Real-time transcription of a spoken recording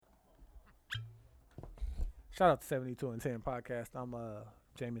Shout out to 72 and 10 podcast. I'm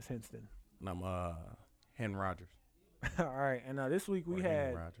Jameis Hinston. And I'm Hen Rogers. All right, and this week we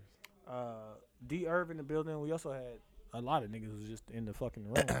had D. Irv in the building. We also had a lot of niggas was just in the fucking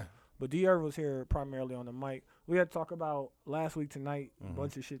room. But D. Irv was here primarily on the mic. We had to talk about last week tonight, a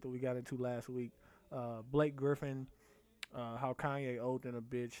bunch of shit that we got into last week. Blake Griffin, how Kanye owed in a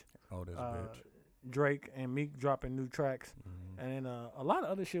bitch. Oh, this bitch. Drake and Meek dropping new tracks. And then a lot of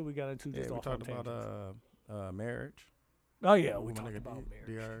other shit we got into just we off talked on about marriage. Oh, yeah, we My talked nigga about marriage.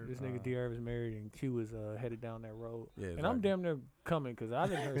 D-Irv, This nigga D-Irv is married, and Q is headed down that road. Yeah, And I'm damn near coming because I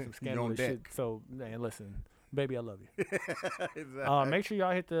done heard some You on scandalous shit. deck. So, man, listen, baby, I love you. Exactly. Make sure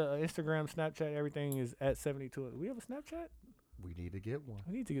y'all hit the Instagram, Snapchat. Everything is at 72. We have a Snapchat? We need to get one.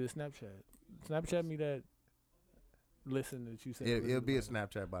 We need to get a Snapchat. Snapchat me that listen that you said. It'll be a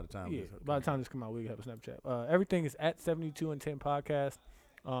Snapchat by the time. Yeah, by the time this come out, we'll have a Snapchat. Everything is at 72 and 10 podcast.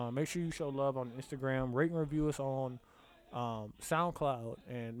 Make sure you show love on Instagram. Rate and review us on SoundCloud,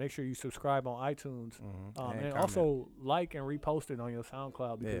 and make sure you subscribe on iTunes. And also like and repost it on your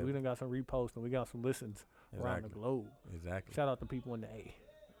SoundCloud because we done got some reposts and we got some listens around the globe. Exactly. Shout out to people in the A.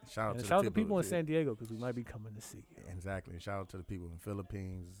 Shout out to the people in San Diego because we might be coming to see you. Exactly. Shout out to the people in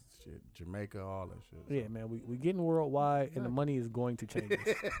Philippines, shit, Jamaica, all that shit. Yeah, man, we getting worldwide, and the money is going to change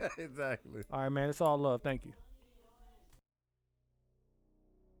us. Exactly. All right, man, it's all love. Thank you.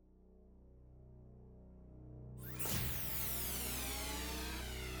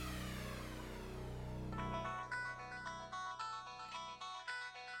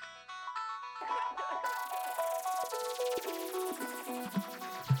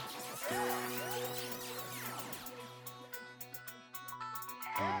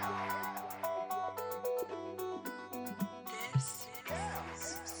 This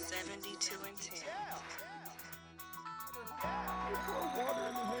is 72 and 10.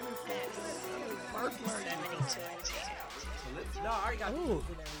 This is 72 and 10. No, I already got Ooh,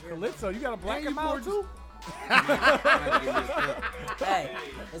 Calypso, you got to black him out too? Hey,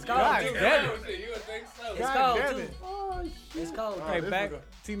 it's cold God too. damn it. It's God cold damn too. it. It's cold. Hey, back,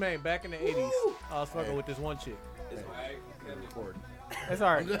 T-Main, back in the 80s, I was fucking with this one chick. That's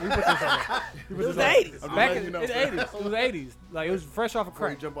all right. We put this on there. It was the 80s. Back in the 80s. It was the 80s. Like, it was fresh off a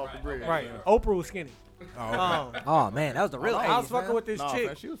crack. Jump off the bridge. Right. Oprah was skinny. Oh man, that was the real I was 80s, fucking man. with this No, chick,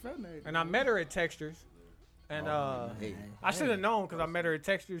 man, she was fat in the 80s. and I met her at Textures. And I should have known because I met her at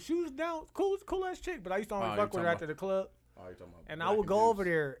Textures. She was down, cool ass chick, but I used to only Oh, fuck you with her talking after the club. Oh, you talking about And I Black would go Juice. over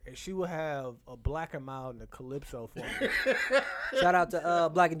there, and she would have a Black and Mild and a Calypso for me. Shout out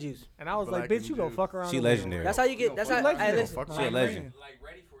to Black and Juice. And I was Black like, bitch, and you go Juice. fuck around. She over there. legendary. That's how you get. That's how. Hey, legendary. listen. Fuck She a around. legend.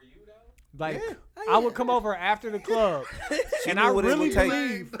 Like, I would come over after the club, and knew I what it really would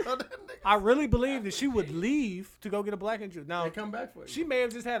take. believe that she would leave to go get a Black and Juice. Now, They come back for you. she may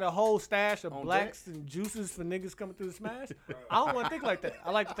have just had a whole stash of On blacks and juices for niggas coming through the smash. I don't want to think like that.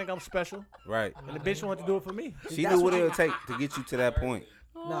 I like to think I'm special, Right. and the bitch wanted to do it for me. She knew what it would take to get you to that point.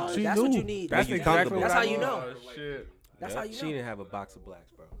 No, She that's what knew. you need. That's you exactly comfortable. what That's I how you need. know. Oh, shit. That's how you She know. didn't have a box of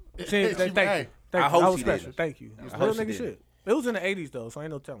blacks, bro. Thank you. Hey, Thank I you. hope I was she special. did. Thank you. I Real hope she nigga did. shit. It was in the 80s though, so ain't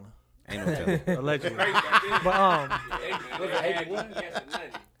no telling. Ain't no telling. Allegedly. But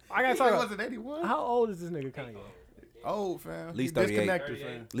I gotta talk was about it 81? how old is this nigga Kanye? Old, fam. At least He 38. disconnected,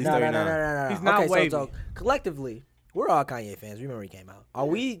 fam. At least No, 39. no. He's not okay, wavy. so collectively, we're all Kanye fans. Remember he came out. Are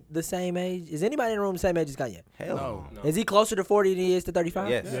we the same age? Is anybody in the room the same age as Kanye? Hell No. Is he closer to 40 than he is to 35?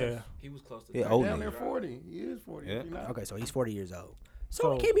 Yes. Yeah. He was close to Yeah, old Down there nigga. 40. He is 40. Yeah. He not. Okay, so he's 40 years old. So,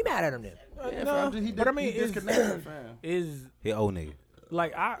 So- we can't be mad at him then. Yeah, No, fam. He but I mean, he is disconnected, fam. He old nigga.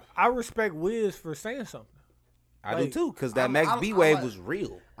 like I respect Wiz for saying something. I Like, do too, because that I'm- Max I- B I wave like- was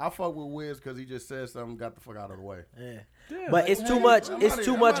real. I fuck with Wiz because he just said something, got the fuck out of the way. Yeah. Yeah, But it's too much. I'm It's not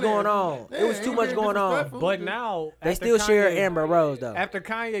too even- much I'm not going even- on. Yeah, It was he too much being going on. disrespectful. but now They after still share Kanye- Amber Rose though. After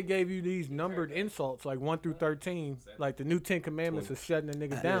Kanye gave you these numbered insults, like 1 through 13, like the new 10 Commandments of shutting a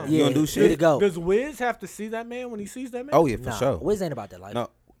nigga down. Yeah, gonna do way shit? to go. Does Wiz have to see that man when he sees that man? Oh, yeah, for Nah, sure. Wiz ain't about that life. No,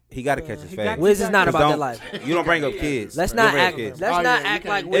 he got to catch his he fade. got- Wiz is not 'Cause about that don't- life. You don't bring up kids. Let's You not don't bring up act. kids. Let's Oh, not yeah, you act can't-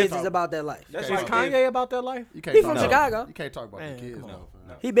 like you Wiz can't is about that life. That's Is like Kanye about that life? You can't He talk from about- Chicago. You can't talk about Man, the kids, come though, on.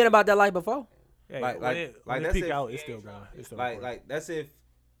 fam. He been about that life before. Hey, Like- when it that's peak if- out, it's still going. It's still Like, recording. that's if,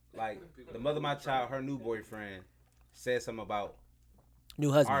 like, the mother of my child, her new boyfriend, said something about New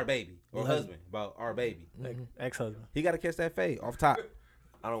our husband. baby or New husband about our baby. Ex-husband. He got to catch that fade off top.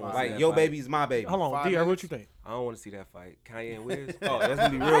 I don't want to see Like, that your fight. baby's my baby. Hold on, 5 DR, what minutes? you think? I don't want to see that fight. Kanye and Wiz. Oh, that's gonna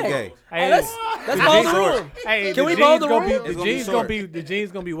be real gay. Hey, let's The bowl jeans- the room. Hey, Can we jeans bowl the gonna room? Be, It's the gonna be jeans gonna short. be the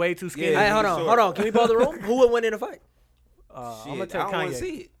jeans gonna be way too skinny. Yeah. Hey, hold on, Short. hold on. Can we bowl the room? Who would win in a fight? I'm Shit, gonna I take don't want to Kanye.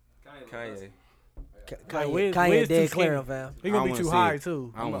 see it. Kanye. Wiz Kanye too dead skinny. clear, fam. He I gonna be wanna too see high it.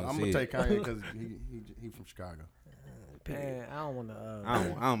 too. I I'm want to gonna see take it. Kanye because he from Chicago. Man, I don't want to. I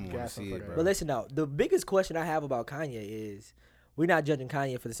don't want to gas him see for it, that. bro. But listen, though, the biggest question I have about Kanye is we're not judging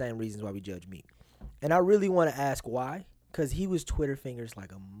Kanye for the same reasons why we judge Meek. And I really want to ask why. Because he was Twitter fingers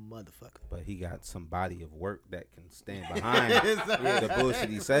like a motherfucker. But he got some body of work that can stand behind the bullshit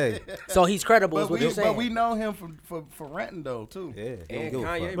he say. So he's credible, is But what you're saying. we know him for renting though too. Yeah, he don't And give a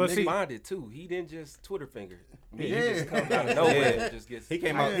Kanye fuck. But see- responded too. He didn't just Twitter finger. He Yeah. just comes out of nowhere Yeah. and just gets. He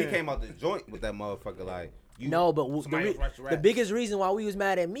came out. He came out the joint with that motherfucker like. You, No, but somebody rush the raps. biggest reason why we was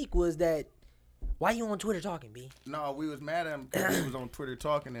mad at Meek was that why you on Twitter talking, B? No, we was mad at him because he was on Twitter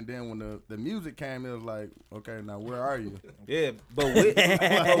talking, and then when the music came, it was like, okay, now where are you? Yeah, but Wiz,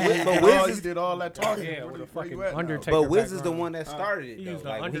 but Oh, Wiz he did all that talking. Yeah, Where with the a fuck fucking you at now? Undertaker. But Wiz is the background. one that started it. He Though. used the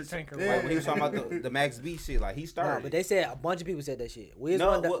Like, when he- Undertaker. like, when he was talking about the Max B shit, like he started. Nah, but they said a bunch of people said that shit. Wiz,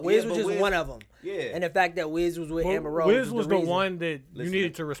 No, was well, Wiz yeah, was but just Wiz- one of them. Yeah. And the fact that Wiz was with Well, Amber Rose Wiz was the reason. one that you Listen,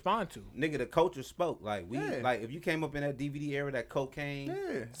 needed to respond to. Nigga, the culture spoke. Like we, Yeah. like if you came up in that DVD era, that cocaine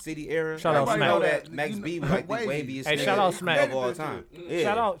Yeah. city era, Shout out like, you Smack. know that Max You know- B was like the Wavy. waviest Hey, nigga shout out Smack. of all time. Yeah.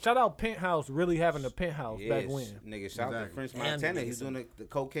 Shout out Penthouse really having a penthouse back Yes, when. nigga, shout out to French Damn, Montana. nigga, He's doing the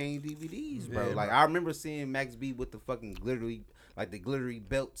cocaine DVDs, bro. Yeah, Like bro. I remember seeing Max B with the fucking glittery, like the glittery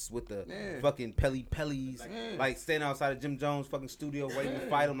belts with the Yeah. fucking pellies, Yeah. like standing outside of Jim Jones' fucking studio waiting to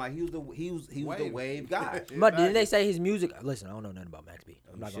fight him. Like he was the Wave. wave guy. But didn't they say his music? Listen, I don't know nothing about Max B.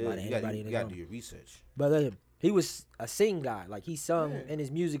 I'm not Shit, gonna lie to you gotta- anybody in you this gotta do room. your research. But listen, he was a sing guy. Like he sung in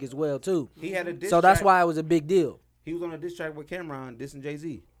his music as well too. He had a diss So that's track. why it was a big deal. He was on a diss track with Cameron dissing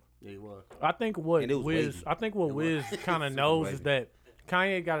Jay-Z. Yeah, he was. I think what And it was Wiz, wavy. I think what Wiz kind of knows is that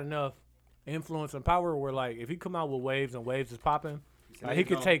Kanye got enough influence and power where like if he come out with waves and waves is popping, like, he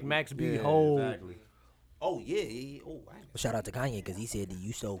could take Max B Yeah, whole. exactly. Oh yeah. Oh, I ain't- Shout out to Kanye because he said that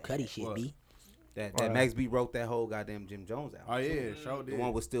you so Cuddy shit, What? B. that Max B wrote that whole goddamn Jim Jones album. Oh yeah, show The did.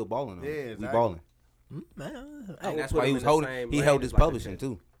 one was still balling on. Yeah, We exactly. balling. Man, And hey, That's put why he him was in the holding. same He lane held as his like a publishing Jay.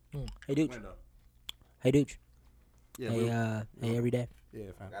 too. hey, dude. When though? Hey, dude. Yeah, Hey, every day. yeah,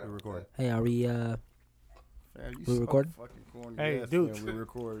 fam. We recording. Hey, are we? Fam, you We so recording? fucking corny. Hey, Yes, dude. fam, we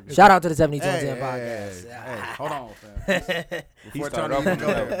recording. Shout out to the 72 Hey, and 10 hey, podcast. hey, hold on, fam. Before started Tony, off you on go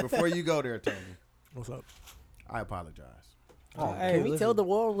the there, before you go there, Tony, What's up? I apologize. Oh, Hey, can we listen. tell the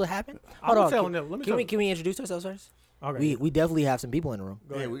world what happened? I'm Hold on. telling them. Let me Can we tell can we introduce ourselves first? Okay. We definitely have some people in the room.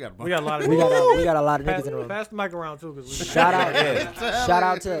 Go Yeah, ahead. we got a bunch. We got a lot of. We got a lot of pass, niggas in the room. pass the mic around too, cause we Shout out, shout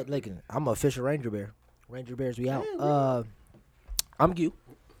out to like I'm a official Ranger Bear. Ranger Bears, we out. I'm Q.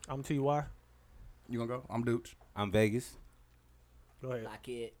 I'm Ty. You gonna go? I'm Dooch. I'm Vegas. Go ahead.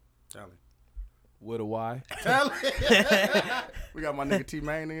 Kid. Charlie. With a Y. We got my nigga T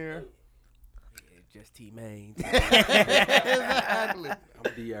Main in here. Just T Main. Exactly. I'm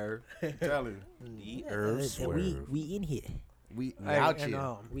D-Herb. Charlie. The Herb Swerve. We in here. We Hey, out and,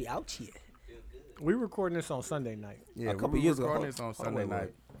 here. We out here. we recording this on Sunday night. Yeah, a couple we years ago. recording this on Sunday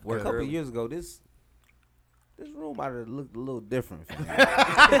night. A couple early. years ago, this room might have looked a little different. Niggas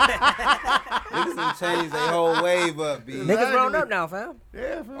done changed their whole wave up, B. Niggas grown up now, fam.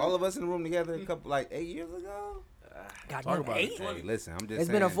 Yeah, fam. All of us in the room together a couple, like 8 years ago. Goddamn, about it. 8? Hey, listen, I'm just It's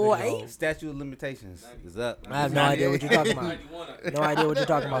saying. been a full nigga, 8? Statute of limitations is up. I have no idea what you're talking about. No idea what you're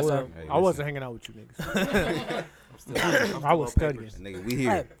talking about, sir. Hey, I wasn't hanging out with you niggas. I was studying. Nigga, we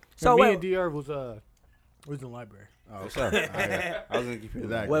here. Hey, So so me wait, and D. Herb was in the library. Oh, What's up? I was gonna keep it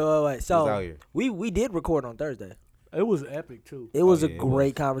Exactly. wait. was out So here. we did record on Thursday. It was epic too. It was Oh, a yeah, it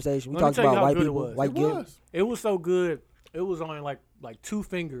great conversation. We Let me talked tell you about how white good it people, was. white It guilt. was. It was so good. It was only like 2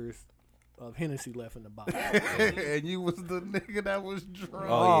 fingers of Hennessy left in the bottle. And you was the nigga that was drunk.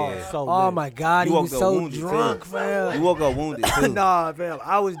 Oh, yeah. so Oh lit. my God, You he woke was up so wounded, too. drunk, You fam. woke up wounded too. Nah, fam,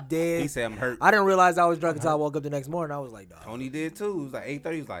 I was dead. He said I'm hurt. I didn't realize I was drunk until I woke up the next morning. I was like, dog. Tony did too. It was like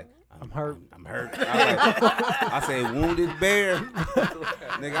 8:30. He was like, I'm hurt. I'm hurt. I said, wounded bear.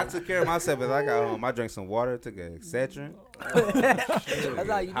 Nigga, I took care of myself. As I got home, I drank some water, took a Excedrin. That's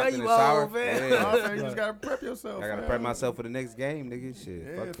how you know Hopped in you the shower. old, man. Oh, Yeah. fam, you just gotta prep yourself. I gotta fam. prep myself for the next game, nigga. Shit,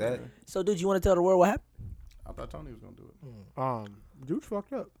 Yeah, fuck fam. that. So, dude, you want to tell the world what happened? I thought Tony was gonna do it. Dude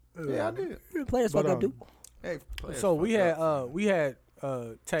fucked up. Yeah, I did. Players But, fuck up, dude. Hey, players So we fucked had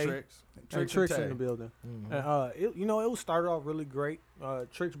up. Tay Tricks. and Tricks in the Tay. building. Mm-hmm. And it was started off really great.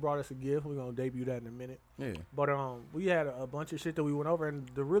 Tricks brought us a gift. We're gonna debut that in a minute. Yeah, But we had a bunch of shit that we went over, and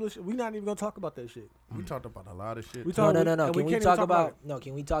the realest shit, we not even gonna talk about that shit. we talked about a lot of shit. We too. talked- No. and Can we can't even talk talk about? No,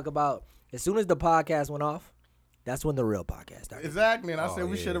 can we talk about? As soon as the podcast went off, that's when the real podcast started. Exactly, and I Oh, said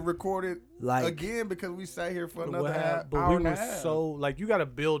we yeah. should have recorded Like- again because we sat here for another What happened- but hour we and a was half. so like you got to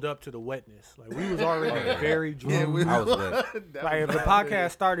build up to the wetness. Like we was already very drunk. yeah, we I was wet. That Like if was the bad.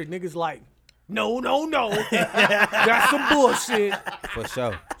 podcast started, niggas like No. That's some bullshit. For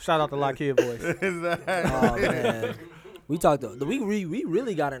sure. Shout out to Lock Kid Voice. Oh man, we talked. We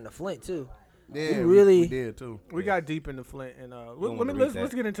really got into Flint too. Yeah, really- we did too. We got deep into Flint, and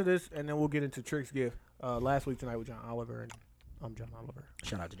let's get into this, and then we'll get into Trick's gift. Last week tonight with John Oliver, and I'm John Oliver.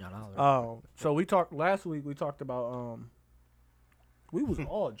 Shout out to John Oliver. So we talked last week. We talked about we was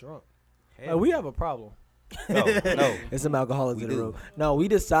all drunk. Hell We have a problem. no. It's some alcoholics We in the do. room. No, we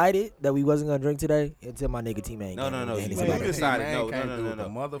decided that we wasn't gonna drink today until my nigga T-Man. No. came in and You said, Man, decided. man No. can't do the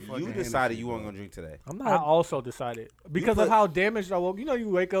motherfucking You decided Hennessy, you weren't bro. gonna drink today. I'm I not. also decided because put- of how damaged I woke. You know, you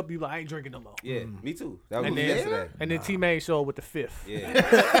wake up, you like I ain't drinking no more. Yeah, me too. That was And then, yesterday. and then T-Man showed up with the fifth.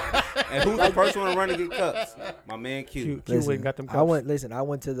 Yeah. And who's the first one to run to get cups? My man Q. Q went Listen, and got them cups. I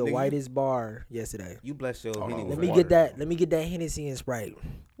went to the Nigga, whitest bar yesterday. You bless your Hold Henny on. with Let me water. Let me get that Hennessy and Sprite.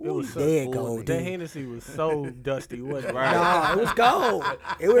 It was Ooh, so- dead cold, That dude. Hennessy was so dusty, wasn't it? Right. Nah, it was cold.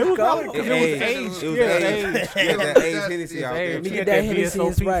 It was cold. It was aged. It was Yeah, aged. aged. It was that aged Hennessy out Hey, there. we me get get that that Hennessy and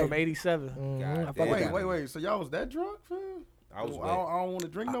VSOP Sprite. from '87. Mhm, I God fuck damn. with that. Wait. So y'all was that drunk, fam? I was I wet. don't want to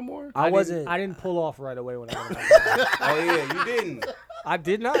drink no more. I wasn't. I didn't pull off right away when I got in my car. Oh yeah, you didn't. I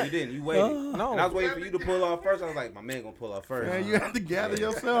did not. You didn't. You waited. No. And I was waiting for you to pull off first. I was like, my man gonna pull off first. Man, you have to gather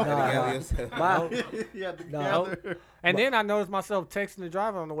yourself. Nah. Gather yourself. My- You have to No. gather. And then I noticed myself texting the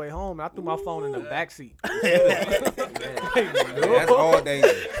driver on the way home. And I threw my phone in the back seat. That's all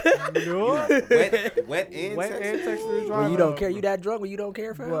dangerous. Wet and Went and Texas. texted the when driver. you don't care, you that drunk when you don't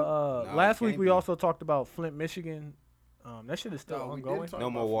care for? But, Nah, last you week can't we be. also talked about Flint, Michigan. That shit is still No, we ongoing. didn't talk No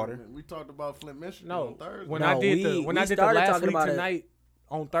about more water. Flint. We talked about Flint, Michigan No, on Thursday. when No, I did we the started last talking week about it. tonight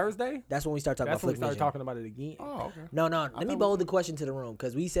on Thursday, That's when we start talking that's about when we Flint, started Michigan. talking about it again. Oh, okay. No, let me thought bold the question to the room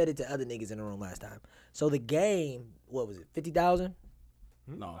because we said it to other niggas in the room last time. So the game, what was it, 50,000?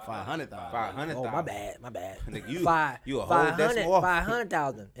 No, 500,000. 500,000. Oh, my bad. Nigga, you a whole 500 decimal off.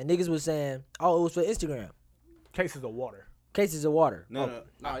 500,000. And niggas was saying, oh, it was for Instagram. Cases of water. Cases of water. No.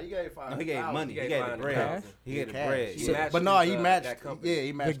 No, he gave 500,000. No, he gave money. He gave gave the bread. $500,000. He gave the Cash. bread. So- Yeah. but no, he that matched. company. Yeah,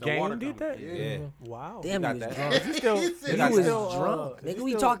 he matched The the water game did company. that? Yeah. Wow. Damn, got he was that. drunk. Is he still? He is He he got was still, drunk. is he Nigga,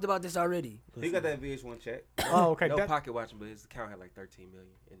 we still- talked about this already. He got that VH1 check. Oh, okay. No that- pocket watching, but his account had like 13 million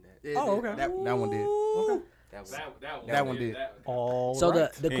in that. Yeah, Oh, okay. That one did. Okay. That One did. All So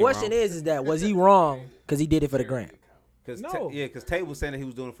right. the He ain't question wrong. is that was he wrong because he did it for the gram? Cause No. because Tay was saying that he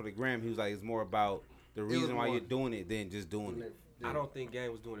was doing it for the gram. He was like, it's more about the was reason why more- you're doing it than just doing it. I don't think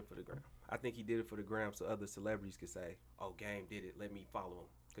Game was doing it for the gram. I think he did it for the gram so other celebrities could say, "Oh, Game did it. Let me follow him."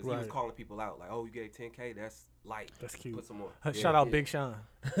 Because he was Right. calling people out like, "Oh, you gave 10K. That's light. That's cute. Put some more." Shout out Big Sean.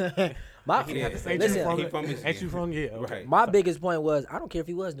 My Yeah. Ain't you listen, from, He from ain't Michigan. you from? Yeah. Okay. Right. my biggest point was I don't care if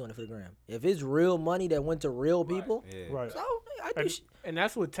he was doing it for the gram. If it's real money that went to real people, Yeah. Right. so I do. And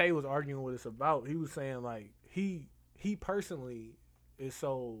that's what Tay was arguing with us about. He was saying like he personally is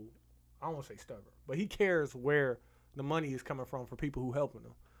so, I don't want to say stubborn, but he cares where the money is coming from for people who helping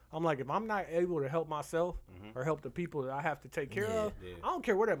him. I'm like, if I'm not able to help myself or help the people that I have to take care of, Yeah. I don't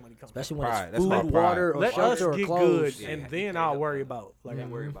care where that money comes Especially from. when Pride. it's That's food, my pride. water, or Let us shelter, or get clothes. good, Yeah. and then I'll worry about like,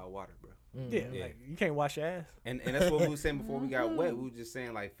 Can't worry about water, bro. yeah, Yeah. like you can't wash your ass. And that's what we were saying before we got wet. We were just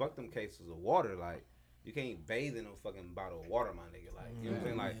saying like, fuck them cases of water. Like, you can't bathe in no fucking bottle of water, my nigga. Like, you know what I'm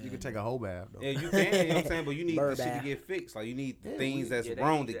saying? Like, You can take a whole bath, though. yeah, you can. You know what I'm saying? But you need Bird the shit bath. to get fixed. Like, you need the things that's Yeah, they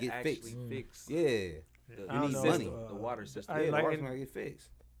wrong need to get actually fixed. fix Yeah. the I You don't need know. money. the water system. I Yeah, like- the water's gonna get fixed.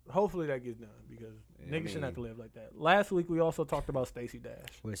 Hopefully that gets done because Yeah, I niggas shouldn't have to mean- live like that. Last week we also talked about Stacey Dash.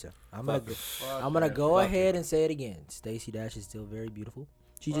 Listen, I'm Fuck gonna her. go ahead and say it again. Stacey Dash is still very beautiful.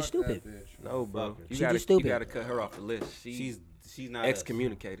 She's just stupid. No, bro. Fuck her. You She gotta, just stupid. you gotta cut her off the list. She's She's not us.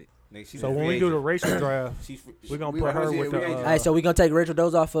 excommunicated. Nigga, she's So a when free we do the agent. racial draft, She's we're gonna we put don't- her yeah, with we the. ain't- All right, so we gonna take Rachel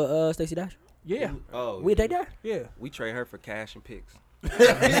Doze off for Stacey Dash? Yeah, Oh, We take that? yeah. We trade her for cash and picks. real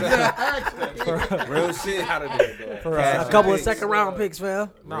shit. Out of there, dog. For Cash A couple of picks. second round picks, fam.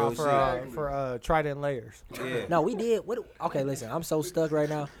 no, Real for Trident Layers. Yeah. No, we did. What? Okay, listen, I'm so stuck right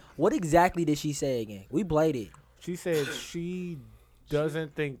now. What exactly did she say again? We played it. She said she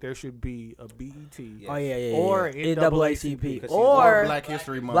doesn't think there should be a BET. Yeah. Oh yeah, Or NAACP, Because she's or Black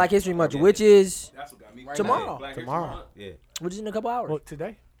History Month. Black History Month, Yeah. which is Right tomorrow. Tomorrow. Yeah. Which is in a couple hours. Well,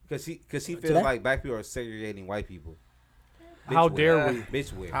 today. Cause she feels Today? like black people are segregating white people. How Bitch dare wear. we?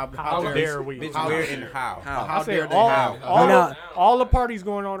 Bitch wear. How dare we? Bitch How where dare and they? how? I dare said they all, have- all, Now- all the parties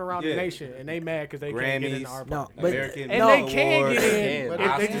going on around the Yeah. nation, and they mad because they can't get in Grammys. our No, party. but American And no. they can Awards. get in But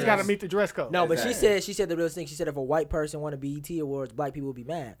if they just Oscars. got to meet the dress code. No, but Exactly. she said the real thing. She said if a white person won a BET awards, black people would be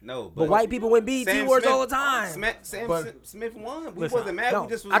mad. No, But white people win BET Sam awards Smith- all the time. Sam But- Smith won. We Listen, wasn't mad. No, We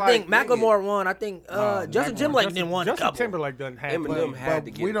just was I think like, nigga. Macklemore won. I think Justin Macklemore- Timberlake didn't win a Justin couple. Timberlake doesn't have Eminem to. had but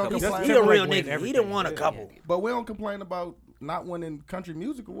to get we a don't couple. complain- He a real Timberlake win nigga. He everything. didn't won a couple. But we don't complain about not winning country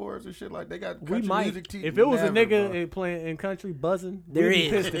music awards and shit. Like they got We country might. music. If it was a never, nigga bro. playing in country buzzing, There we'd be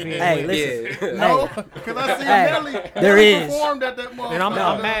is. pissed if he ain't Hey, win. listen. No, Hey, because I see Hey, Nelly. there Nelly is. performed at that motherfucker. And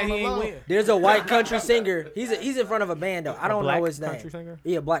I'm mad he ain't win. there's a white country singer. He's in front of a band though. I don't black know his name. country singer?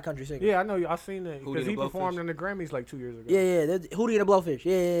 Yeah, black country singer. Yeah, I know. I seen it Hootie because he and the performed Blowfish? in the Grammys like 2 years ago. Yeah. That's Hootie and the Blowfish.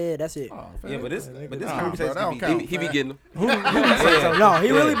 Yeah, that's it. Oh, Yeah, but this Nah, conversation bro, that can be don't deep. He be getting them. Yeah. No,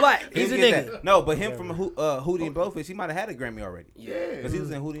 he really Yeah. black. He's a He get nigga. that. No, but him from Hootie and Blowfish, he might have had a Grammy already. Yeah. Because he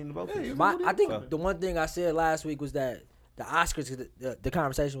was in Hootie and the Blowfish. I think So- the one thing I said last week was that the Oscars, 'cause the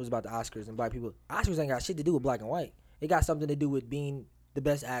conversation was about the Oscars and black people. Oscars ain't got shit to do with black and white. It got something to do with being the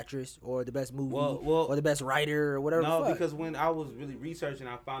best actress or the best movie Well, or the best writer or whatever. No, the fuck. because when I was really researching,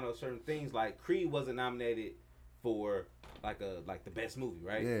 I found out certain things like Creed wasn't nominated for like the best movie,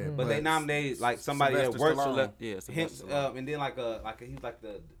 right? Yeah, but they nominated like somebody that Sylvester worked Stallone. Yeah, him, Sylvester Stallone. and then he was like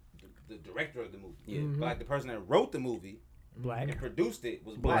the director of the movie. Yeah. But like the person that wrote the movie Black. and produced it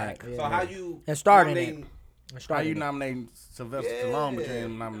was black. Yeah. So how you And starred in nominating- How you nominating Sylvester Stallone, but you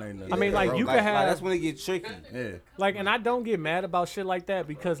ain't nominating the I mean, like, you like, could have- that's when it gets tricky. Yeah. Like, and I don't get mad about shit like that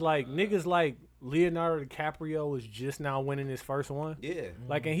because like niggas like Leonardo DiCaprio was just now winning his first one. Yeah.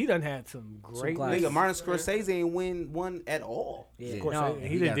 Like, and he done had some great. classics. Nigga, Martin Scorsese ain't win one at all. Yeah, Of course, no,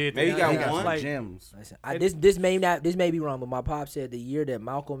 he done did. maybe that. he got He got one. some Like, gems. listen, this may be wrong, but my pop said the year that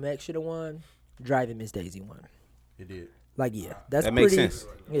Malcolm X should have won, Driving Miss Daisy won. He did. Like, yeah, that's That makes pretty, sense.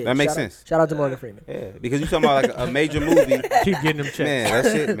 Yeah, That makes shout out- sense. Shout out to Morgan Freeman. Yeah, because you talking about like a major movie. keep getting them checks. Man,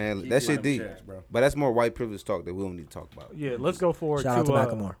 that shit, man, that shit them deep. checks, bro. But that's more white privilege talk that we don't need to talk about. Yeah, let's go forward Shout out to to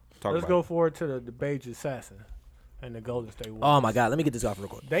Macklemore. Talk let's about go it. forward to the Beige Assassin and the Golden State Warriors. Oh my God, let me get this off real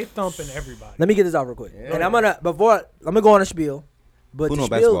quick. They thumping everybody. Let me get this off real quick. And I'm gonna go on a spiel. But Who the know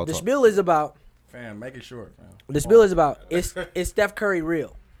basketball the talk? spiel is about Fam, make it short, fam. the spiel is about is Steph Curry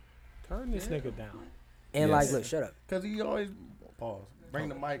real? Turn this nigga down. And Yes. like, look, shut up. Because he always pause. Bring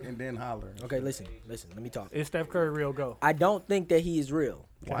the mic and then holler. Okay, listen, let me talk. Is Steph Curry real go? I don't think that he is real.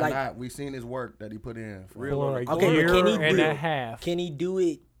 Why Like, not? We seen his work that he put in. For a Okay, but year can he and do a it? half. Can he do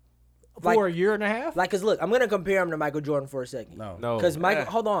it? For a year and a half? Like, cause look, I'm gonna compare him to Michael Jordan for a second. No. Cause Michael,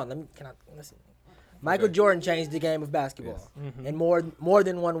 hold on, listen. Michael Jordan changed the game of basketball in more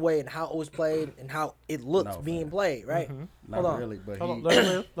than one way, and how it was played and how it looked No, being fam. played. Right? Not Hold on. really, but Hold he. on, let him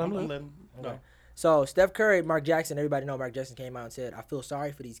live. Let him I'm live. letting him go. So Steph Curry, Mark Jackson, everybody know Mark Jackson came out and said, I feel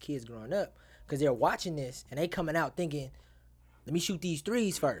sorry for these kids growing up because they're watching this and they coming out thinking, let me shoot these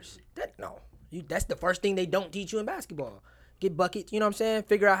threes first. That's the first thing they don't teach you in basketball. Get buckets, you know what I'm saying?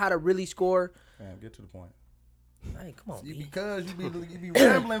 Figure out how to really score. Fam, get to the point. Hey, come on, B. Because you be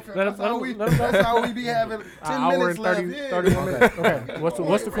rambling. Fam. Let him- That's how let we. him- let him go. That's how we be having 10 hour minutes and 30, left. Yeah. 31 minutes. Okay.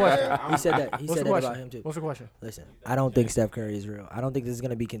 What's the question? He said that. He What's said the that about question? him too. What's the question? Listen, I don't think Steph Curry is real. I don't think this is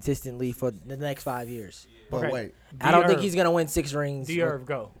gonna be consistently for the next 5 years. But Okay. wait. I don't think D-Irv. he's gonna win 6 rings. D-Irv,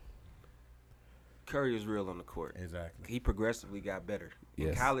 go. Curry is real on the court. Exactly. He progressively got better. In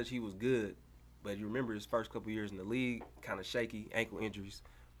Yes. college, he was good, but you remember his first couple years in the league, kind of shaky, ankle injuries.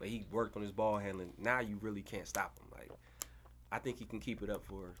 But he worked on his ball handling. Now you really can't stop him. Like, I think he can keep it up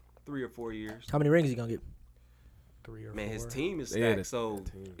for 3 or 4 years. How many rings he gonna get? 3 or Man, 4. his team is Yeah, stacked, so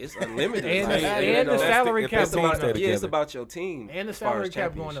it's unlimited. And Like, the- you and know, the salary cap it's about, going up. yeah, it's together. about your team. And the as far salary as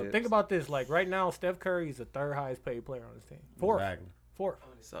cap going up. championships. Think about this. Like, right now, Steph Curry is the third highest paid player on his team. Fourth. Exactly. Fourth.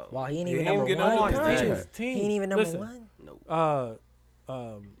 So, Wow, he ain't He even ain't number getting one. no On contract. his team. He ain't even number Listen. one. no.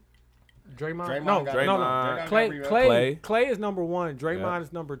 Draymond. Draymond No, got- no, no. Draymond Clay got is number one. Draymond Yeah.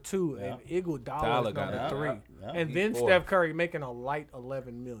 is number 2, and Iguodala Tyler is got number it. 3. Yeah. And then fourth. Steph Curry making a light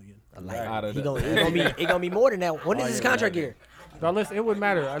 11 million. Out of He the- gonna be more than that. When is his contract year? Now listen, it wouldn't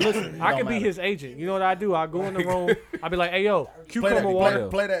matter. Listen, I can be matter. his agent. You know what I do? I go in the room. I be like, "Hey yo, Play cucumber that, water,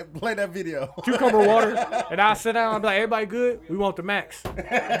 play that video. cucumber water," and I sit down. I be like, "Everybody good? We want the max.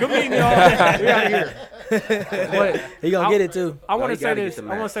 Good meeting y'all. We out of here." But He gonna I- get it too. I want he to say gotta get this. the I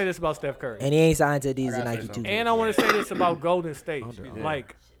want to max. say this about Steph Curry, And he ain't signed to Adidas and gotta say Nike too. something. and I want to say this about Golden State.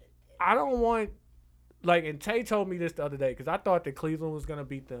 Like, I don't want, like, and Tay told me this the other day because I thought that Cleveland was gonna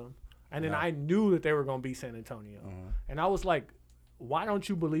beat them, and then I knew that they were gonna beat San Antonio, and I was like, why don't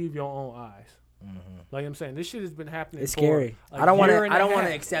you believe your own eyes? Like I'm saying, this shit has been happening. It's for scary. a I don't want year to. and I a don't want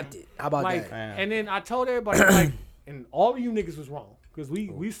to half. accept it. How about Like, that? and then I told everybody like, and all of you niggas was wrong because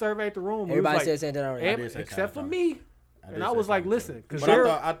we surveyed the room. We was Everybody like, said San Antonio. ev- did say except for San me, did and I say was like, San listen, because But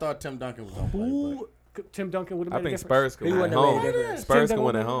I thought Tim Duncan was gonna play. who Tim Duncan would have I made a think difference. Spurs can He win at wouldn't have made a home. difference. Spurs Tim can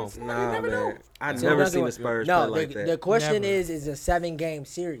win at Duncan home. was- Nah, man. I Tim never Duncan seen the was- Spurs No, play like the that. question Never. is a 7-game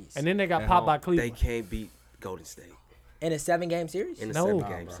series And then they got At popped home. by They Cleveland. can't beat Golden State in a 7-game series. in a No.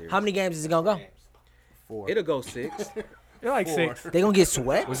 7-game series. How many games is it gonna go? It'll go 6. They're like 4. 6. They gonna get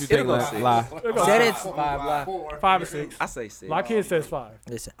swept. What you It'll think, go La? 6. La? They'll go Said 5. it's 5. 5 or 6. I say 6. My kid says 5.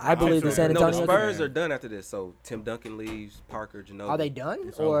 Listen, I believe the San No, the Antonio. Spurs are done after this. So Tim Duncan leaves, Parker, Ginobili. Are they done,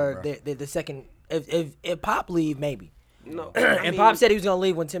 It's over, or bro. the second? If Pop leave, maybe. No, And Pop said he was gonna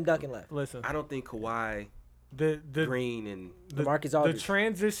leave when Tim Duncan left. Listen, I don't think Kawhi, the Green, and LaMarcus the Aldridge.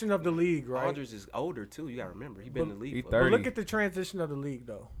 transition of the league, right? Aldridge is older too. You gotta remember, he been in the league. He for- 30. But look at the transition of the league,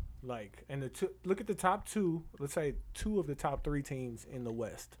 though. Like, and look at the top 2. Let's say 2 of the top 3 teams in the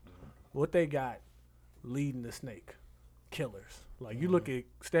West. What they got leading the snake, killers. Like you look at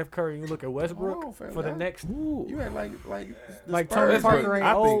Steph Curry, you look at Westbrook Hold on, fam. for the That- next. You had like Like the Tony Spurs- Parker ain't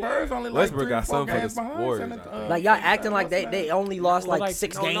I think- old. Spurs only like Westbrook 3 got or 4 something for games the behind. Warriors, Like y'all acting like they only lost Well, like like,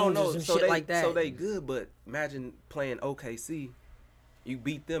 6 No, games no, no. or some So shit they, like that. so they good, but imagine playing OKC. You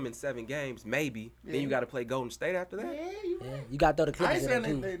beat them in 7 games, maybe. Then you got to play Golden State after that. Yeah, you got to throw the I Clippers ain't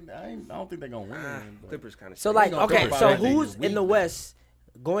in saying there too. I don't think they're gonna win. but- Clippers kind of. So like, gonna okay, talk so about that who's nigga in the weak. West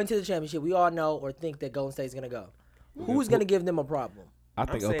going to the championship? We all know or think that Golden State's gonna go. Who's gonna give them a problem? I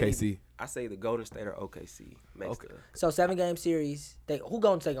think OKC. I say the Golden State or OKC makes Okay. So 7-game series. Who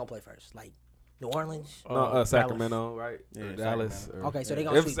Golden State gonna play first? Like New Orleans. No, Dallas. Sacramento, right? Yeah, Or Dallas. or- Okay, so they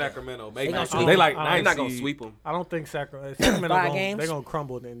gonna If sweep. Sacramento, They maybe gonna they, sweep. like They're They're 9 not gonna seed. sweep them. I don't think Sacramento. 5 games? They're gonna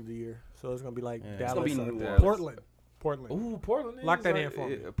crumble at the end of the year. So it's gonna be like Dallas. gonna be or New Portland. Orleans. Portland. Ooh, Portland. Lock is that like- in for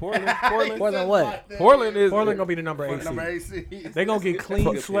me. Portland. Portland what? Portland is. Portland gonna be the number 8 Number seed. 8 seed. They gonna get clean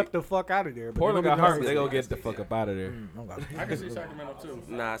Portland swept the fuck out of there. But Portland they got gonna hurt. be They number gonna get the fuck up out of there. I can see Sacramento too.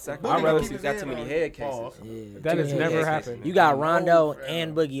 Nah, I'd Sacramento rather got see- too many head cases. Pause. Yeah, That has too many never head cases. happened. You got Rondo No,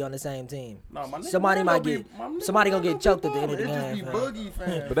 and Boogie on the same team. No, my nigga Somebody Rondo might be- get- my nigga somebody gonna Rondo get choked be at the end of the balling. game, It just be Boogie,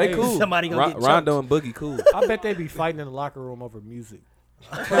 fam. But they Hey, cool. somebody gonna get Rondo and Boogie cool. I bet they be fighting in the locker room over music.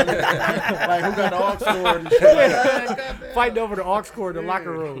 Like who got the aux cord and shit like that. Goddamn. Fighting over the aux cord in the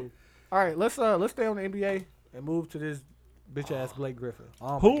locker room. All right, let's stay on the NBA and move to this bitch ass Blake Griffin.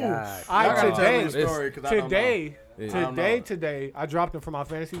 Oh my Who? God. I Y'all gotta tell me today the story, 'cause I don't know. today I dropped him from my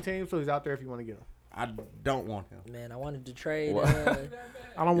fantasy team, so he's out there if you want to get him. I don't want him. Man, I wanted to trade.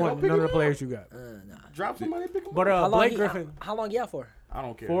 I don't want none of the players you got. Nah. Drop somebody, pick him But up. Blake Griffin, How long you out for? I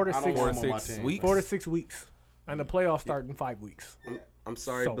don't care. 4 to I don't 6 want him on my 6 team. weeks. 4 to 6 weeks, and the playoffs start in 5 weeks. I'm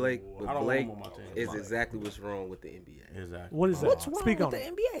sorry, So, Blake, I but don't Blake want him on my team. is exactly what's wrong with the NBA. Exactly. What is that? What's wrong Speak with on the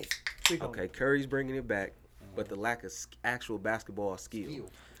it. NBA? Speak on Okay, it. Curry's bringing it back, but the lack of actual basketball skill.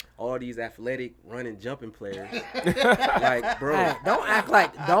 All these athletic, running, jumping players, like bro. Hey, don't act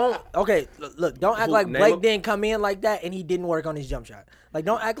like look, don't act Who, like name Blake him? didn't come in like that and he didn't work on his jump shot. Like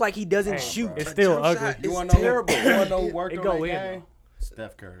don't act like he doesn't shoot. It's still ugly. shot You is want to know? terrible. You want to know who worked It on go that in, game?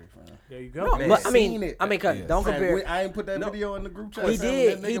 Steph Curry, fam. There you go. No, Man, but I seen mean, it. don't Man, compare. I ain't put that No. video in the group chat. He fam.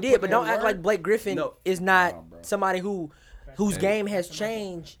 did, That he nigga did, put but that don't act work. like Blake Griffin No. is not Nah, bro. somebody whose game has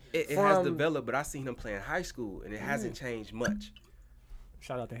changed. It from, has developed, but I seen him play in high school, and it hasn't changed much.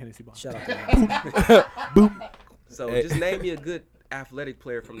 Shout out to Hennessy Bond. Shut up. Man. So just name me a good athletic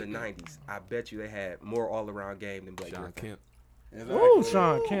player from the '90s. I bet you they had more all-around game than Blake John Griffin. Kemp. Exactly. Ooh,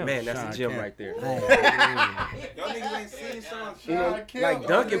 Sean Kemp. Man, that's Sean a gym Kemp. right there. Y'all niggas ain't seen Sean You know, like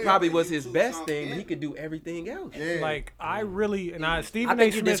Duncan probably was his best thing, but he could do everything else. Yeah. Like I really and I I Stephen A.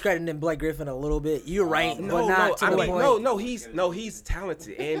 think you're Smith. discrediting Blake Griffin a little bit. You're right, but No, not no, to I the mean, point. he's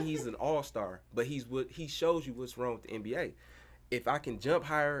talented and he's an all-star, but he shows you what's wrong with the NBA. If I can jump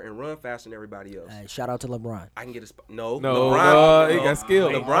higher and run faster than everybody else, Hey, shout out to LeBron. I can get a spot. No, No, LeBron, he got skill.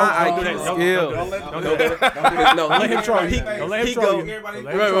 LeBron, Don't do that. IQ. Skill. No, Don't let him troll you. He, Don't let him he troll go- you. Don't let him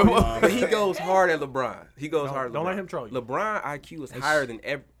Right, troll right, you. right. But he goes hard at LeBron. He goes hard at LeBron. don't let him troll you. LeBron IQ is higher than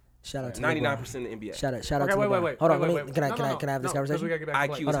Shout out to 99% LeBron. of the NBA. Shout out Okay, to wait, LeBron. wait. Hold on, wait, let wait, me, can I no, can I no, can I have this no, 'cause conversation? we gotta get back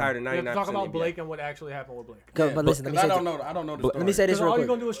to IQ Blake. is higher than We have to 99% talk of about the Blake NBA. and what actually happened with Blake. But listen, let me I say don't this. know. I don't know the Let me say story. this Because real all quick. you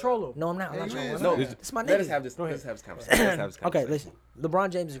gonna do is troll him. No, I'm not. I'm not man. trolling. No, It's my let us nigga. have this. Go ahead. Let's have this conversation. Let's have this Okay, conversation. listen. LeBron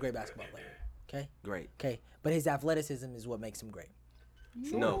James is a great basketball player. Okay, Great. okay, but his athleticism is what makes him great.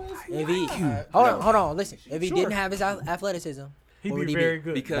 No, If he hold on, listen. If he didn't have his athleticism, He'd what would be he very be?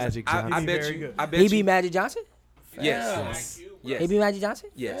 good. because Magic I Johnson. bet Very you. good. I bet He you. be Magic Johnson. Yes. He Yes. be Magic Johnson.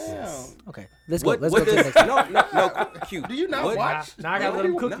 Yes. Okay, let's go. What? Let's What go to the does? next. No. Q. Do you not What? watch? Now I gotta let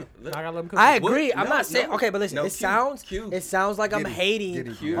him cook No, it. let- Now I gotta let him cook I it. agree. What? I'm No, not saying. no. Okay, but listen. No, It sounds. Q. It sounds like I'm Diddy. hating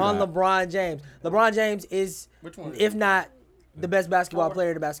Diddy. Q. on LeBron James. LeBron James is, Which one? if not the best basketball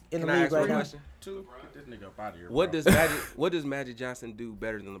player in the Can league I ask you right a now. question? Two. Get this nigga up out of here. What bro. does Magic Johnson do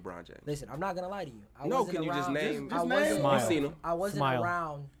better than LeBron James? Listen, I'm not gonna lie to you. I No, wasn't can you just around- name? I Just wasn't. name Smile. You seen him? I wasn't Smile.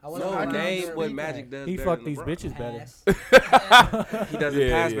 around. I wasn't No, around. name speak what on Magic does. He better fucked than these LeBron. bitches better. Pass. He doesn't Yeah,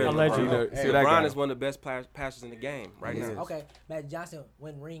 pass yeah. better. than Allegedly. LeBron. See that LeBron guy. is one of the best passers in the game right now. Okay, Magic Johnson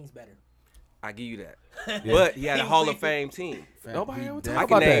win rings better. I give you that. But he had a Hall of Fame team. Nobody ever I talk can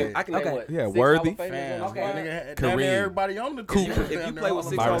about name. that. I can name Okay. what? Yeah, 6 Worthy. Hall of Famers Fam, on the Okay. squad? nigga had Kareem. everybody on the team. If you play with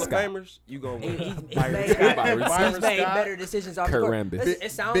 6 Byron Hall of Scott. Famers, you gonna He, win. he's Byron made, Scott. Byron he's made Scott. better decisions off Kurt the court. Rambis. Listen,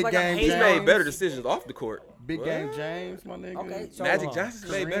 it sounds Big like game I'm He's hating. made James. better decisions off the court. Big What? game James, my nigga. Okay, so Magic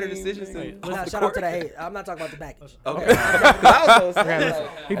Johnson's made better Kareem, decisions nigga. than Nah, off the shout out court. to the hate. I'm not talking about the package. Okay. I was gonna say,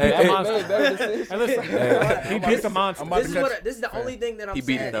 like, He beat Hey, the monster. better decisions. Hey, listen, he beat the monster. I'm about This to is cut this is the only thing that I'm He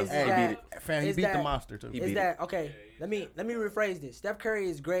beat saying it, though. is He that beat it. Fam, he is beat the that- monster too. He is beat that okay? Let me rephrase this. Steph Curry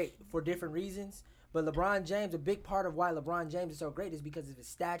is great for different reasons, but LeBron James, a big part of why LeBron James is so great is because of his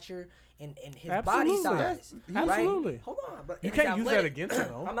stature and his body Absolutely. size. Right? Absolutely. Hold on, but You and can't he's use that athletic. against him,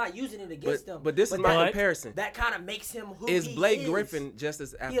 though. I'm not using it against him. But this is my that- comparison. That kind of makes him who Is he Blake is. Griffin just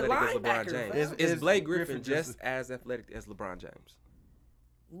as He a athletic as LeBron linebacker, James? fam. Is Is Blake Griffin Griffin just just as athletic as LeBron James?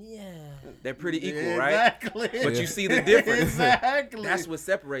 Yeah. They're pretty equal, Yeah, right? Exactly. But you see the difference. Exactly. That's what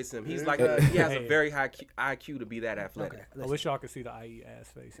separates him. He's like he has a very high IQ to be that athletic. Okay. I listen. wish y'all could see the IE ass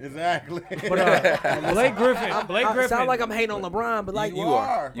face. Exactly. But Blake Griffin. Blake I Griffin. sound like I'm hating on LeBron, but like You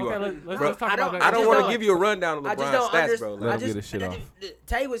are. You Okay, are. let's Bro, talk I about don't- that. I don't just want to don't- give you a rundown of I just LeBron's don't stats, understand. bro. Let Like, him get his shit off.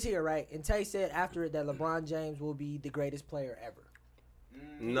 Tay was here, right? And Tay said after it that LeBron James will be the greatest player ever.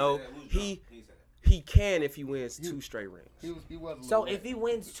 no, he can if he wins 2 straight rings. He was a So little if he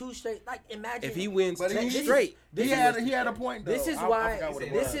wins 2 straight, like imagine If he wins But 2 he- straight, he had a point though. This is I why. forgot what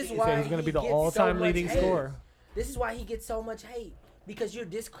it This was. is He why said he's gonna be the gets all-time so much leading hate. scorer. This is why he gets so much hate because you're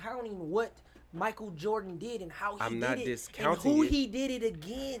discounting what Michael Jordan did and how he I'm did not it discounting and who it. he did it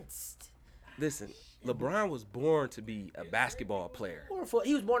against. listen, LeBron was born to be a basketball player.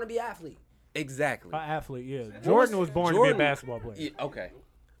 He was born to be an athlete. Exactly. An athlete, yeah. Jordan was born to be a basketball player. Yeah, okay.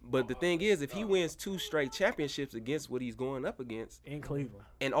 But the thing is, if he wins 2 straight championships against what he's going up against, In Cleveland.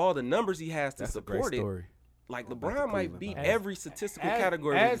 and all the numbers he has to That's a great support it, story. like LeBron might beat As- every statistical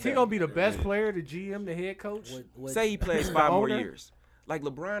category. As he gonna be the best player, the GM, the head coach. Say he plays 5 more owner? years. Like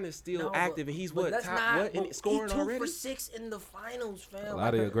LeBron is still No, active, and he's but what that's top not- what in but scoring he 2 already. for 6 in the finals, fam. A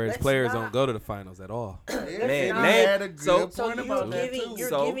lot of your greatest Let's players not- don't go to the finals at all. Man, He name had a good so So point you're about that giving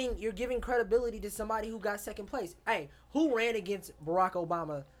too. you're giving credibility to somebody who got second place. Hey, who ran against Barack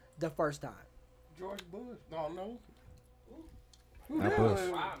Obama the first time? George Bush. No. Not Bush.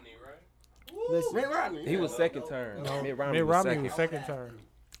 Listen, Mitt Romney. he was second term. Mitt Romney Mitt was Romney second. was second term.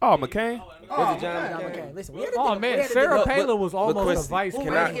 Oh, McCain. Was it John John McCain? McCain. Listen, we had to Oh think- we man, had to Sarah think- But- Palin was but almost a Quincy, vice Who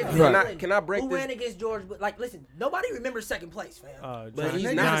Can ran I against can Bill I Clinton? can I break Who this? ran against George? But like, listen, nobody remembers second place, fam. But he's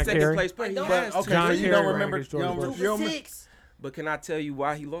John not a second Kerry. place player. He But- has Okay, John so you Kerry don't ran remember. against You George don't, Bush. you 2 don't, for remember- 6. But can I tell you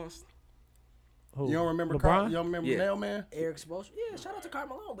why he lost? Who? you don't remember LeBron? Carl, you don't remember Yeah. Nailman? Eric Spoelstra. Yeah, shout out to Karl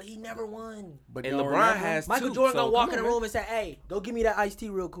Malone, but he never won. But And you don't LeBron remember? has Michael 2. Jordan so gonna walk come in the on, room and say, "Hey, go give me that iced tea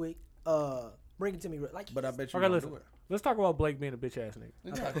real quick. Bring it to me." Like, But I bet you Okay, don't listen. do it. Let's talk about Blake being a bitch ass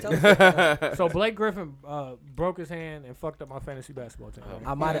nigga. okay, tell us- So Blake Griffin broke his hand and fucked up my fantasy basketball team.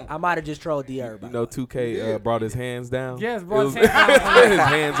 I might have just trolled the air. You know, 2K brought his hands down. Yes, It bro. was- His hands, his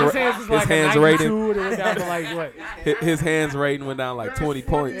hands, his hands was his like hands a 92, rating, and it went down to like what? his hands rating went down like 20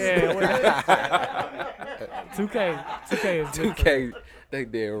 points. Yeah. 2K is good. 2K, they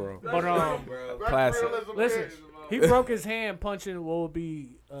dead wrong. But Classic. listen, he broke his hand punching what would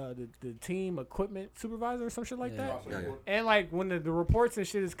be the team equipment supervisor or some shit like that. And like when the reports and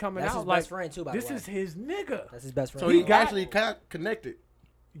shit is coming That's out, his like best friend too. By this the way, is his nigga. that's his best friend. So he got- actually connected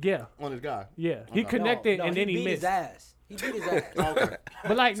Yeah, on his guy. yeah. He connected No, and then he beat missed. his ass. He beat his ass. Okay.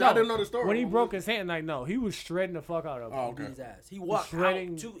 But like See, I no, didn't know the story. when he broke his hand, like no, he was shredding the fuck out of him. Oh, He beat okay. his ass. He walked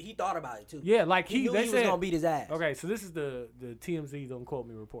shredding- out too. He thought about it too. Yeah, like he knew they he was said. gonna beat his ass. Okay, so this is the TMZ Don't Quote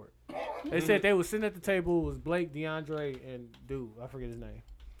Me report. They said they was sitting at the table. It was Blake, DeAndre, and dude, I forget his name.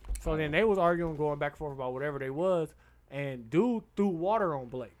 So then they was arguing, going back and forth about whatever they was, and dude threw water on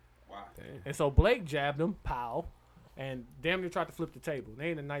Blake. Wow. And so Blake jabbed him, pow, and damn near tried to flip the table.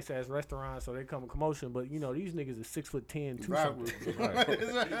 They in a nice ass restaurant, so they come in commotion. But you know these niggas is 6'10", 2 something.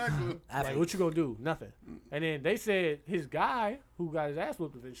 Exactly. Like what you gonna do? Nothing. And then they said his guy, who got his ass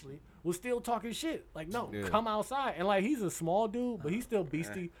whooped eventually, was still talking shit. Like no, Yeah. come outside. And like he's a small dude, but he's still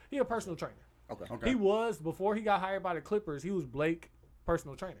beastie. He a personal trainer. Okay. He was before he got hired by the Clippers. He was Blake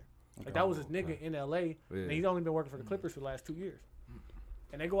personal trainer. Like that was his nigga in LA, Yeah. and he's only been working for the Clippers for the last 2 years.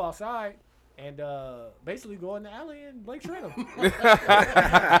 And they go outside and basically go in the alley and Blake shred him.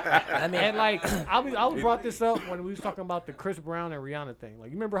 I mean, And like I brought this up when we was talking about the Chris Brown and Rihanna thing. Like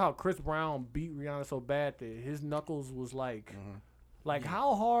you remember how Chris Brown beat Rihanna so bad that his knuckles was like, like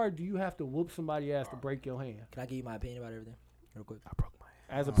how hard do you have to whoop somebody's ass to break your hand? can I give you my opinion about everything, real quick?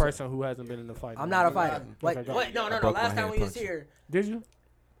 As a person who hasn't been in the fight, I'm not a fighter. Wait, Okay, go. wait, no. broke my Last time hand we was punching. here, Did you?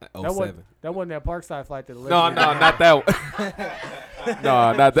 That 07. wasn't that Parkside fight that. No, not that one.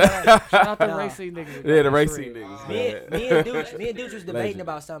 No, not that. Shout out the Nah. racing niggas. Yeah, the racing niggas. Me and Dooch was debating Legend.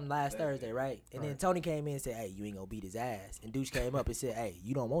 about something last Thursday, right? And then Tony came in and said, "Hey, you ain't gonna beat his ass." And Dooch came up and said, "Hey,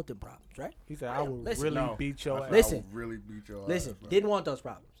 you don't want them problems, right?" He said, "I will Listen. really No. beat your I ass." said, Listen. I will really beat your Listen, ass, bro. didn't want those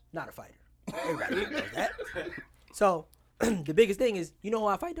problems. Not a fighter. Everybody knows that. So the biggest thing is, you know who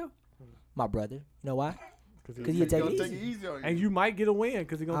I fight though? My brother. You know why? Because he'll take Gonna it take it easy. easy on you. And you might get a win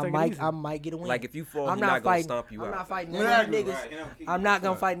because he's gonna take it easy. I might get a win. Like if you fall, I'm he's not not gonna fighting. stomp you I'm out. not fighting none of you Exactly. niggas. I'm not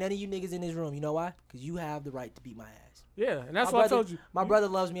gonna fight none of you niggas in this room. You know why? Because you have the right to beat my ass. Yeah, and that's My what I brother- told you. My brother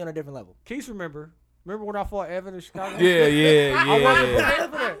loves me on a different level. Keith, remember when I fought Evan in Chicago? Yeah. I wasn't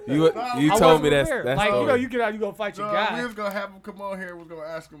prepared for that. You I told me wasn't that's prepared. that's like story. you get out, you gonna fight your We guy. was gonna have him come on here. We're gonna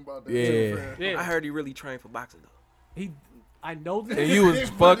ask him about that. Yeah. too, man. Yeah, I heard he really trained for boxing though. I know this. And you was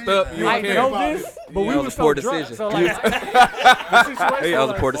fucked up. You I can't- know this, but we That was was a so poor drunk. decision. So like, the situation Hey, that was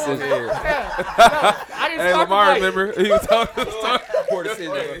a was- poor decision. I didn't Hey, start Lamar, the fight. remember? He was talking. Poor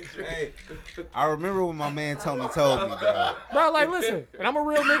decision. Hey, I remember when my man Tony told me, bro. Bro, like, listen, and I'm a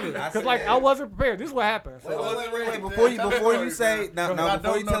real nigga, cause like I wasn't prepared. This is what happened. So, Wait, before you say I before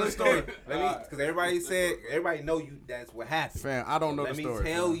you don't tell know the the story, story. let me because everybody know you. That's what happened. Fam, I don't know Let the me story.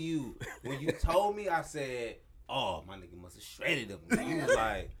 tell you, when you told me, I said, "Oh, my nigga must have shredded him." And you was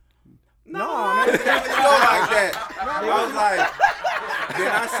like, "No, man, it didn't go like that." I was like,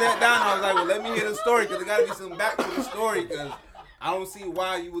 then I sat down. I was like, "Well, let me hear the story because there got to be some back to the story because I don't see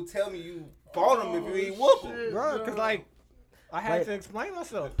why you would tell me you fought him if you ain't whoop him." bro, cause like I had to explain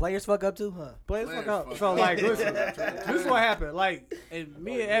myself. Players fuck up too, huh? Players fuck up. So like, listen, this is what happened. Like, and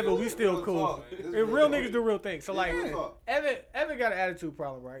me and Evan, we still cool. And real niggas do real things. So like, Evan got an attitude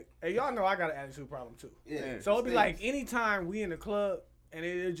problem, right? And y'all know I got an attitude problem too. Yeah. So it'd be like anytime we in the club, and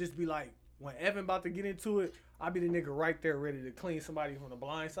it'd just be like when Evan about to get into it, I'd be the nigga right there ready to clean somebody from the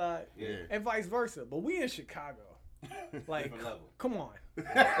blind side, and vice versa. But we in Chicago, like, come on,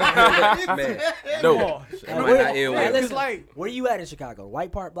 Man, No. come on. that might not end well. It's like Where you at in Chicago?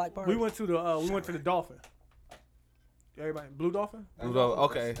 White part, black part? we went to the Dolphin. Everybody, Blue Dolphin.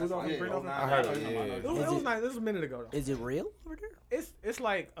 Okay. Blue Dolphin, Green Dolphin. I heard it. It was nice. This was a minute ago though. Is it real over there? It's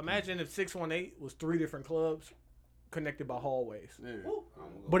like imagine if 618 was 3 different clubs connected by hallways,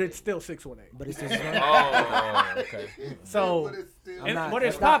 but it's still 618. But it's just Oh, okay. So, but it's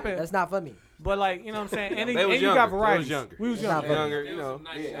that's not- popping. That's not for me. But like you know what I'm saying, and, They was and you got younger. They was varieties. younger. We was Not younger. for me. Younger, you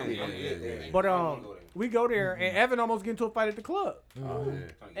know. But we go there and Evan almost get into a fight at the club,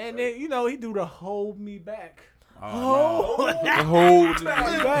 and then you know he do the hold me back. The whole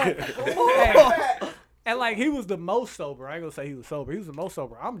Hey, and like he was the most sober. I ain't gonna say he was sober. He was the most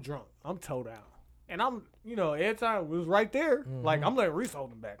sober. I'm drunk. I'm toe down. And I'm, you know, every time we was right there, like I'm letting Reese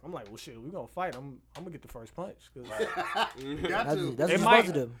hold him back. I'm like, well, shit, we gonna fight. I'm gonna get the first punch. 'Cause Got That's, to. that's what it you're supposed might,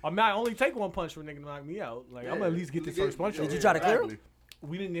 to do. I might only take one punch for a nigga to knock me out. Like I'm gonna at least get the first punch. Did on you him. try to clear him?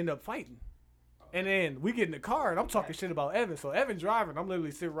 We didn't end up fighting. And then we get in the car and I'm talking shit about Evan. So Evan driving, I'm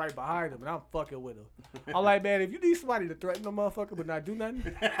literally sitting right behind him and I'm fucking with him. I'm like, man, if you need somebody to threaten the motherfucker but not do nothing,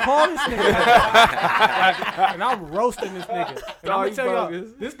 call this nigga. Like, and I'm roasting this nigga. And I'm gonna tell y'all,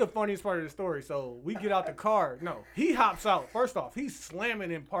 this is the funniest part of the story. So we get out the car. No, he hops out. First off, he's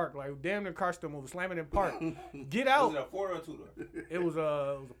slamming in park. Like damn the car still moving, slamming in park. Get out. Was it a 4 or 2 door? It was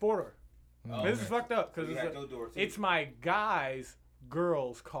a 4-door. This is fucked up because You had no door, too. it's my guy's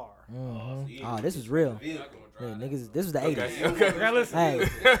girl's car. Oh, this is real. Yeah, niggas, this was the 80s. Now listen,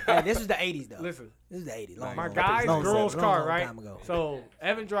 Hey, this was the 80s though. listen. This is the 80s. Long, My long- guy's long- girl's long- car, long right? time ago. So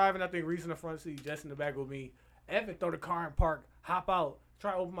Evan driving, I think Reese in the front seat, Jess in the back with me. Evan throw the car in park, hop out,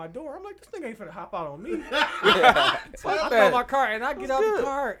 try to open my door. I'm like, this nigga ain't finna hop out on me. So I throw my car and I get out the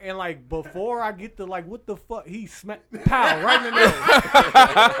car and like before I get to like what the fuck, he smack pow right in the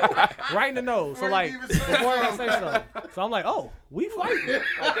nose, right in the nose. So like before I say something, so I'm like, oh, we fighting.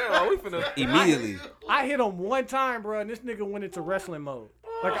 Immediately. I hit him one time, bro, and this nigga went into wrestling mode.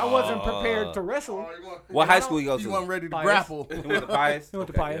 Like I wasn't prepared to wrestle. What high school you go He to? wasn't ready to Bias. grapple. You went to Pius? He went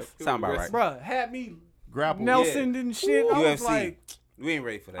to Pius. Sound about right. Bruh, had me Grapple. Nelson and shit. I was UFC. like, We ain't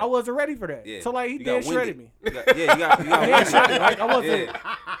ready for that. I wasn't ready for that. Yeah. So like he You got dead shredded me. winded. You got Dead shredded. winded. Like I wasn't. Yeah.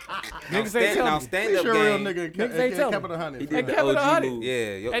 Niggas ain't Now tell me. stand up Sure, real game. nigga. Niggas ain't tell me. Capital Honey. He And did the Kevin OG Hunter. move.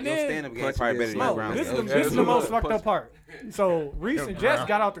 Yeah, your And then- stand up game Punch probably me better than your No, ground this is game. the, this is the most fucked up part. So Reese and Jess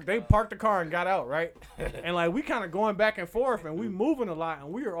got out. They parked the car and got out, right? And like we kind of going back and forth, and we moving a lot,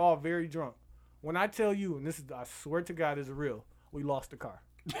 and we are all very drunk. When I tell you, and this is, I swear to God, this is real. We lost the car.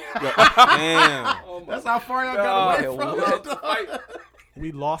 Damn. That's how far y'all got away from it.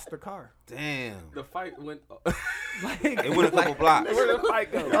 We lost the car. Damn. The fight went. Like, It went a couple blocks. Where the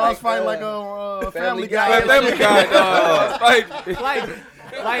fight go? Y'all was fighting like a Family Guy. Guy. Family Guy, dog. Like,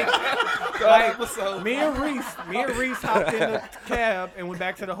 like like me and Reese hopped in the cab and went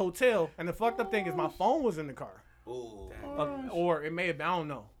back to the hotel. And the fucked up thing is my phone was in the car, or it may have. I don't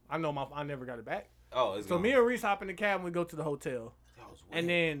know. I know I never got it back. Oh, it's So gone. me and Reese hop in the cab and we go to the hotel, and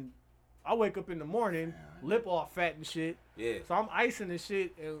then I wake up in the morning, lip all fat and shit. Yeah. So I'm icing and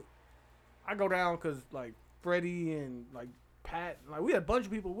shit, and I go down because like Freddie and like Pat, like we had a bunch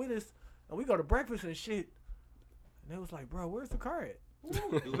of people with us, and we go to breakfast and shit. And they was like, "Bro, where's the car at?"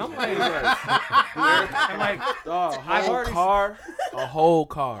 And I'm like, A whole car. a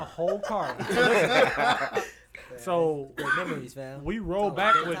whole car. So Great memories, fam. we rolled Oh,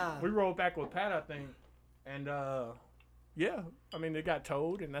 back good with time. Pat, I think, and yeah, I mean it got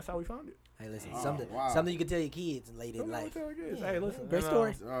towed, and that's how we found it. Hey, listen, Oh, something wow. something you can tell your kids late in That's life. how it is. Yeah, Hey, listen, great and,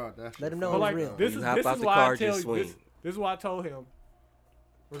 story. Oh, that's Let shit him know But it's like real. this You is hop this out is the why car, I tell just you this, swing. this is why I told him,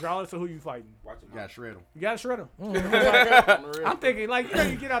 regardless of who you fighting, You got shred him. you gotta shred him. Mm-hmm. I'm thinking like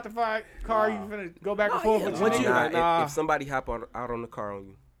you get out the car, you finna go back and forth with Once your you- nigga. Nah, if somebody hop out on the car on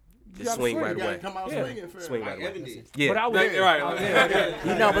you, You just gotta swing swing. right You away. Come out Yeah. swinging first. Swing right Evan away. did. Yeah. But I was Right.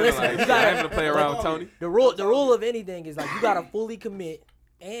 You know, but listen, you I gotta having to play around with Tony. the rule of anything is like you gotta fully commit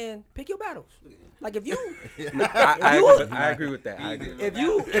and pick your battles. Like if you I agree with that. I agree. I've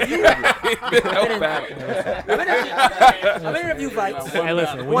been in a few fights. Hey,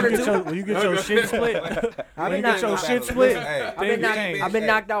 listen, One or when two. you get your shit split, I've when you been get your knocked shit split, Hey, I've been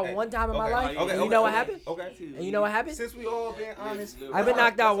knocked out one time in my life. Okay, And you know what happened? Okay. And you know what happened? Since we all been honest, I've been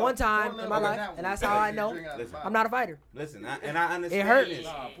knocked out one time in my life, and that's how I know I'm not a fighter. listen, I understand It hurt. this.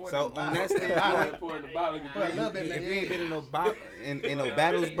 So on that standpoint, if you ain't been in no in no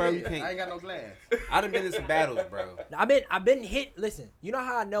battles, bro, you I can't. ain't got no glass. I done been in some battles, bro. I've been hit. Listen, you know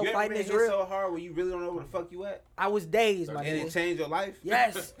how I know You ever fighting been is hit real? so hard where you really don't know where the fuck you at, I was dazed, my and it nigga. changed your life?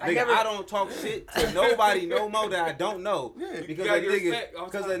 Yes, Nigga, I don't talk shit to nobody no more that I don't know because gotta a get nigga, respect all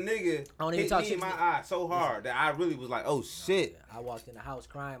the because a nigga I don't even hit talk me shit in my to- eye so hard that I really was like, oh shit. I walked in the house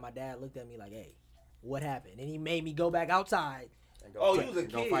crying. My dad looked at me like, "Hey, what happened?" And he made me go back outside Oh, you was a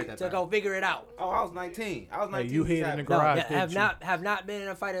Go fight kid. that to go figure it out. Oh, I was 19. I was Hey, 19. you hid in the happened. No, garage. have not been in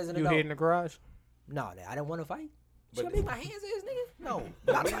a fight as an You adult. hid in the garage. No, I didn't want to fight. Should I make my hands in his nigga? No,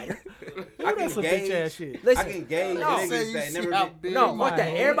 not a fighter. I That's can some bitch ass gauge. shit. I Listen, can gauge No. niggas Say you that see never how been. big no, my fuck that.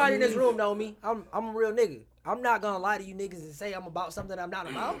 hand Everybody in this is. room know me. I'm a real nigga. I'm not gonna lie to you niggas and say I'm about something I'm not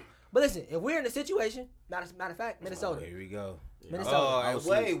about. But listen, if we're in a situation, matter of fact, Minnesota. Here we go. Minnesota.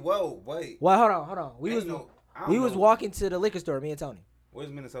 Oh, wait. Well, hold on. We Ain't was no- I don't we was know. walking to the liquor store, me and Tony. Where's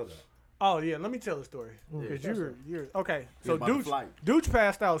Minnesota? Oh yeah, let me tell the story. Cause you're okay. So about the Dooch flight.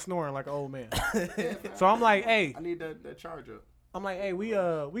 passed out snoring like an old man. So I'm like, hey, I need that charger. we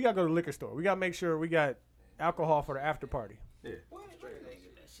gotta go to the liquor store. We gotta make sure we got alcohol for the after party. Yeah.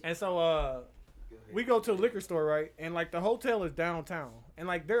 And so we go to the liquor store, right? And like the hotel is downtown, and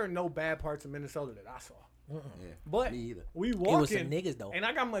like there are no bad parts of Minnesota that I saw. Yeah. But Me either. we It walk was some in, niggas though. and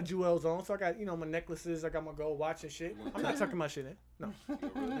I got my jewels on, so I got my necklaces, I got my gold watch and shit. I'm not tucking my shit in. No,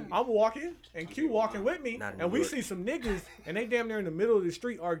 I'm walking, and Q walking with me, Not in and New we York. see some niggas, and they damn near in the middle of the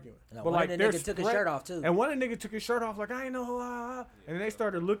street arguing. No, but one like of the they're niggas took his spread- shirt off too. And one of the niggas took his shirt off like I ain't know who, and then they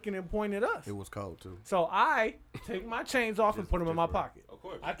started looking and pointing at us. It was cold too. So I take my chains off and put them in my pocket. Of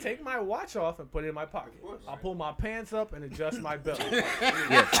course. I take my watch off and put it in my pocket. I pull my pants up and adjust my belt.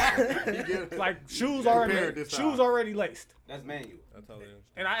 Like shoes already laced. That's manual. I totally understand.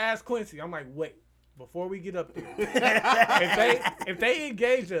 And I asked Quincy, I'm like, wait, before we get up there, if they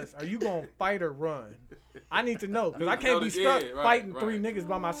engage us, are you gonna fight or run? I need to know because I can't be stuck Yeah, right, fighting right. three niggas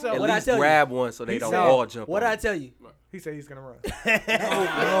by myself. At What I least tell you? grab one so they don't said- all jump. What on I you. tell you? He said he's gonna run.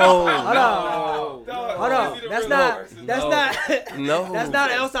 Hold on. Hold on. That's not No. that's not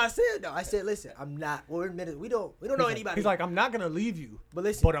else I said though. I said, listen, I'm not. We're in minutes. We don't know anybody. He's like, I'm not gonna leave you, but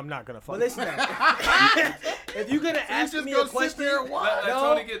listen, but I'm not gonna fight. but listen. Though. If you're gonna ask just me go a sit question, there and watch. Let no,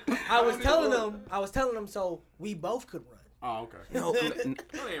 Tony get. I was telling them so we both could run. Oh, okay. No,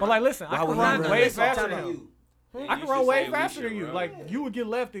 But like, listen, I Why can would he run run? way Listen, faster I'm than telling you. you. I can run way faster than you. Like you would get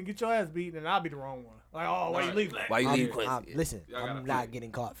left and get your ass beat, and I'll be the wrong one. Like, oh, why you leaving? why you leave? Listen, Y'all gotta I'm not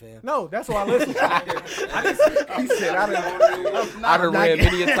getting caught, fam. No, that's why I listen. He said, I done ran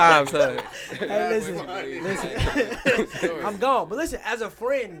many a times, huh? Hey, listen. I'm gone. But listen, as a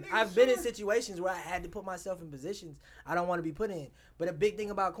friend, I've been in situations where I had to put myself in positions I don't want to be put in. But a big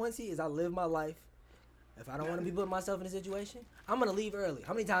thing about Quincy is I live my life. If I don't want to be putting myself in a situation, I'm going to leave early.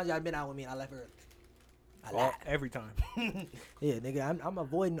 How many times y'all been out with me and I left early? I lied. Every time. Yeah, nigga, I'm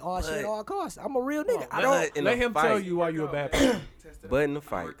avoiding all shit at all costs. I'm a real nigga. I But don't. in Let a him fight, tell you why you a bad person. But in the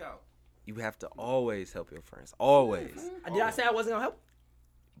fight, you have to always help your friends. Always. Did I say I wasn't going to help?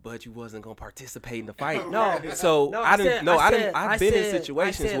 but you wasn't gonna participate in the fight. No. So No, I didn't. said- No, I I said- didn't. I I've been in said-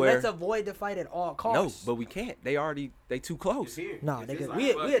 situations I said, where let's avoid the fight at all no, costs. but we can't. They too close. No, nigga,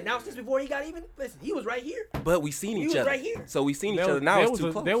 we announced this before he got even. Listen, he was right here. But we seen You each was other. right here. So we seen each There other. was- Now there it's was too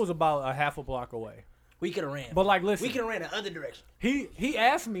a- close. There was about a half a block away. We could have ran. But like, listen, we could have ran the other direction. he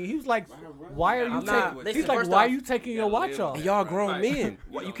asked me. He was like, "Why are you I'm not- taking?" listen, He's like, first "Why off- are you taking your watch off? And y'all grown men.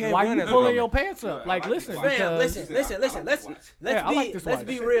 You can't Why run you as a pulling grown your man. pants up? Like, listen, Fam, because listen. Let's Yeah, I like this let's watch.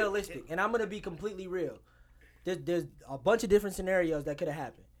 be realistic, and I'm gonna be completely real. There's a bunch of different scenarios that could have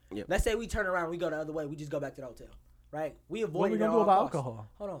happened. Yep. Let's say we turn around, we go the other way, we just go back to the hotel, right? We avoid what we it gonna at do all about costs. alcohol?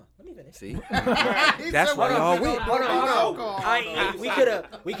 Hold on, let me finish. See, that's why y'all win. Hold on. We could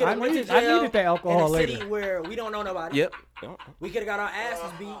have went to I jail needed that alcohol in a city later. where we don't know nobody. Yep. We could have got our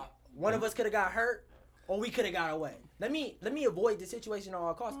asses beat. One of us could have got hurt, or we could have got away. Let me avoid the situation at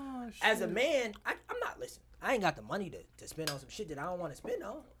all costs. As a man, I'm not listening. I ain't got the money to spend on some shit that I don't want to spend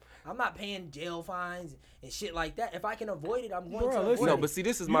on. I'm not paying jail fines and shit like that. If I can avoid it, I'm going to avoid No, it. but see,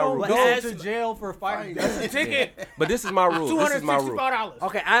 this is you my don't rule. go As- to jail for fighting. That's a ticket. But this is my rule. This is my rule. $265.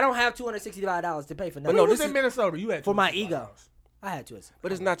 Okay, I don't have $265 to pay for But nothing. no, No, this this in is- Minnesota. You had for my $265. ego. I had to.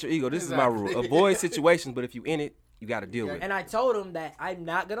 But it's not your ego. This is my rule. Avoid situations, but if you in it, you got to deal with it. And I told him that I'm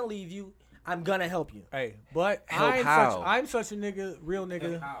not gonna leave you. I'm gonna help you. Hey, but Help I'm how? I'm such a nigga, real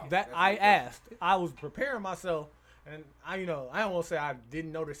nigga, that I asked. I was preparing myself, and I don't want to say I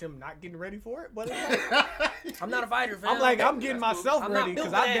didn't notice him not getting ready for it, but it's like, I'm not a fighter, fam. I'm getting myself I'm not ready built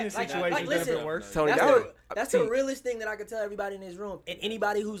because for I've been in that. Like, situations that have listen, been worse. Tony, That's the realest thing that I can tell everybody in this room and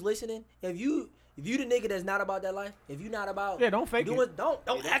anybody who's listening. If you the nigga that's not about that life, if you not about Don't fake it.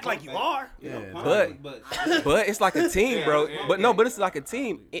 Don't act like you are. But it's like a team, bro. But it's like a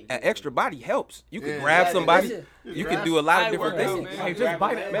team. An extra body helps. You can grab somebody. Listen. You can do a lot of different things. Hey, just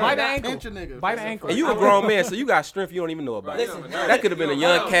bite the ankle. Pinch a nigga. Bite the ankle. And you a grown man, so you got strength you don't even know about. Listen. That could have been a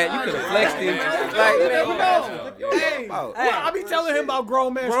young cat. You could have flexed him. Like, man, Hey, Oh. well, I be telling him about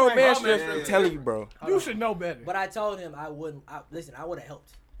grown man grown man strength. strength. I'm telling you, bro. You should know better. But I told him I wouldn't. Listen, I would have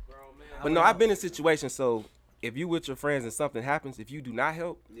helped. But no, I've been in situations. So if you with your friends and something happens, if you do not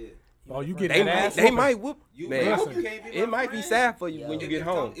help, Oh, you get they that ass. they might whoop. You Man, can't be it my might be friend. sad for you when you get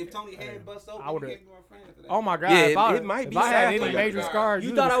home. If Tony had bust open, I would've- you can't be my friend after that. Oh my God! Yeah, if it might be if I had sad for any you. major scars,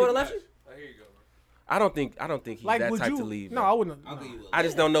 You thought I would have left you? I don't think he's Like, that would type you? to leave. No, bro. I wouldn't. I think you would. I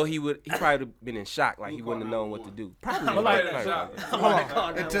just don't know he would. He probably would have been in shock. Like he wouldn't have known what to do. Probably. But like, Probably. hold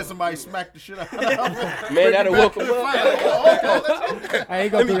on. Until somebody smacked the shit out of him. Man, that'll woke him up. I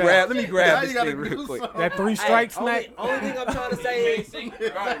ain't gonna do that. Let me Now grab you this gotta thing real do quick. something. That 3 strike snack. Only thing I'm trying to say is,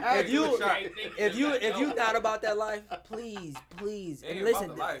 if you not about that life, please, and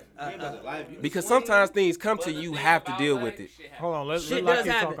listen. Because sometimes things come to you, you have to deal with it. Hold on, let's Shit let does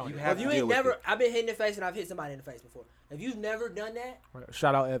Kid happen. talk on You it. have If to you deal ain't with never, it. I've been hit in the face and I've hit somebody in the face before. If you've never done that,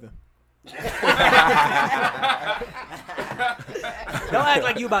 Shout out Evan. don't act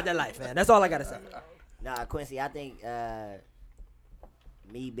like you about that life, man. That's all I gotta say. Nah, Quincy, I think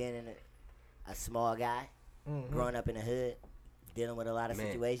me being in a small guy, growing up in the hood, dealing with a lot of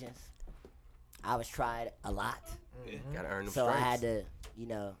Man. situations, I was tried a lot. Gotta earn them So I stripes. had to,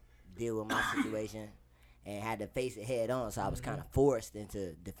 deal with my situation and had to face it head on. So I was kind of forced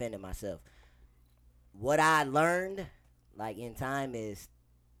into defending myself. What I learned, like in time, is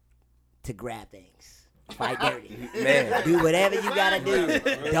to grab things, fight dirty, Man. do whatever you gotta do.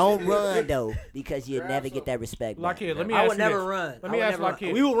 Don't run though, because you'll never get that respect back. Lakid, let me I ask would you never this. run. Let me ask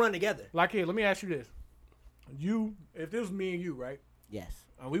Lakid. We will run together. Lakid, let me ask you this. If this was me and you, right? Yes.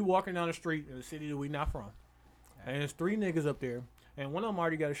 And we walking down the street in the city that we not from, and there's 3 niggas up there, and one of them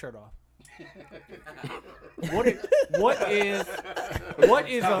already got a shirt off. What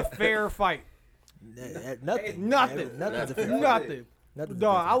is a fair fight? Nothing. Nothing. Nothing's a fair Nothing. Nothing's a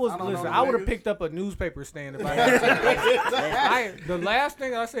Dog, fair I was I don't listen. know I would have niggas. picked up a newspaper stand if I had to. The last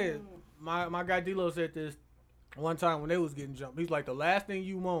thing I said, my guy D-Lo said this one time when they was getting jumped. He's like, the last thing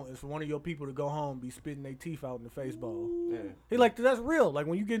you want is for one of your people to go home and be spitting their teeth out in the face bowl. He's like, that's real. Like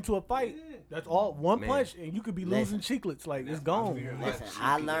when you get into a fight, that's all one Man. punch and you could be losing cheeklets. Like it's gone. Listen,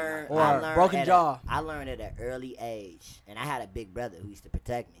 I learned broken at jaw. I learned at an early age, and I had a big brother who used to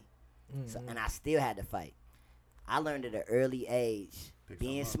protect me, so, and I still had to fight. I learned at an early age.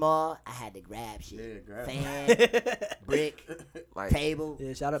 Being small, I had to grab shit. Yeah, grab Fan, brick, Like, table.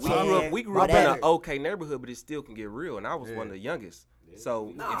 Yeah, shout out we to grew up, we grew up in an whatever. okay neighborhood, but it still can get real. And I was one of the youngest.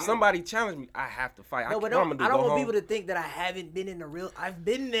 So if somebody challenged me, I have to fight. No, I but don't, I don't want home. people to think that I haven't been in the real. I've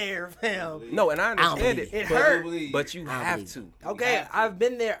been there, fam. No, and I understand believe it. It but, hurt. But you I don't have believe to. Okay, I've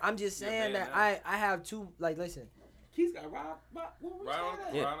been there. I'm just saying that I have two. Like, listen. Keith got right on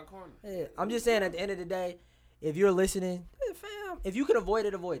Yeah. the corner. Yeah, I'm just saying at the end of the day, if you're listening, fam, if you can avoid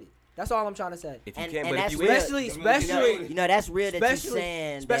it, avoid it. That's all I'm trying to say. If you And- can't, and but if that's you real. Especially, You know, that's real that you're especially,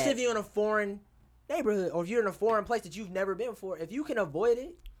 saying especially that. if you're in a foreign neighborhood or if you're in a foreign place that you've never been before. If you can avoid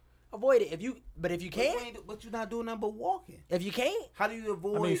it, avoid it. If you can't, But you're not doing nothing but walking. if you can't, How do you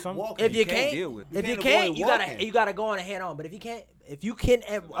avoid some- walking? if you can't can't, deal with it. if you can't can't, avoid walking. you gotta go on and head on. But if you can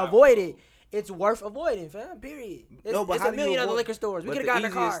avoid it, it's worth avoiding, fam. Period. It's, No, but it's how a do you million other avoid- liquor stores. We But could have the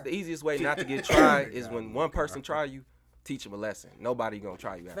gotten a car. easiest way not to get tried is when one person try you, teach them a lesson. Nobody gonna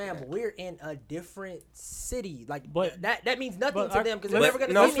try you after Fam, that. but we're in a different city. Like, But- that means nothing but to I- them because let's- they're never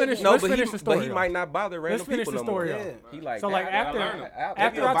gonna no, see me finish- again. no, let's but finish he, the story, but he though. might not bother random Let's finish people the no more. story, Yeah. He like So like that.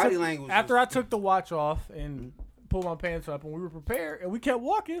 after Your I body took language after is- I took the watch off and pulled my pants up and we were prepared and we kept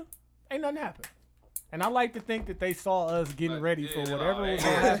walking, ain't nothing happened. And I like to think that they saw us getting ready for whatever was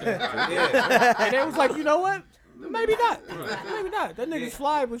gonna happen. And they was like, you know what? Maybe not. Maybe not. That nigga's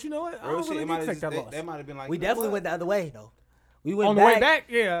fly, but you know what? I Real don't shit, really it need might to have take that just, loss. that might have been like We you know definitely what? went the other way though. We went On the back. way back,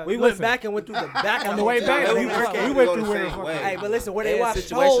 yeah. We went listen, back and went through the back. on of the way back. Yeah, We we went can't through go where the the same fuck. way. Hey, but listen, where They they had watched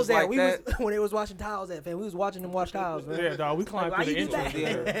situations towels at, like we was that. when they was watching towels at, fam. We was watching them watch towels, man. Yeah, dog. We climbed Like, through why the you do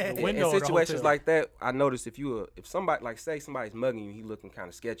entrance, that? the window. In of the situations hotel. like that, I notice if if somebody like say somebody's mugging you, he looking kind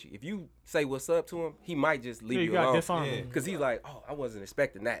of sketchy. If you say what's up to him, he might just leave Yeah, you you gotta alone. disarm him. Because he's like, oh, I wasn't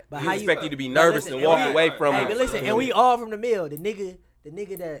expecting that. But He how expect you- you to be but nervous listen, and walk and we- away from Hey, him. but listen, and we all from the mill. The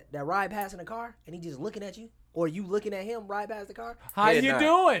nigga that ride past in the car and he just looking at you, or you looking at him ride past the car. How Head you nod.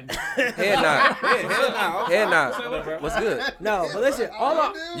 doing? Head nod. Head nod. What's good? No, but listen,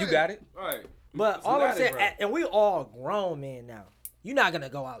 You got it. but all I'm got it, saying, bro. and we all grown men now. You're not gonna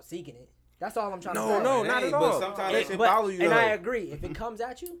go out seeking it. That's all I'm trying to say. No, not at But all. sometimes that shit But- follow you. and though. I agree. If it comes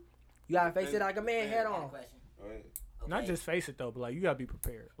at you, you gotta face it like a man head on. Not just face it though, but like you gotta be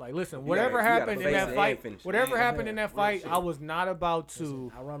prepared. Like, listen, You whatever gotta happened in face that it fight, and finish it. whatever Yeah. happened in that fight, I was not about to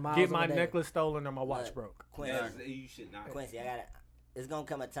Listen, I run miles get on my a day. necklace stolen or my watch Look, broke. Quincy, You should not. Quincy, I gotta. It's gonna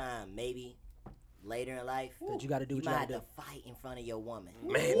come a time, maybe later in life, That you gotta do you what you might have gotta to do. fight in front of your woman.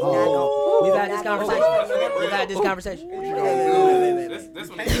 Man. We've had this Not gonna conversation. We've had this conversation. This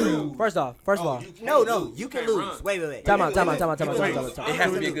one is real. First off, No, you can lose. Wait. time out. It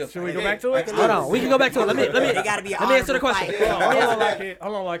has to be a good Should we fight. go back to it? Hold on, we can go back to it. Let me It gotta be. let me answer the question. Hold on, like it.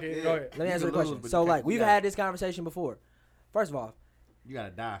 Hold on, like it. Go ahead. Let me answer the question. So like we've had this conversation before. First of all, You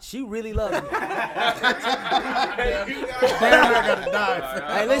gotta die. she really loves me. gotta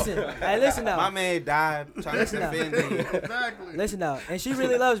die. Hey, listen My now. man died trying to Listen now. defend me. Exactly. Listen now. And she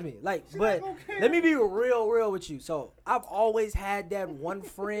really loves me. Like, but let me be real with you. So I've always had that one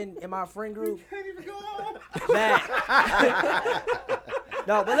friend in my friend group. That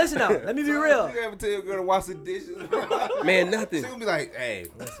no, but listen now. Let me be real. You ever tell your girl to wash the dishes? Man, She nothing. gonna be like, hey,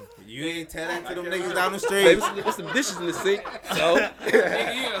 you ain't tell that to them niggas down the Hey, street. there's some dishes in the sink. So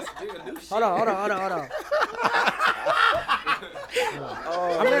Hold on.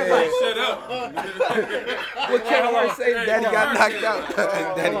 Shut up. what can I say? Daddy got knocked out.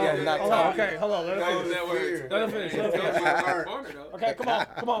 Daddy got knocked Hold on, out. okay, hold on. Let her finish. That word. Let her finish. Let her finish. Okay, come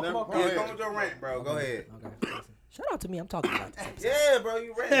on. Yeah, come with your rant, bro. Go ahead. Shout out to me. I'm talking about this episode. Yeah, bro,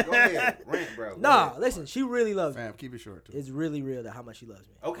 you rant. Go ahead. Rant, bro. Go Nah, ahead. listen. She really loves me. Fam, keep it short too. It's really real that how much she loves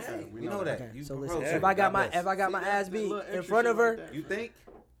me. Okay, we know that. Okay, You so proposed. listen. If I got my ass beat in front of her, You think?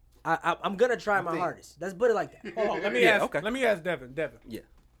 I'm gonna try my hardest. Let's put it like that. Hold on. Let me Yeah, ask. okay. Let me ask Devin. Yeah.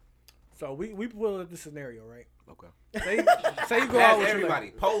 So we pulled up the scenario, right? Okay. Say you go out Ask with everybody.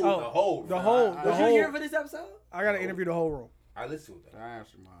 your Poll Oh, the whole. Was you here for this episode? I gotta interview the whole room. I listen to that. I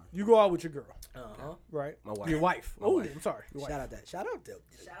answer mine. You go out with your girl, Uh-huh. right? My wife. Your wife. My Oh, wife. I'm sorry. Your wife. Shout out to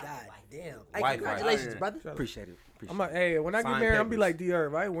God damn. Hey, Wife, congratulations, wife. brother. Appreciate it. I'm like, hey, when I get Sign married, I'm be papers. like D.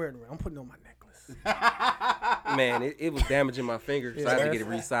 Irv. I ain't wearing it. I'm putting on my necklace. Man, it was damaging my finger, so I had to get it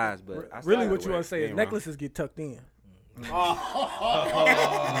resized. But I Really, still what you want to say is Ain't necklaces get tucked in.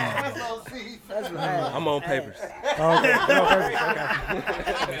 I'm on papers. My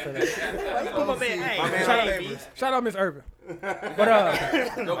man on papers. Shout out Miss Irvin. But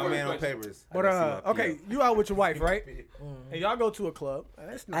My man on papers. okay, you out with your wife, right? And y'all go to a club.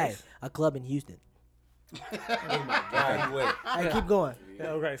 That's Hey, nice. a club in Houston. God, you wait. Hey, keep going.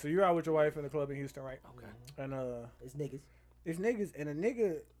 Yeah, okay, so you're out with your wife in the club in Houston, right? Okay. And It's niggas. it's niggas and a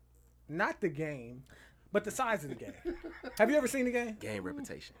nigga, not the game, but the size of the game. Have you ever seen the game? Game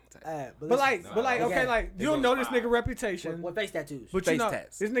reputation. But listen, like, okay, okay. like you don't know this nigga reputation, what face tattoos? but you Face know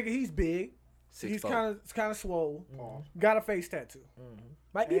tats. this nigga, he's big. 6'4". He's kind of swole. Got a face tattoo.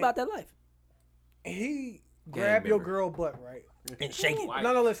 Might be about that life. And he grab your member. girl butt, right? And shake it.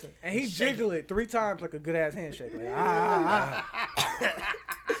 No, listen. And he jiggle it 3 times like a good ass handshake. Like,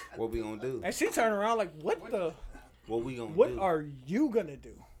 What we gonna do? And she turn around like, what What we gonna What do? are you gonna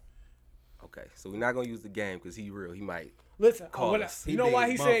do? Okay, so we're not gonna use the game because he real. He might Listen, call what us. you know why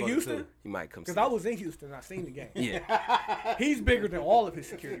he said motherfucker, Houston? too. He might come. Because see I us. was in Houston and I seen the game. Yeah. He's bigger than all of his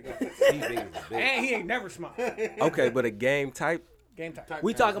security guards. He big as a bitch. And he ain't never smiled. Okay, but a game type. Game time.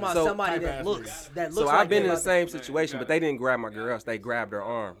 We talking about So- somebody Type that ass looks like So I've been they in the about same situation, but they didn't grab my girl else. They grabbed her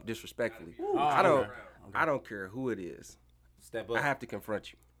arm disrespectfully. I don't care who it is. Step up. I have to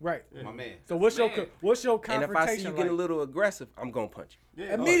confront you. Right. My man. So what's your And confrontation if I see you getting a like? little aggressive, I'm gonna punch you.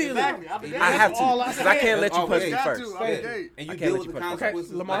 Immediately. Exactly. I have to, all I because I said. can't let you Oh, punch yeah. me Got first. to. Yeah. Okay. And I you can't deal let with you the punch. Okay,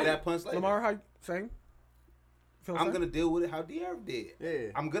 consequences Lamar. like that punch later. Lamar, how you saying? Feel I'm saying? gonna deal with it how De'Aaron did.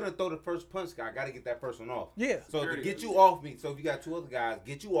 Yeah. I'm gonna throw the first punch guy. I gotta get that person off. Yeah. So to get you off me, so if you got two other guys,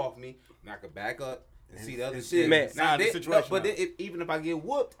 get you off me, and I can back up and see the other shit. Man. Now, the they- situation but out. then even if I get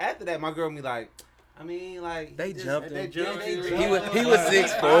whooped after that, my girl be like, I mean, like They just- jumped they him. jumped him. He was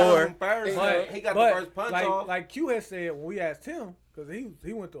 6'4". First, But, he got but the first punch like, off. like Q had said when we asked him, because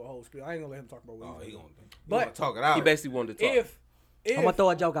he went through a whole spiel. I ain't gonna let him talk about what Oh, he he was gonna, But talk it out. He basically wanted to talk. If I'm gonna throw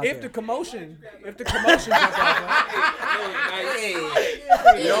a joke out if there. the commotion jump out, Hey,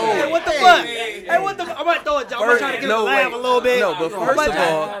 what the fuck? Hey, what the? I'm gonna throw a joke. I'm trying to get him to laugh a little bit. No, but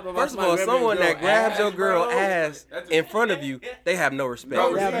I'm first of all, someone that grabs your girl ass in front of you, they have no respect.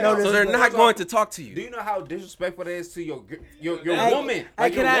 No, they have no So they're respect. not going to talk to Do you. you know how disrespectful that is to your Hey, woman? hey,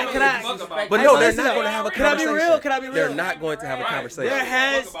 Like, can your I- woman can is I- disrespectful. But Hey, no, they're listen, not going to have a can I be conversation. real? Can I be real? They're not going to have a conversation. There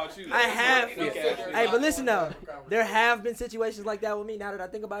has, about you. I have, hey, but listen though, there have been situations like that with me. Now that I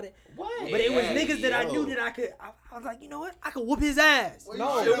think about it, What? but it was Yeah, niggas that I yo. knew that I could. I was like, you know what? I could whoop his ass.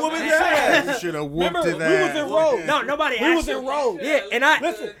 no, The woman's ass. You should have whooped remember his we was ass. in Rhodes. No, nobody. We was asked in me. Rhodes. Yeah, and I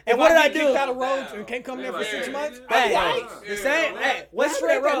Listen, and if what did I I get kicked out do? of Rhodes and can't come there for 6 months, Hey, the same. Hey, what Let's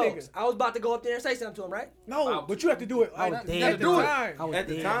happened at straight that Rose? I was about to go up there and say something to him, right? no, but you have to do it I was at dead. the time. I was At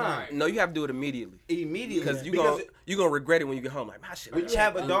the dead. time, No, you have to do it immediately. immediately, Because you gonna regret it when you get home. Like, my shit. When you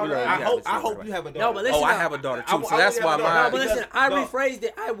have a daughter, You I have hope to I say hope right. you have a daughter. No, but listen. Oh, I though. have a daughter I- too, I so that's would why have a No, daughter. my. but listen, Because- I no. rephrased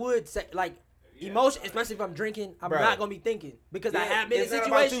it. I would say like emotion, especially if I'm drinking. I'm Bro. not gonna be thinking because I have been in It's not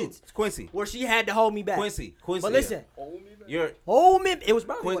about you. situations It's Quincy. where she had to hold me back. Quincy. But listen, You're hold me. It was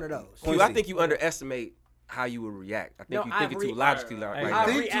probably one of those. Q, I think you underestimate how you would react. I think No, you I think it too re- logically. Hey, Like, I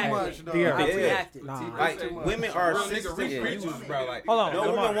Think too reacted. much, dog. Yeah. I Yeah. reacted. like women are sensitive Yeah. creatures, bro. Like Hold on, no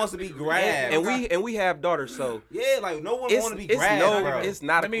Lamar. woman wants to be grabbed. and we have daughters, so yeah, like no one it's want to be it's grabbed, no bro. it's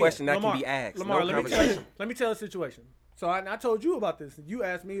not a question that Lamar, can be asked. Lamar, No let me tell you, conversation. let me tell the situation. So I told you about this. You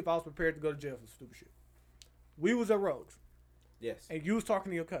asked me if I was prepared to go to jail for stupid shit. We was at Rhodes, Yes, and you was talking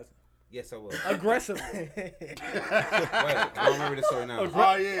to your cousin yes, I will. aggressively. Wait, I don't remember this story now.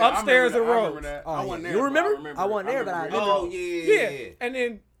 Oh, yeah. Upstairs I remember at that. I Rhodes. remember that. Oh, I wasn't yeah. there. You but remember? I wasn't there, but I remember. Oh Yeah. yeah. And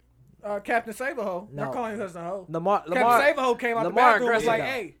then Captain Saberho, No. not calling your cousin a hoe. Lamar, Captain Lamar, Saberho came out the Lamar bathroom and was aggressive, like, though.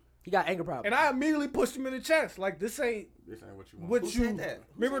 hey. he got anger problems. And I immediately pushed him in the chest. Like, this ain't This ain't what you want. what Who you. said that?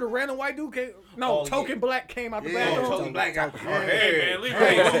 Remember the random white dude came? No, Oh, Token yeah. Black came out the Yeah, bathroom. Token Black guy. Hey, man, leave Hey,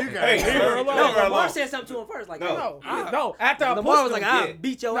 her you alone. got Hey, it. leave her alone. leave no, her Lamar alone. said something to him first. Like, No. No, after I Lamar pushed was like, him, I'll yeah.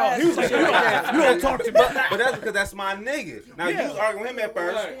 beat your no, ass. he was like, Shit you like that. don't talk to me. But that's because that's my nigga. Now Yeah. you was arguing with him at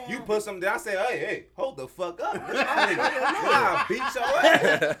first. You put something there. I said, hey, hold the fuck up. That's my nigga. I'll beat your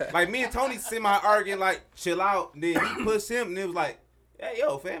ass. Like me and Tony semi arguing, like chill out. And then he pushed him, and it was like, hey,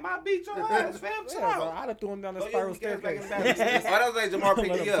 yo, fam, I beat your ass, fam. Chill Yeah, bro, out. I'd have threw him down the Throw spiral your weak ass back in staircase. the bathroom. Oh, that was like Jamar Let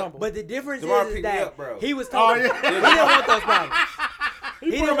picked him me up. tumble. But the difference Jamar is picked me that up, bro. he was talking. He didn't want those problems.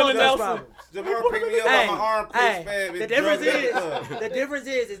 He didn't him in want the those Nelson. problems. Jamar picked me up Hey, on my arm, hey, fam. the and difference drugged me is, to the club. the difference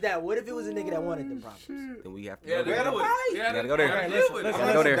is that what if it was a nigga that wanted them problems? Then we have to Yeah, go they there. do it. Yeah, gotta go there. gotta Okay, deal listen, with listen, it.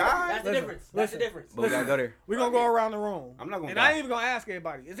 Gotta go there. That's the Listen, difference. That's the listen. difference. But we gotta go there. We're going to go around the room. I'm not gonna And die. I ain't even going to ask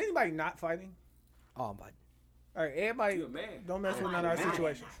everybody. Is anybody not fighting? Oh my. All right, everybody, You a man. don't mess with none of our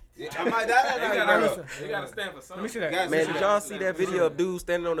situations. Yeah, I might die You that gotta, night, listen. bro. you gotta stand for something. Let me see that. Guys, Man, did y'all see that video of dude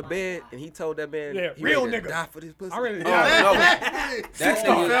standing on the bed and he told that man Yeah, he real ready to nigga. die for this pussy? I really Oh, no. That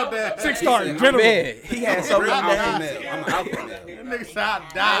nigga- felt that. 6-star Man, general. he had so Real many alpha names. male. I'm an alpha male. That nigga said I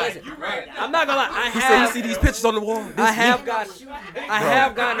died. I'm not gonna lie. I He said, "You have. see these pictures on the wall? This I is have me."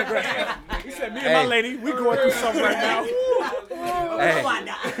 gotten aggressive. He said, me and my lady, we going through something right now. Hey,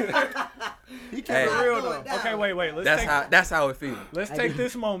 He kept Hey. it real though. Okay, wait. that's how it feels. Let's take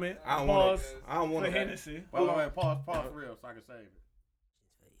this moment. I don't want Pause to. I don't for want to. Hennessy. Wait, pause for real so I can save it.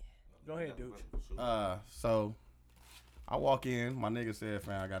 Go ahead, dude. So I walk in, my nigga said,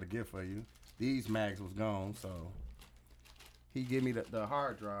 fam, I got a gift for you. These mags was gone, so he give me the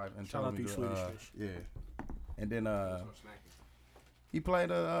hard drive and Shout told out me these to, Swedish fish. yeah. And then he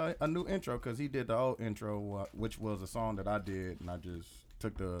played a new intro because he did the old intro, which was a song that I did, and I just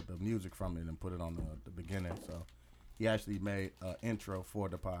took the music from it and put it on the beginning. So he actually made an intro for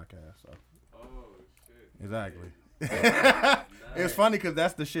the podcast. So Oh, shit. exactly. It's funny because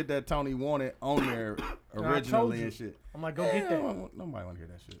that's the shit that Tony wanted on there originally and shit. I'm like, go get that. Nobody want to hear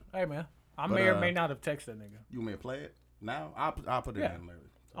that shit. Hey man, I But, may or may not have texted that nigga. You may play it now? I'll put it Yeah. in later.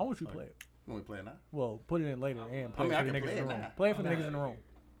 I want you to play it. You want me to play it now? Well, put it in later and play I mean, it I for the can niggas play in the it room. now. Play it for the niggas in the room.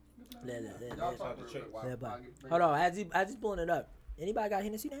 Hold on, as he's pulling it up, anybody got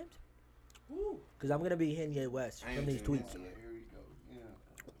Hennessy names? Because I'm gonna be Henye West from these tweets.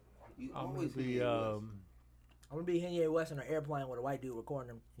 I'm gonna be I'm gonna be Henye West on an airplane with a white dude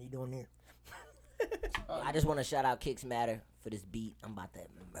recording him. And he doing there. I just want to shout out Kicks Matter for this beat. I'm about to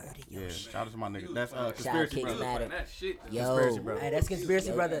murder your Yeah, shit. shout out to my nigga. That's Shout out Conspiracy Kicks Brother. Matter. That shit. Yo, Conspiracy Brother. Hey, that's Conspiracy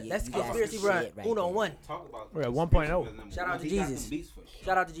Yo, Brother. you That's got some Conspiracy shit Brother. right Uno there. one. Talk about We're at 1.0. Shout out to He got Jesus. some beats for sure.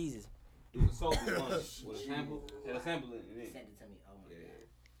 Shout out to Jesus. Do the soul one with a sample. Had a sample in it. Send it to me. Oh my Yeah.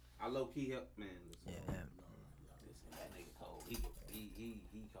 I low key help man. Listen, Yeah. listen, that nigga cold. He cold.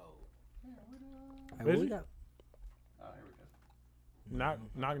 Hey, what we got? Knock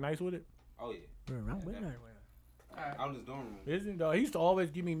nice with it. Oh yeah. We're around midnight. I was just dorm room. Isn't though? He used to always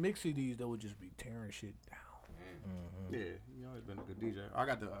give me mix CDs that would just be tearing shit down. Yeah, you always been a good DJ. I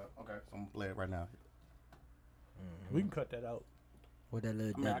got the okay, so I'm gonna play it right now. We can cut that out. What that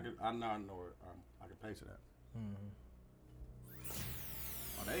little? I mean, I know where I can paste it at.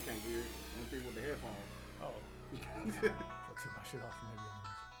 Oh, they can't hear it. Them people with the headphones. Oh. I took my shit off from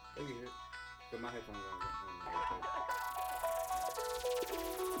They can hear it. Put my headphones on.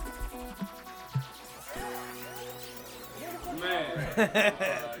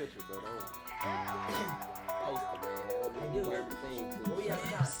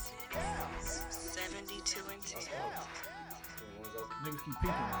 Yes. 72 and 10. Niggas keep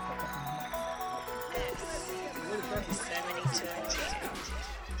peeking. Yes. 72 and 10.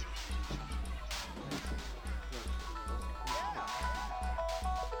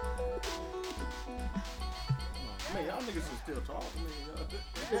 Man, y'all niggas should still talk. I mean,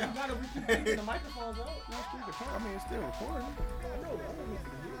 You gotta be keeping the microphones out. I mean, it's still recording.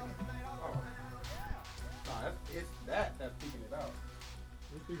 It's that's peeking it out.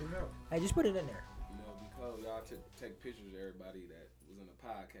 Hey, just put it in there. You know, because y'all take pictures of everybody that was in the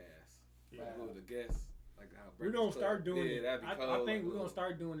podcast. Like, who the guests, like how We're gonna start doing it. it. That'd be I cold. think we're gonna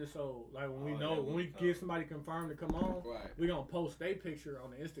start doing it so like when we Oh, know yeah, when we we'll give come. somebody confirmed to come on, Right. we're gonna post their picture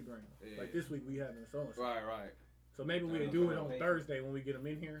on the Instagram. Yeah. Like this week we having so and so. Right. So maybe we'll do it on Thursday when we get them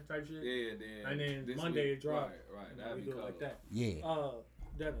in here type shit. Yeah, then. And then this Monday week, it drop. Right. You know, That'd we be do it cold. like that. Yeah.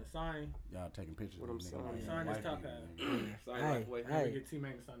 Devin, sign. Y'all taking pictures What of I'm nigga saying. like Sign this wife top beater, hat. nigga. Sorry, Hey, like, wait. We hey, get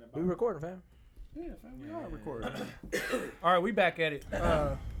T-Man to sign that. we bottom. recording, fam. Yeah, fam, we are recording. All right, we back at it.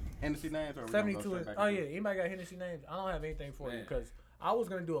 Hennessy names or we gonna go 72. straight back Oh into yeah, it? anybody got Hennessy names? I don't have anything for you Man. because I was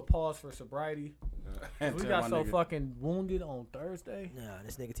gonna do a pause for sobriety. And We tell got my so nigga- fucking wounded on Thursday. Nah,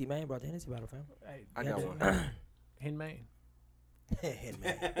 this nigga T-Man brought the Hennessy bottle, fam. Hey, I got goddamn. one. Hinman. Go ahead.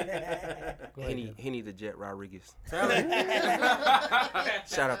 Henny the Jet Rodriguez. Tell him.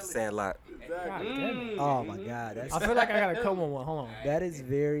 Shout out to Sandlot. God damn it. Oh my God, that's I feel like I gotta come on one. Hold on. that is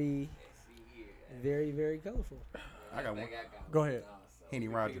very, very, very colorful. I got one. Go ahead. Henny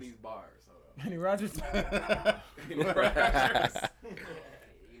Pick Rogers. these bars. Hold up. Henny Rogers. You know,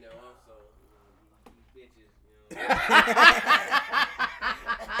 also, these bitches, you know.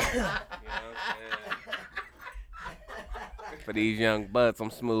 You know what I'm saying? For these young butts,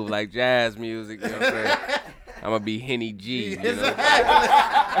 I'm smooth like jazz music. You know what I'm saying? I'm gonna be Henny G. You know?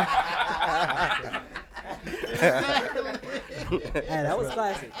 Hey, that was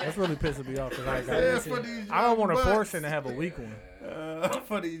classic. That's really pissing me off because Yeah, for these I don't want to young force butts. him to have a weak one.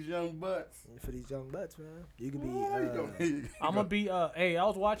 For these young butts. For these young butts, man. You can Ooh, you be. I'm gonna be. Hey, I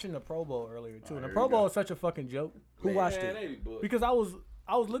was watching the Pro Bowl earlier too, and the here Pro we Bowl go. is such a fucking joke. Who watched Man, it? they be bullshit. Because I was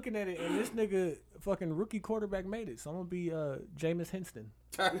looking at it, and this nigga fucking rookie quarterback made it. So I'm gonna be Jameis Winston.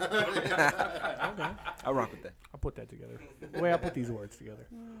 Okay. I rock with that. I put that together. The way I put these words together.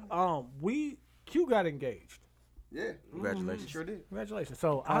 Q got engaged. Yeah. Congratulations. Sure did. Congratulations.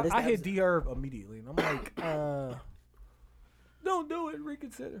 So Oh, this I hit episode- D Herb immediately, and I'm like, don't do it.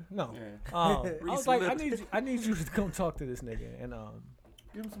 Reconsider. No. Yeah. I was like, I need you to come talk to this nigga, and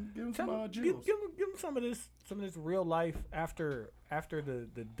Give him tell some him, jewels. give him some of this real life after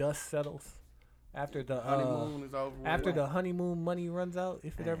the dust settles, after the Honeymoon is over. with. after the honeymoon money runs out,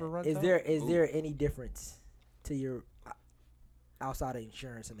 if it ever runs Is out. there any difference to your outside of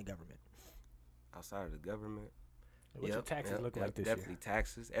insurance and the government? Outside of the government. What's your taxes look like this definitely year?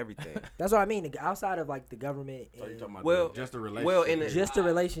 taxes, everything. That's what I mean. Outside of like the government, So you talking about Well- just a relationship? well, in the- just the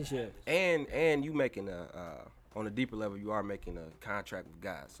relationship. and you making on a deeper level, you are making a contract with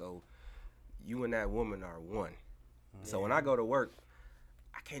God. So you and that woman are one. So when I go to work,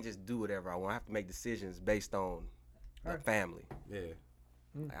 I can't just do whatever I want. I have to make decisions based on Alright. family. Yeah.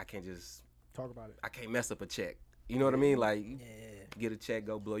 Like, I can't just Talk about it. I can't mess up a check. You know what I mean? Like you Yeah. get a check,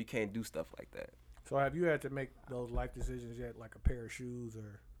 go blow. You can't do stuff like that. So have you had to make those life decisions yet, like a pair of shoes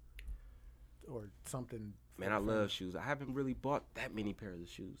or something? Man, I love shoes. I haven't really bought that many pairs of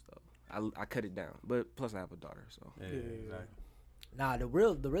shoes though. I cut it down, but plus I have a daughter, so Yeah, exactly. Nah, the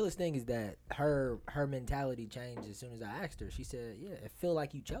realest thing is that her mentality changed as soon as I asked her. She said, "Yeah, it feel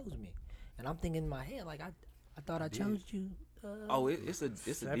like you chose me," and I'm thinking in my head like I thought I chose you. it's a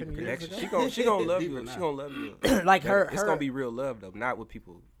 7 deeper years connection. ago? She gonna love Deeper you. now. She gonna love you. Like her, It's gonna be real love though, not what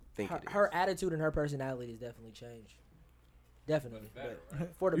people think it is. her attitude and her personality has definitely changed. Definitely,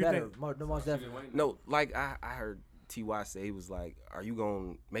 but for the You better, think- the most definitely. No, like I heard T.Y. say, he was like, "Are you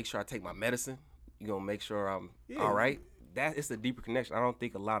gonna make sure I take my medicine? You gonna make sure I'm all right?" That it's a deeper connection. I don't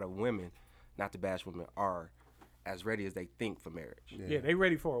think a lot of women, not to bash women, are as ready as they think for marriage. Yeah, they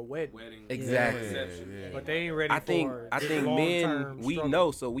ready for a wedding, Wedding. Exactly. Reception. but they ain't ready I think for I this think men long-term we struggle.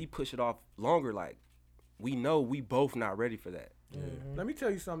 know, so we push it off longer. Like we know we both not ready for that. Let me tell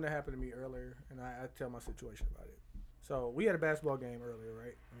you something that happened to me earlier, and I tell my situation about it. So we had a basketball game earlier,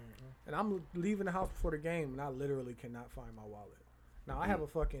 right? And I'm leaving the house before the game, and I literally cannot find my wallet. Now I have a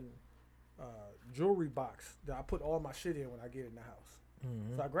fucking jewelry box that I put all my shit in when I get in the house.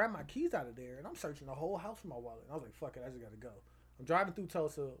 So I grabbed my keys out of there, and I'm searching the whole house for my wallet. And I was like, "Fuck it, I just gotta go." I'm driving through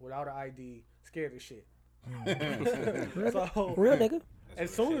Tulsa without an ID, scared as shit. So Real nigga.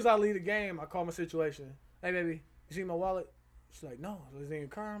 as soon as I leave the game, I call my situation. "Hey, baby, you see my wallet?" She's like, "No, it's in your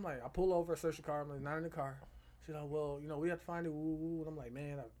car." I'm like, I pull over, search the car. I'm like, "Not in the car." She's like, "Well, we have to find it." Woo, woo. And I'm like,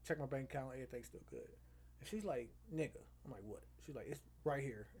 "Man, I checked my bank account. Everything's still good." And she's like, "Nigga." I'm like, "What?" She's like, "It's right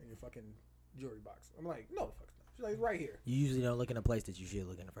here in your fucking jewelry box." I'm like, "No, the fuck's not." She's like, "It's right here." You usually don't look in a place that you should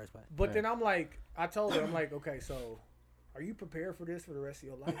look in the first place. But then I'm like, I told her, I'm like, "Okay, so are you prepared for this for the rest of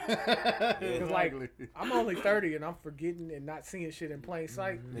your life?" Because like, I'm only 30 and I'm forgetting and not seeing shit in plain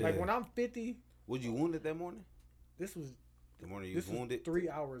sight. Like when I'm 50, Was you wounded that morning? this was The morning you this was wounded? 3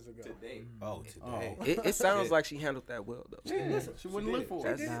 hours ago. Today. Oh, today. It sounds like she handled that well though. She wouldn't look for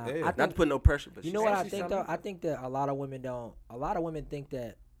it. That's, Nah, Yeah. I not think, to put no pressure, but you she know what I She's think something. though? I think that a lot of women think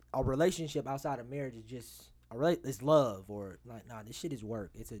that a relationship outside of marriage is just it's love or like nah, this shit is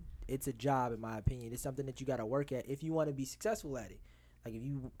work. It's a job in my opinion. It's something that you got to work at if you want to be successful at it. Like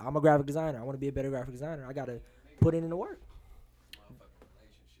I'm a graphic designer. I want to be a better graphic designer. I got to put it in the work.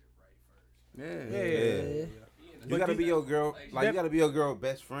 Yeah. You gotta be your girl. Like you gotta be your girl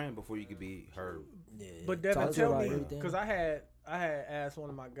best friend before you can be her. Yeah. But Talk Devin, to tell her me, about everything. because I had asked one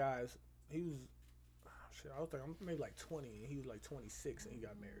of my guys. He was, I was thinking maybe like 20, and he was like 26, and he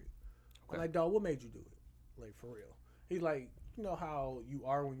got married. I'm like, "Dog, what made you do it? Like for real?" He's like, "You know how you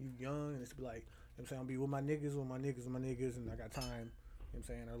are when you young, and it's be like, you know what I'm saying, I'll be with my niggas, and I got time. You know what I'm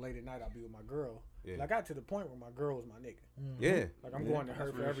saying, or late at night I'll be with my girl." Yeah. And I got to the point where my girl was my nigga. Yeah. Like I'm going to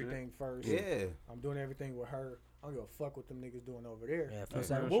her for everything first. Yeah. I'm doing everything with her. I don't give a fuck what them niggas doing over there. Yeah, for Like,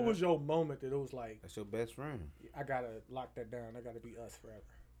 sure. what was your moment that it was like, That's your best friend. I gotta lock that down. I gotta be us forever?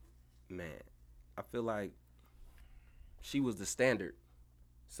 man, I feel like she was the standard.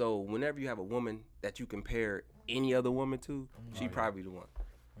 So whenever you have a woman that you compare any other woman to, she probably the one.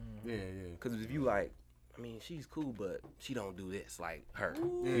 Yeah. Because if you like, I mean, she's cool, but she don't do this like her.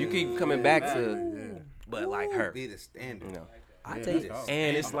 You keep coming back to, but like her, Be the standard. you know. I tell you,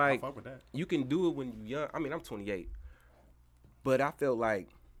 And it's like, I fuck with that. you can do it when you young. I mean, I'm 28, but I felt like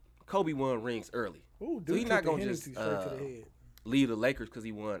Kobe won rings early. Ooh, So dude, he not took the gonna Hennessy just straight to the head. leave the Lakers because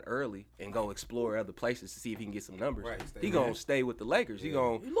he won early and go explore other places to see if he can get some numbers. Right, stay He there. gonna stay with the Lakers. He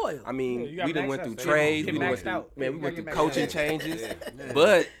gonna. you loyal. I mean, Yeah, you got we done maxed went out. through Get trades. We done went maxed through, out. man, we You went gotta through get maxed coaching out. changes. Yeah.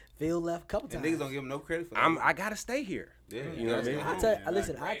 But Phil left a couple And times. niggas don't give him no credit for that. I gotta stay here. Yeah. You know what I mean?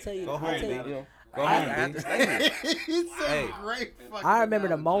 I tell you. Go home, You baby. know, Go I home, have baby. to stay here. Hey. Great fucking I remember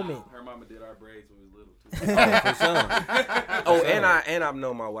the moment. Her mama did our braids when we was little too. For sure. Oh, and I've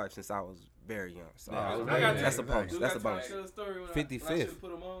known my wife since I was very young. So that's a bonus. That's a bonus. 55th.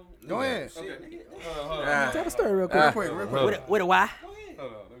 Go ahead. Tell the story real quick. Real quick. With a Y.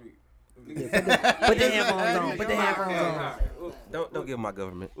 Hold on, let me. Put the headphones on. Put the headphones on. Don't give my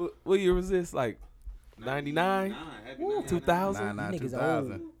government. What year was this? Like 99? 2000? Nah, You niggas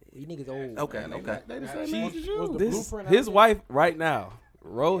 2000. old. You niggas old. Okay. They the same She, age as you. Was the this, blueprint his out there? wife right now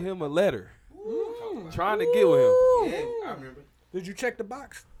wrote him a letter trying to get with him. Yeah, I remember. Did you check the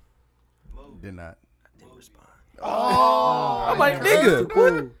box? Did not. Didn't respond. I'm like, nigga.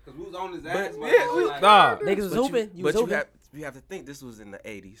 Cool. Because we was on his ass. Nah. Niggas was hooping. You was But you hooping. have to think this was in the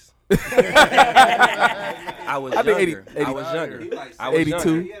 80s. I was I think younger. 80 I was younger. He like I was 82.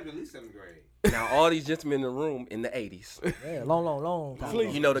 younger. He had at least 7th grade. Now all these gentlemen in the room in the 80s. Yeah, long time.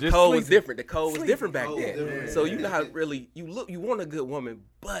 You know the Just code was sleeping. different. The code was different back then. So you know how really you want a good woman,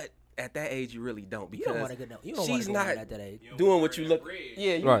 but at that age you really don't You don't because want a good you don't want a she's good not woman at that age. doing what you look.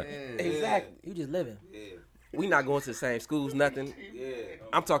 Yeah, Right. exactly. You just living. We not going to the same schools, nothing. Yeah.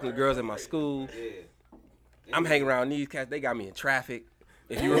 I'm talking to girls in my school. I'm hanging around these cats. They got me in traffic.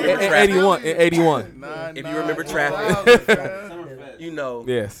 If you remember In traffic, 81. if you remember traffic, Summerfest. you know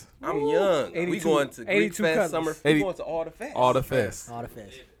Yes. I'm young. We 82 going to Greek 82 Fest, colors. Summer. 80 We going to all the fests. All the fest. All the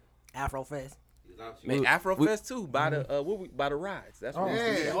fest. Afro fest. Man, Afro Fest too. By the by the rides. That's where we used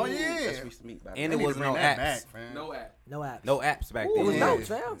to meet. Oh, yeah. That's where we used to meet. By the And it They need was to no bring that apps. back, fam. No app. No apps. No apps back Ooh, then. it was notes,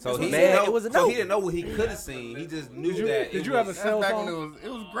 fam. So That's he what didn't I'm know. saying. It was a So note. he didn't know what he could have seen. He just knew that. Did it you have a was- cell Back phone? when it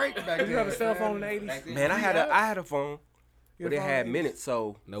was great back then. Did you have a cell phone in the 80s? Man, I had a phone, but it phone had is- minutes,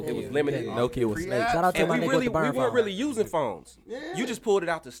 so Nokia. it was limited. Nokia was Free snake. apps. Shout out to And my we nigga really with the we burn weren't phone. really using phones. Yeah. You just pulled it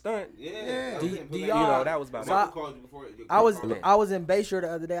out to stunt. Yeah. Do You y'all- know that was about So it. I was in Bayshore the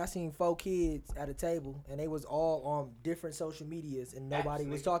other day. I seen 4 kids at a table, and they was all on different social medias, and nobody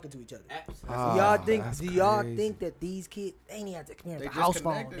was talking to each other. Ah, Do y'all think? that's Do y'all crazy. think that these kids they ain't have to experience They the house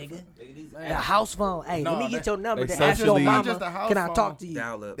phone, disconnected nigga? The house phone. Hey, No, let me get your number they to ask your socially- Not just mama. a house Can I phone. talk to you?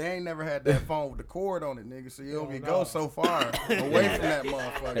 Dial up. They ain't never had that phone with the cord on it, nigga. So you only go so far away from that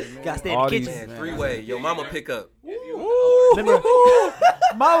motherfucker, man. Got to stay in All the these- kitchen. Man, 3-way. Your mama pick up.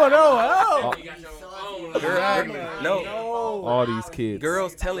 Mama, no. No. All these kids.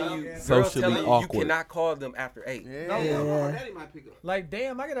 Girls telling you, Socially you awkward. cannot call them after 8. Yeah. Like,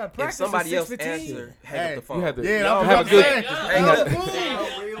 damn, I gotta If practice somebody at else 6:15. answer, hang up the phone. You had to, Yeah, you that was have a what good. I'm saying. That was the move.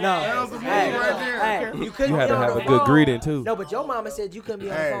 No, That was the move hey, right there. hey, you couldn't You had be to on have the a good phone. greeting too. No, but your mama said you couldn't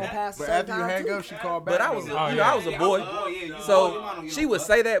be on the Hey, phone past a but certain after you time hang too. up, she called back. But I was, though. I was a boy, so she would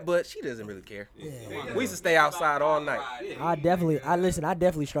say that, but she doesn't really care. We used to stay outside all night. I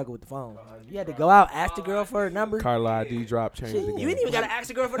definitely struggle with the phone. You had to go out, ask the girl for her number. Carla ID drop changed Shit, again. you ain't even gotta ask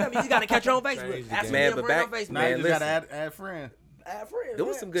the girl for her number. You just gotta catch her on Facebook. Ask Man, me but a friend back- on Facebook. Now you Man, just gotta listen. add friend. Add friends, There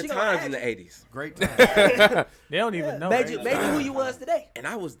was man. some good She gonna times add in the you. 80s. Great time. They don't even know. Made you who you was today. And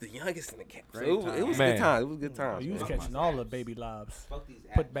I was the youngest in the camp. So Great it was time. good Man. times. It was good Oh, times. you was man. catching all the baby lobs.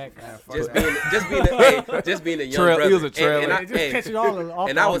 Put back. Just being a young Trail- brother. he was a trailer. And I, Just catching all the off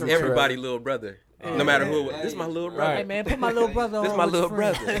and the I was off the- everybody's little brother. No matter who it was. This is my little brother. Hey man, put my little brother This on. my with little your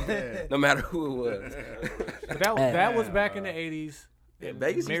friend. brother. No matter who it was. But that was back in the 80s. Yeah,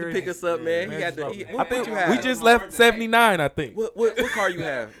 Vegas used to Marriage- pick us up, man. He marriage had the. was He, lovely. what did you have? We just left 79, I think. What car you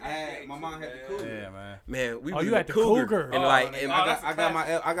have? My mom had the Cougar. Yeah, man. Man, we Oh, was you in had the the Cougar. And like, and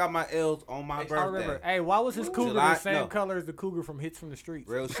I got my L's on my I remember. birthday. Hey, why was his Cougar July- the same no. color as the Cougar from Hits from the Streets?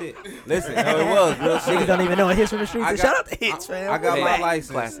 Real shit. Listen, no, it was real Niggas shit. don't even know it hits from the streets. I So got- shout out to hits, fam. I got my Hey,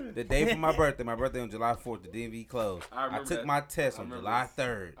 license classic. the day for my birthday. My birthday on July 4th. The DMV closed. I I remember took that. my test I on remember July this.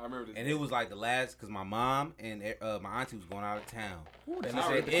 3rd. I remember this. And it was like the last, because my mom and my auntie was going out of town. And they I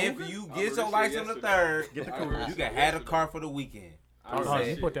said, remember if the you Cougar? get I your remember this license on the shit 3rd, yesterday. you can have a car for the weekend. Oh,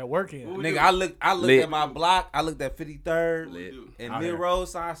 you put that work in. Nigga, I looked Lit. at my block. I looked at 53rd Lit. and Out Mid here. Road.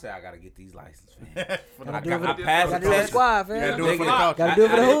 So I said, I gotta get these licenses, man. Gotta do it for I the- passed gotta the do it for the test. squad, fam. gotta do it for the Nigga, culture. Gotta do it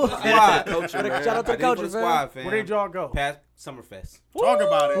for the I did who? for the squad. Culture, man. Shout out to I the did for culture, the fam. squad, fam. Where did y'all go? Past Summerfest. Talk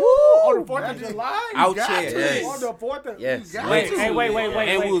about it. On the 4th of That's July? Out got here. to. Yes. On the 4th of Yes. got Wait, to. hey, wait,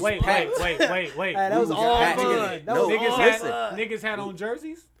 And we was wait. packed. Wait, Hey, that was We all got fun. together. That No, was all listen. fun. Niggas had on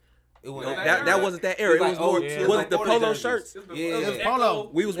jerseys? It was No, that wasn't that era. It was more. yeah. Was it the polo shirts? Yeah.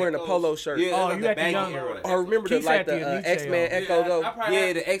 Polo. We was wearing the polo shirts. Yeah, Oh, it was you the had the baggy young- era. Or remember the Keith had the X-Men Elite Echo though?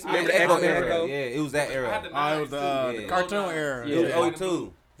 Yeah, the X-Men Remember the Echo X-Men era. Echo? Yeah, it was that era. Oh, it was the Yeah. cartoon era. It was Yeah.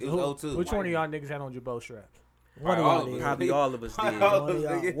 02. It was 02. Which one of y'all niggas had on your bow straps? One of All y'all of did. us. Probably all of us did. One of y'all. Or One- it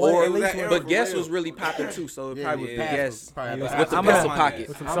at was least that one. era But for Guess real. was really popping too, so it probably was the Pass Guess probably with pass. the I'm pencil a- pocket.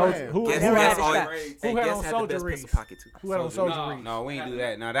 With some I'm soldier. a- Who Guess had Guess on always- Who hey, had Guess on had the soldier best reeds? pencil pocket too. Who had on soldier reeds? No, we ain't do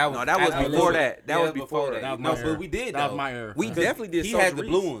that. No, that was No, that was after- before that. That was before that. that. was No, my but era. we did That was though. my era. We definitely did. He had the soldier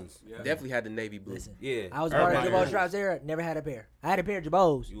blue reeds. ones. Definitely had the navy blue. Listen, Yeah. I was part of the Everybody Jabot straps era. Never had a pair. I had a pair of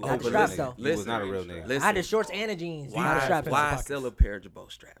Jabos. You I was had the a straps nigga. though. You was not a real nigga. Listen, I had the shorts and the jeans. Not the why, straps. why sell a pair of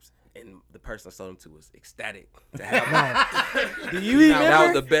Jabot straps? And the person I sold them to was ecstatic to have them. Do you That was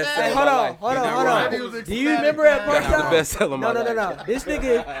remember? the best Hey, seller hold of my on, life. hold You're on, not hold wrong. on. He was Do ecstatic, you remember at man. first That was the time? best seller of my No, life.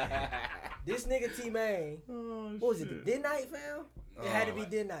 This nigga T-Main. What was it? The Din Night, fam? It had to be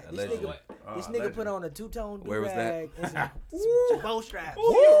Din Night. This Allegedly. nigga put on a two-tone Where was that? do-rag and some Jabot straps. The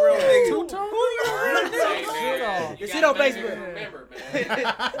shit on Facebook.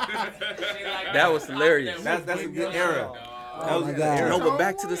 That was hilarious. That's a good era. That was my a good God. era. No, but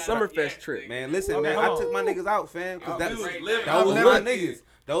back to the Summerfest trip. Man, listen, man, I took my niggas out, fam, because that was I've my never- niggas.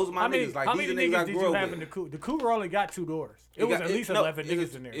 Those are my How many, niggas. Like how these many are niggas I niggas did grew you up have in with. the Cougar? The Cougar only got 2 doors. It was at least 11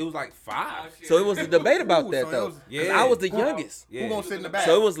 niggas in there. It was like 5. So it was a debate about Ooh, that so it though. was- 'Cause yeah. I was the youngest. Yeah. Who gonna sit in the back?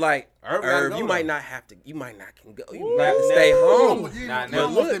 So it was like, Irv gotta go, you though. might not have to. You might not can go. You might have to stay home. You Nah, you nah,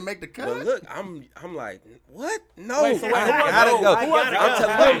 almost look, didn't make the cut. But look, I'm like, what? No, Wait, so wait, I who was it? gotta go. Who was it? I'm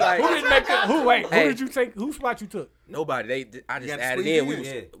telling you, like, Who didn't make the? Who wait? Hey. Who did you take? Whose spot you took? nobody. I You just gotta added squeeze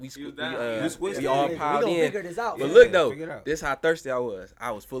in. in. We squeezed all in. We piled gonna in. figure this out. But Yeah, look though, figure it out. this how thirsty I was.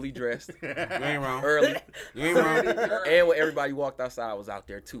 I was fully dressed, You ain't wrong. early, You ain't wrong. and when everybody walked outside, I was out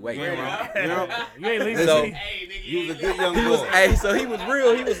there too You waiting. ain't wrong. You know? You ain't leaving So- me. You was a good young He was, boy. hey, so he was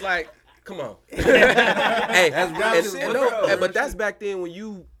real. He was like, "Come on." Hey, That's real and- shit, and bro. no, but that's back then when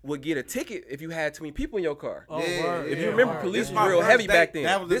you would get a ticket if you had too many people in your car. Oh, Yeah, word. If yeah, you remember, word. police This was my real first heavy day. back then.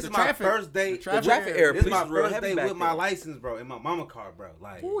 That was This the is my traffic. first day. The traffic traffic area. This is Police my was real first heavy day back with my then. license, bro, in my mama car, bro.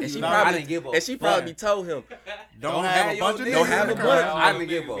 Like, And she I probably, didn't give a and she fuck. probably told him, Don't have a bunch of your don't niggas have in a the bunch. car. I didn't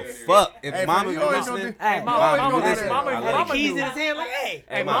give a fuck. If Hey, mama you was always gonna listening, do- Hey, Mama, Mama, mama, listen. listen, mama, I love mama you. knew. hand like, hey.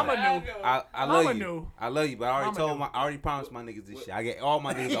 Hey, Mama. mama knew. I Mama love you. knew. I love you, but I already Mama told knew. I already promised my niggas this shit. I get all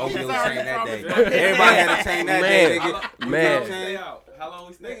my niggas over He's chain already that day. promised. Everybody had a chain that day, Man, nigga. man. Stay out. How long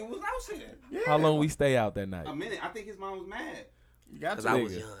we stay? Nigga was out here. How long we stay out that night? A minute. I think his mom was mad. You got because to. I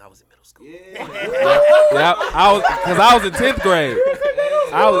was young, I was in middle school. Yeah. Yeah, I was in 10th grade.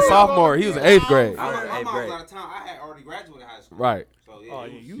 I was a sophomore. He was in 8th grade. I was in My eighth mom was grade. out of town. I had already graduated high school. Right. So yeah. Oh,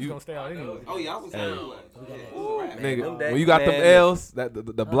 yeah, you was gonna stay out anyway. Oh yeah, I was Hey. anyway. So, yeah, it was a wrap. Nigga, them days, when you got them man, L's, that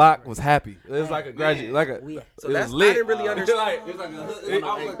the block was happy. It was like a graduate, like a. We- So it that's was lit. I didn't really understand. It was like a hood.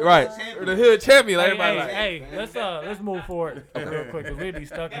 I was like, Right, champion. the hood champion. Like Hey, everybody hey, like. hey, let's move forward real quick because we'd be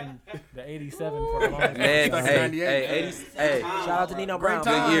stuck in the 87 for the longest. Man, Stuck in hey, 98. hey, 80, hey, Shout out to Nino Brown.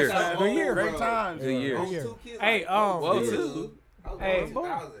 Great times. year. Good year. Great times. good year. I was Yeah. 2 kids, Hey, like, Whoa, Yeah. too. I was Hey, born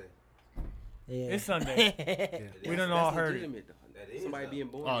in 2000. Yeah. It's Sunday. We done all heard it. legitimate, though. That is, Somebody though. being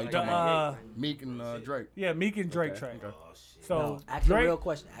born. Oh, you like talking that. about Meek and Drake. Yeah, Meek and Drake track. Oh, shit. So No, ask the Drake, real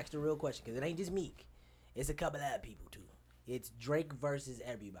question. Ask the real question because it ain't just Meek. It's a couple of people too. It's Drake versus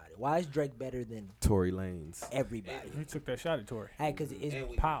everybody. Why is Drake better than Tory Lanez. everybody? he took that shot at Tory. Hey, because And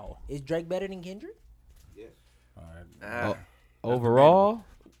we- Pow. is Drake better than Kendrick? Yes. All right. Ah, Overall,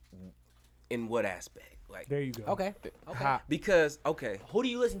 in what aspect? Like, There you go. Okay. Okay. how, because Who do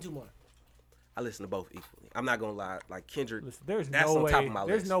you listen to more? I listen to both equally. I'm not gonna lie. Like Kendrick, Listen, there's That's no on way. top of my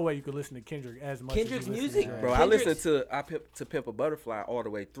There's list. no way you could listen to Kendrick as much. Kendrick's as you listen music, to Drake. bro, I Kendrick's- listened to Pimp a Butterfly all the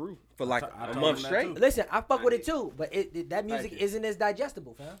way through for like I a told month him that straight. too. Listen, I fuck with it too, but that music you. isn't as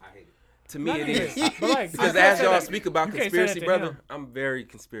digestible, fam. I hate it. To me, it is. But like, Because you as can't say y'all that- speak about you can't say that conspiracy to brother, him. I'm very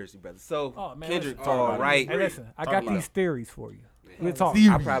conspiracy brother. So Oh, man, Kendrick listen. far right. Hey, listen, I Talk got about these theories for you. We'll talk.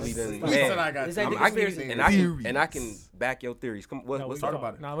 I probably done. He said I Man, got This ain't two. the I can, conspiracy. and I can back your theories. Come, No, what's we up? talk talk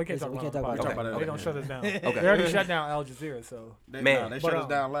about it. No, we can't Listen, talk we about can't talk it. about it. They don't shut us down. They Okay. already shut down Al Jazeera, so. They, Man. nah, they But, shut us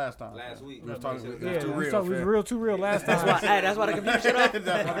down last time. Last week. We was talking. It was Yeah, too we real. was fam. real too real last time. That's why the computer shut off. That's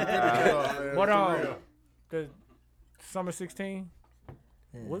why the computer shut off, fam. But It's too real. the summer 16.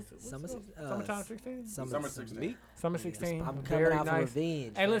 What's summertime 16? Summer 16. Summer 16. I'm coming very out for nice.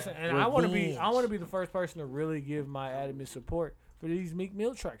 revenge. Hey, listen, and I want to be Revenge. the first person to really give my adamant support for these Meek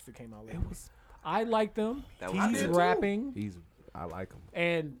Mill tracks that came out lately. I like them. That was He's good, too. rapping, I like him.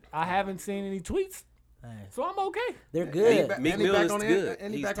 and I haven't seen any tweets, Hey, so I'm okay. they're And good. Meek he Mill back is on the- good.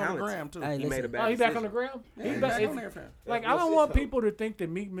 And he He's back on the talented. gram too. Hey, He made a listen. bad Oh, he back on decision. the ground. Yeah, He he back- back it's- on there, fam. Like I don't want people to think that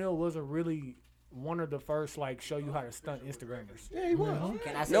Meek Mill wasn't really one of the first like show you how to stunt Instagrammers. Yeah, he was.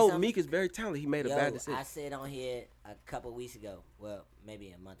 Can I say No, something? Meek is very talented. He made a Yo, bad decision. I said on here a couple weeks ago, well, maybe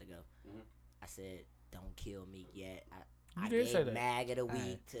a month ago, I said, don't kill Meek yet. I did say gave that. Mag of the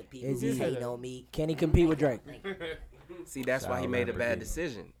Week to people Is who he- hate on Meek. Can he compete with Drake? See, that's why he made a bad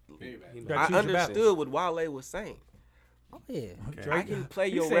decision. You I gotta choose your battles. understood what Wale was saying. Oh yeah. I can play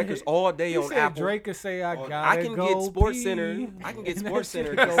He your said- records all day He on said Apple. Drake could say I gotta I can go get Sports pee. Center. I can get And Sports that shit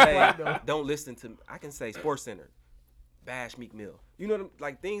Center go to flat, say, though. don't listen to. I can say Sports Center, bash Meek Mill. You know,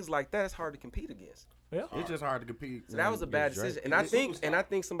 like things like that. It's hard to compete against. Yeah. It's just hard to compete. So that was a bad decision, and I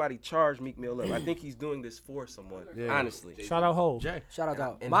think somebody charged Meek Mill up. I think he's doing this for someone, Yeah. honestly. Shout out Hov. Jay. Shout out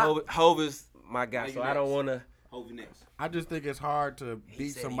to And my, Hov is my guy, Thank so you, I don't next. want to. Hovey next. I just think it's hard to He beat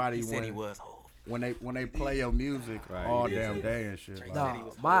said somebody he said when he was Hov. when they play your music all damn day and shit. Like,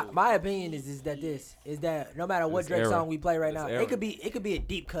 no, my opinion is that no matter what It's Drake era. song we play right now, It's era. it could be a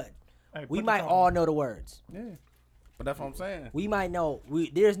deep cut. Hey, We put the might song all on. know the words. yeah, but that's what I'm saying. We might know.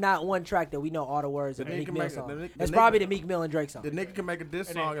 There's not one track that we know all the words of The a nigga Meek can Mill make it- song. the nigga- That's the probably nigga- the Meek Mill and Drake song. The nigga can make a diss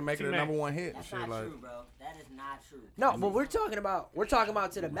And song then and make it a T-Mac. number one hit. And That's shit not like. true, bro. That That is not true. No, but we're talking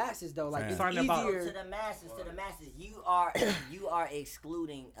about to the masses though. Like it's Talking about- easier. To the masses, you are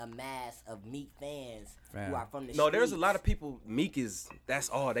excluding a mass of Meek fans who are from the No, there's a streets. lot of people. Meek is that's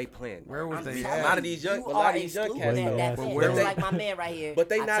all they playing. Where was they A at? lot of these young, You a lot are of these young excluding cats. that though. fan. But Just they- like my man right here. But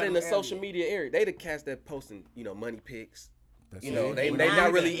they I not told in you the social earlier. media area. They the cats that posting, money pics. That's You know, it. they And not now-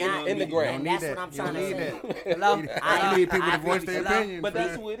 really now- in the You gram. don't That's need what that. I'm You trying don't to need say. that. Hello? You need people to I voice agree their with you. opinion. But that's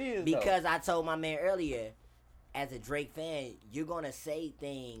fam. who it is. though. Because I told my man earlier, as a Drake fan, you're gonna say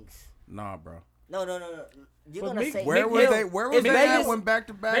things. Nah, bro. No. You're But gonna Meek- say. Where Meek was Mill- they? Where was in they Vegas, at when back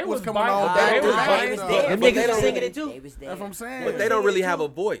to they back was was coming buying- on they back to was back? buying- though? they Them was niggas there. was singing it too. They was there. That's what I'm saying. But they don't really have a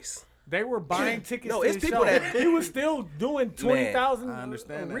voice. They were buying tickets. No, to it's the people show. that- he was still doing 20,000. I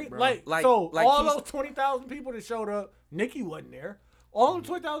understand that, bro. Like Like so, all he's- those 20,000 people that showed up, Nicki wasn't there. All the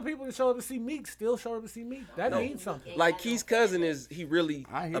 20,000 people that showed up to see Meek still showed up to see Meek. That means something. Like Keith's cousin is he really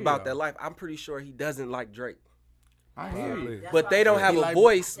I hear about you. that life? I'm pretty sure he doesn't like Drake. I hear you. But they don't have He a like-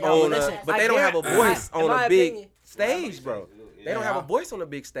 voice No, on listen, a. But I they don't have a guarantee- voice in on my a big opinion- stage, bro. They don't have a voice on a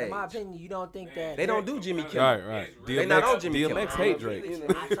big stage. In my opinion, you don't think that They don't do Jimmy Kimmel. Right. They not on Jimmy DMX Kimmel. hate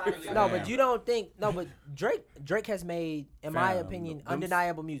Drake. No, but you don't think but Drake has made, in my Fam, opinion, them-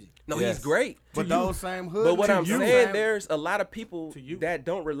 undeniable music. No, Yes. he's great. But those same hood. But what I'm niggas, saying, fam, there's a lot of people To you. that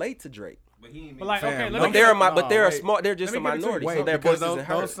don't relate to Drake. But he ain't But like, Fam, okay, no, let But me they're get, but they're a wait. small. They're just a Let me give it to you. minority, Wait, so their because voices those, are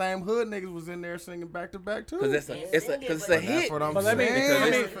heard. those same hood niggas was in there singing back to back too. Because it's a But it's a that's hit. what I'm but let me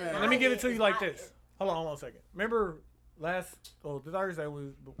saying. let me give it to you like this. Hold on a second. Remember the Thursday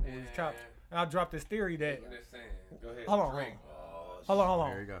was chopped, and I dropped this theory that. Go ahead. Hold on.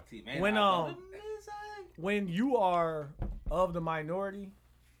 Hold There you on. go. When you are of the minority,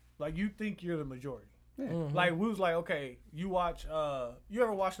 like you think you're the majority. Mm-hmm. Like we was like, okay, you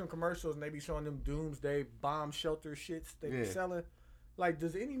ever watch them commercials and they be showing them doomsday bomb shelter shits they be Yeah. selling? Like,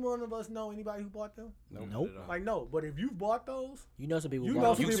 does any one of us know anybody who bought them? Nope. Like, no. But if you've bought those, You know some people. You bought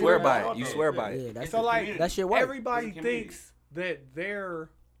know it. some You people swear that by bought it. You those. swear by Yeah, it. that's so like that shit work. everybody It's a community. thinks that they're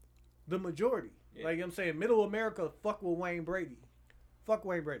the majority. Like I'm saying, middle America fuck with Wayne Brady. Fuck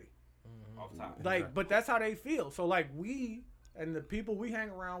Wayne Brady. Off top. Like, but that's how they feel. So like we and the people we hang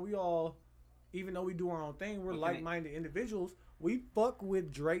around, we all, even though we do our own thing, we're Okay. like-minded individuals. We fuck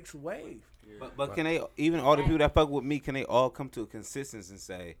with Drake's wave. But can they, even all the people that fuck with me, can they all come to a consistency and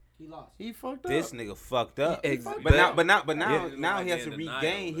say, He lost. He fucked up. this nigga fucked up? Ex- But but- now Yeah. now he has to Like, in denial,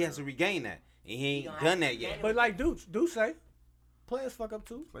 regain. He has to regain that. And he ain't done that yet. But like do say, players fuck up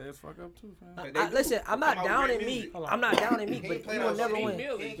too. Players fuck up too, fam. Listen, I'm not Come out down with in great Meek. music. Hold on. I'm not down in Meek, He but ain't he played will out never shit.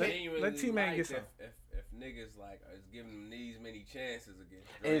 win. Let T-Man get some. If niggas like is giving him these many chances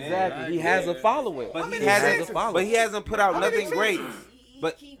again. Exactly. He has a following. But he He has a hasn't. following. But he hasn't put out nothing great.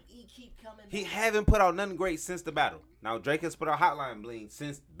 But he keep coming. he back. haven't put out nothing great since the battle. Now Drake has put out Hotline Bling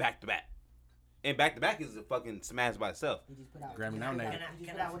since Back to Back, and Back to Back is a fucking smash by itself. He just put out. Grammy nominated. He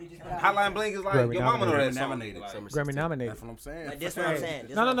just put out what he just put out. Hotline Bling is like Grammy your mama know that Grammy song. nominated. Grammy nominated. That's what I'm saying. But this what I'm saying.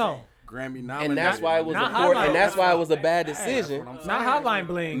 This No, what no, I'm no. saying. Grammy nominated. And that's why it was Not a poor, highlight. and that's why it was a bad decision. Not Hotline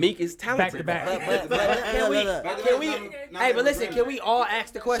Bling. Meek is talented. Back to back. Can we? Hey, but listen, can we all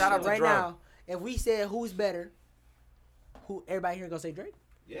ask the question Shout out to right Drum. now? If we said who's better, who everybody here gonna say Drake?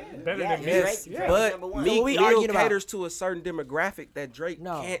 Yeah. Better Yeah, than yeah. this. Drake But number one. Meek So we Mill arguing about- caters to a certain demographic that Drake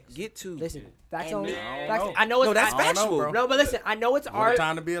No. can't get to. Listen, facts And on. Meek- Facts, I know it's No, that's I- factual. bro. No, but listen, I know it's What art. a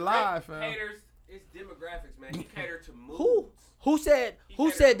time to be alive, fam. Haters, it's demographics, man. He cater to moods. Who said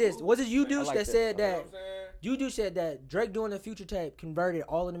this? Was it you, Deuce, like that that. said You know that? what I'm saying? You said that Drake doing the Future tape converted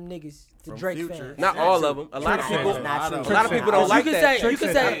all of them niggas to From Drake Future. fans. Not all of them. A lot of Trick people. said A It's not true. lot of people don't You like can that. say, Trick you can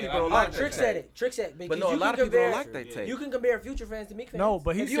said say, that. People don't like Trick that said tape. it. Trick said it. But Because no, a you lot can of people don't compare- like that tape. You can compare Future fans to Meek fans. No,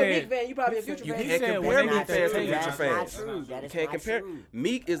 but he if you're a said- Meek fan, you probably a he Future said- You fan. he can't said compare when Meek they fans to say Future That's not fans. true. You That is can't not compare. true.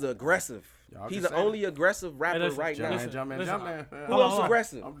 Meek is aggressive. Y'all He's can the say only aggressive rapper listen, right now. Jumpman. Listen. Who Hold else on.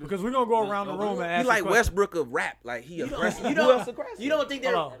 aggressive? Because we're gonna go around the room and ask He like the question. Westbrook of rap. Like he aggressive. You Who else don't, aggressive? you don't think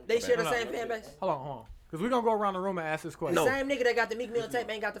Hold on. they share the Hold same on. fan base? Hold on. Because we're gonna go around the room and ask this question. No. Same nigga that got the Meek Mill tape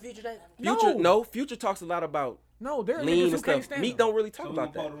ain't got the Future tape? Future, No. no. Future talks a lot about No, there are lean niggas who and can't stuff. stand Meek him. don't really talk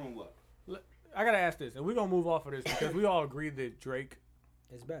about that. I gotta ask this, and we're gonna move off of this because we all agree that Drake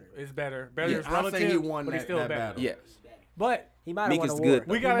It's better. is better. Better Yeah, is I relative, say he won but he's that- still that better. battle. Yeah. But He might have Meek won is the war. good.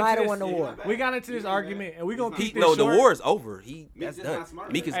 we He got might into have won the this. war. We got into this argument, and we're gonna keep this No, the short. war is over. That's just done. not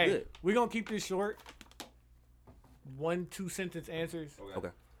smart. Meek is Hey, good. we're gonna keep this short. 1-2 sentence answers. Okay.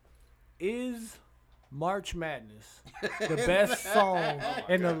 Is March Madness the best song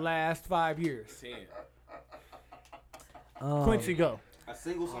in the last 5 years? 10. Quincy, go. A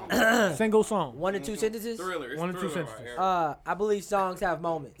single song. Single song. 1 or 2 sentences? Thriller. It's 1 or 2 Thriller sentences. right here. I believe songs have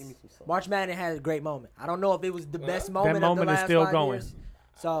moments. March Madness had a great moment. I don't know if it was the best moment of the moment is last still 5 going. years.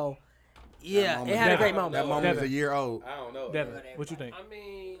 So, Yeah, it had a great moment. That moment was a year old. I don't know. Devin, what you think? I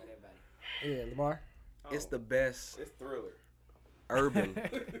mean, Yeah, Lamar. It's the best It's Thriller. urban,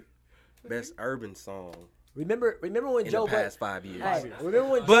 best urban song Remember when in Joe the Budden. past 5 years. Hey, remember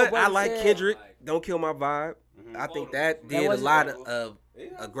when Joe But Budden I like said Kendrick. Don't Kill My Vibe. I think that did a wasn't- lot of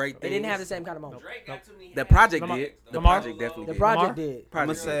a great They thing. didn't have the same kind of moment. Drake got too many. The project Lamar- did. The Lamar? project definitely The did. project Lamar? did. I'm Project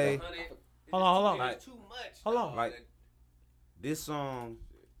gonna say Hold on. Like, Too much. Hold on. like this song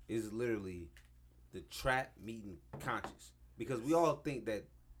is literally the trap meeting conscious, because we all think that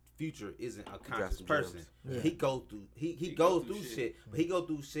Future isn't a conscious some person. gems. Yeah. He goes through he goes through shit, but he go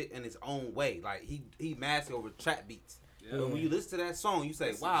through shit in his own way. Like he masks over trap beats. But when you listen to that song, you say,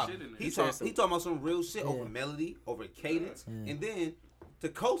 There's some "Wow, shit in there. he said talking about some real shit over Yeah. melody, over cadence." And then to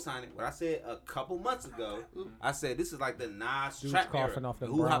co-sign it, what I said a couple months ago, I said this is like the Nas Dude's trap era. coughing off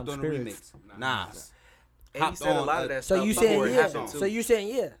them Who hopped brown on the spirits. remix? Nas. And he Hopped said a on lot of that So stuff you before saying it yeah? happened too. So you saying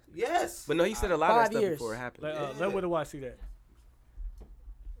yeah? Yes. But no, he said a lot of 5 that stuff years. before it happened. Let Widow Wide see that.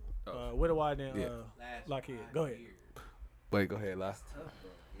 Widow Wide then Yeah. Lockheed. Go ahead. Wait, go ahead, La.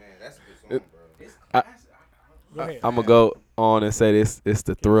 Man, that's a good song, bro. Go ahead. I'm gonna go on and say this. It's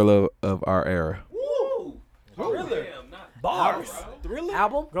the Thriller of our era. Woo! Thriller. Bars. Thriller?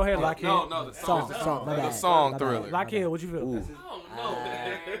 Album? Go ahead, Lockheed. No, the Song. song. Song. My The bad. song My bad. Thriller. Lockheed, what you feel? Ooh. I don't know,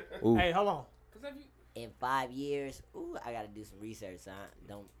 man. Ooh. Hey, hold on. In 5 years, I gotta do some research. So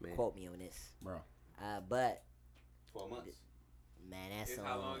don't quote me on this, Bro. But 4 months. man, It's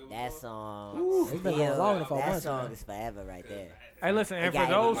how long it was that for? song, It's been going longer than 4 that months, song man. is forever right there. Hey, listen, and It for got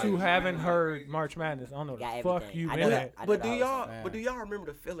those everything. who haven't heard March Madness, I don't know Got the fuck everything. you I been know at. that. I know But the do whole y'all? song. But do y'all remember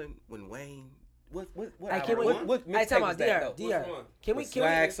the feeling when Wayne? What Hey, can we? what Hey, mixtape talking was about that, DR. though? DR. Can we? With Can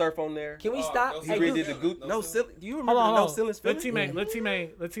Swag we? Surf on there. Can we Oh, stop? no Hey, He dude, redid the Goop. No No, Ceilings. do you Hold remember on, the No hold on. Ceilings Let feeling? Let T-Main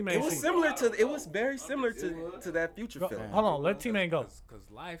It was see. similar to. It was very similar to that Future Go- feeling. Hold on, let T-Main go. Cause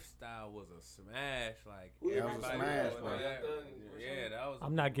Lifestyle was a smash. Like That was a everybody smash, was bro. like, yeah, that was.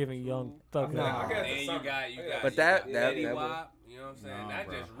 I'm not giving Young Thug. Nah. And then you got. But that- Betty that- Wap. You know what I'm saying? Nah, That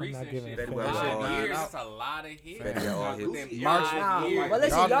bro. just I'm recent not giving shit. Betty For Wap five all years, hits. that's a lot of hits. Betty Wap all hits. Within March- 5 years. But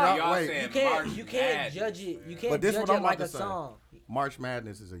listen, Y'all- y'all, wait. you saying can't March you can't Madness. judge it. You can't But this judge what it I'm like about a to say. song. March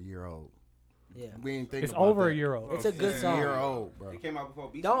Madness is a year old. Yeah. We ain't think It's about over that. a year old. It's a good It's a song. year old, bro. It came out before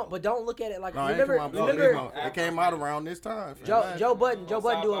Beach Don't look at it like No, it ain't remember come out before remember Beach Mode. It came out around this time. fam. Joe Budden do South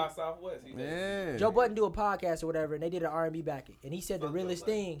a by Southwest. He did. Yeah. Joe Budden do a podcast or whatever, and they did an R&B backing, and he said the realest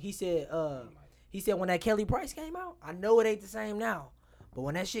thing. He said when that Kelly Price came out, I know it ain't the same now, but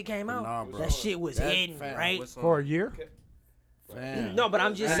when that shit came out, Nah, bro. that shit was That hitting, fam- right? For a year? Fam. No, but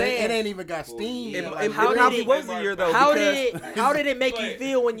I'm just And saying. it ain't even got steam. It, Like, it How did probably it- was a year though. How because did it make you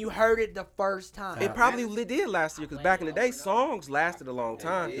feel when you heard it the first time? It probably did last year because back in the day, songs lasted a long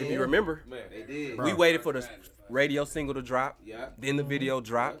time. If you remember, Man, they did. we waited for the radio single to drop, Yeah. then the video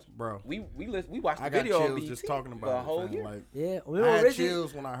dropped. bro. We watched the I got video on chills BET just talking for about a it. whole fam. year. Like, Yeah, I had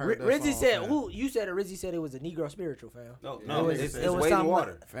chills when I heard that Rizzy song, said fam. who you said Rizzy said it was a Negro spiritual, fam. No, It no, was- it's it was Wade and something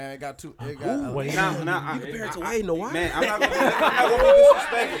Water. Fam, it got two. It got. Wait. Nah, You compare it to Wade No Water? Man, I'm not gonna be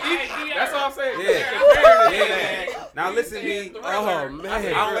disrespectful. That's all I'm saying. Yeah. Now listen, B. Oh man, I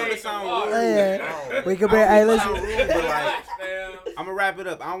don't want to sound rude. Yeah. We compare. Hey, I don't listen. wanna sound rude, but like, I'm gonna wrap it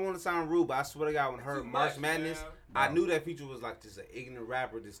up. I don't want to sound rude, but I swear to God, when I heard March Madness, I knew that Future was like just an ignorant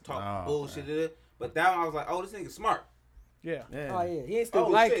rapper, just talking Oh, bullshit. But that one, I was like, oh, this nigga smart. Yeah. Yeah. Oh yeah, he ain't stupid.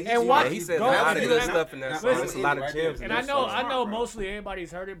 Like, shit, and he's- what? Yeah, he said a Go lot of to good the- stuff in that Listen, song. There's a lot of right gems. there. in And I that know, song. mostly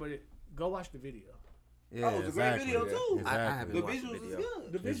everybody's heard it, but go watch the video. Yeah, Oh, it was a great exactly. video, too. Exactly. I haven't The watched visuals video. was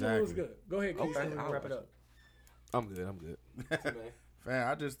good. The visual was Exactly. good. Go ahead, Keith, Okay, so we can I'll wrap it watch up. I'm good. I'm good.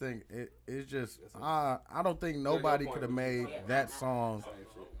 Fam, I just think it's just I don't think nobody could have made that song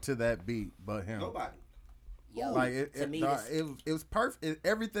to that beat but him. Nobody. Yo, Like it to me, dog, it was perfect.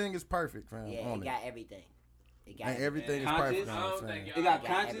 Everything is perfect, fam. yeah, on it it. got everything. It got And everything is Conscious? perfect. I on don't it, think fam. It got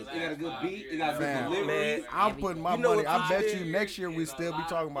conscious. It got a good beat. It got good Fam. delivery. Man, I'm putting my You know money. what I bet Future you did? next year we still be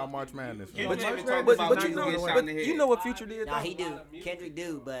talking about March Madness. fam. But But, you but, talking but, about you niggas know, getting shot but in the head. you know what Future did Nah, though? he do. Kendrick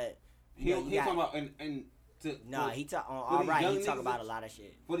do, but He you talking got, about and to nah, he talk on for all these right. young He talk niggas about a that- lot of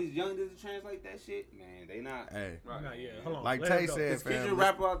shit. for these young niggas to translate that shit, man, they not. Hey, Not yet. Hold on. like Let him Tay go. said, Cause Future fam.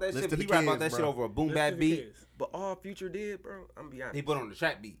 rap about that listen shit, to but he the rap about kids, that shit bro. over a boom Listen bap to the beat. kids. But all Future did, bro, I'm be honest. He put on the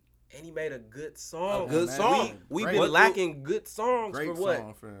trap beat. And he made a good song. A good man. song. We've Great. been lacking good songs Great for what?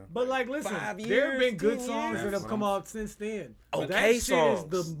 song, fam. But like, listen, 5 there have been years, good 10 songs years. that have That's come what out since then. But that Okay shit songs. is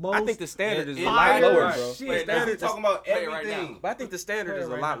the most. I think the standard is a fire lot lower, bro. shit. Wait, Now That we is- talking about Play it right everything. now. But I think the standard Play is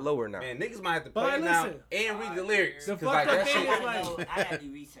it a right lot now. lower now. Man, niggas might have to But play like, it now listen, and read the lyrics. the 'Cause, like, fucked that up thing shit- is like, I gotta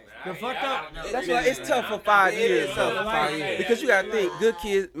do research. the fucked up. That's why it's tough for 5 It years. is though. tough for 5 years. Because you gotta think, Good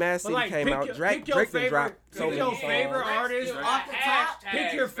Kid, Mad But City like, came pick out. your, Drake pick your done favorite, dropped so pick many your songs. favorite artist off the top.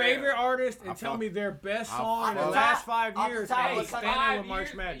 Pick your favorite favorite artist and tell me their best song in the last 5 years. Hey, standing with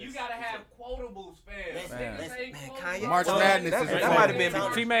March Madness. You gotta have quotables, fam. Kanye. March Madness is that might have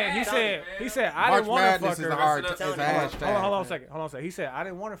been. T-Man, he said, I March didn't want to Madness fuck is her. a hard is a hashtag. Hold on a second. He said, I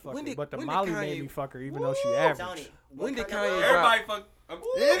didn't want to fuck her, but the Molly made me fuck her even though she average. Tony, When did Kanye Kanye Everybody drop? fuck.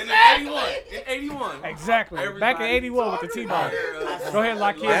 In 81. Exactly. Back in 81 with the T-Bar. Go ahead,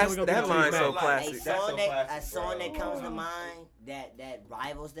 lock in. That's- We gonna that get line's to so T-Man. classic. a song that comes to mind that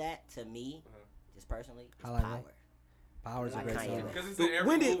rivals that to me, just personally, is I like Power. Power's a Like great Kanye song. West. Because it's in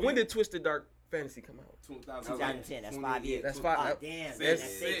every movie. When did Twisted Dark Fantasy come out? 2010. That's 5 years. That's 5. Oh, damn. That's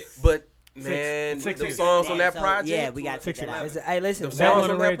That's 6. But man, Six the years. songs on that So, project. yeah, we got to check 6 that out. years. Hey, listen. The Devil songs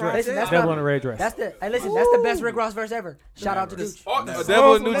in on a that red dress. project. That's Devil not- in a red dress. That's the. Hey, listen. That's the best Rick Ross verse ever. Shout out to Dooch. The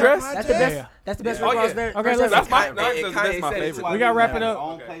Devil in a New Dress? That's the best. Yeah. That's the best Oh, Rick Ross yeah. verse Okay, ever. listen. That's my, And that's Kanye my said it favorite. too. We gotta wrap it up.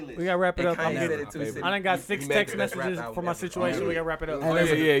 Own playlist. We gotta wrap it And up. I'm Kanye said getting. it too. He said I done got he 6 made text the best rap messages album for my ever. situation. We gotta wrap it up. Hey, Oh,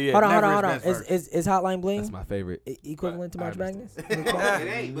 listen. yeah. Hold on. Never his best verse. Is Hotline Bling That's my favorite. equivalent to March Madness? It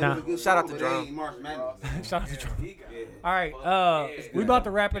ain't, but Nah. it's a good Shout out song, to but it Drum. ain't March Madness. Shout out to Trump. All right, we about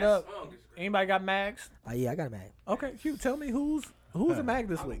to wrap it up. Anybody got mags? Yeah, I got a mag. Okay, Hugh, tell me who's a mag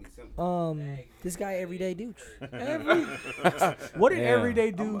this week? This guy Everyday Dooch. What did Damn.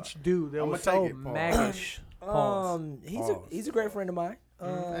 Everyday Dooch do that I'ma was take so it, pause. maggish? Pause. He's a great friend of mine.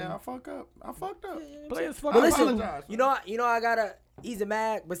 Man, I fucked up. Play his But fucking listen, apologize. you know, I gotta. He's a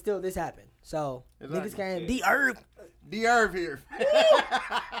mag, but still, this happened. So niggas came. D-Irv. D-Irv here.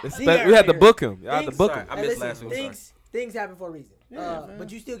 D-Irv We had to here. book him. Y'all had to Things- book him. I Hey, missed listen, last week. things happen for a reason. But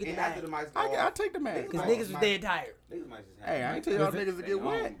you still get the And after the mag mics go I off, take the man. because niggas was dead tired. niggas might just have Hey, I ain't tell y'all niggas to get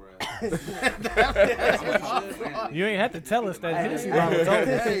wet. You ain't have to tell us that Hennessy Hey, bottle was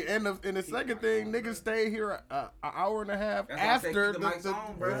over. Hey, and the second thing, niggas stay here an hour and a half That's why I say after keep the mics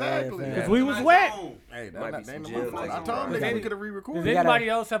on, bro. exactly. Yeah, Because we was wet. Hey, that Might be ain't some no jail motherfucker. time. I told them Does niggas we could have Does re-recorded. anybody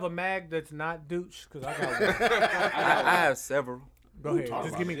else have a mag that's not Dooch? Because I got one. I have several. Go ahead.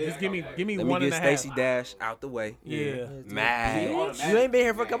 Just give me Let me one and get a half. Stacey Dash out the way. Yeah. Mad. You ain't been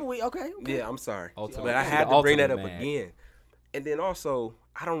here for a couple weeks. Okay. Yeah, I'm sorry, Ultimate- but I had the to bring that up ultimate mag. again. And then also,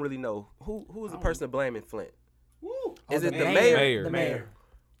 I don't really know who is the person to blame in Flint. Is it the mayor? The mayor.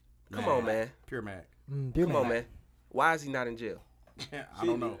 Come on, man. Pure Mac. Come on, man. Why is he not in jail? I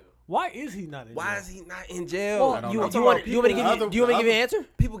don't know. Why is he not in Why jail? is he not in jail? I don't You know. want me to give you? Do you want me to give you an answer?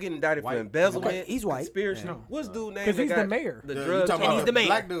 People getting indicted for White. embezzlement. Okay, he's white. Conspiracy. No. What's dude name? 'Cause that he's the got mayor. The You drug talking he's about the mayor.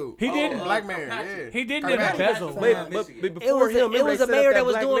 black dude. He didn't. Black man, yeah. He didn't Kirkpatrick. embezzle. But before It was him, a remember they set mayor up that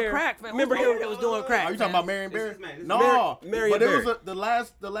was black doing mayor? crack. Fam. Remember Mayor him? that was doing crack. Are you talking about Marion Barry? his man. This is No, Marion but it Barry.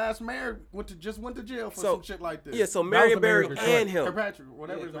 was the last mayor went to jail for So- some shit like this. Yeah, so was Marion the mayor Barry of Detroit. and him. Kirkpatrick,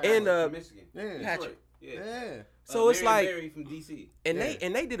 whatever his name. And was. Michigan. Yeah. Patrick. Yeah. Yeah. So it's Marion like, Barry from DC. and Yeah.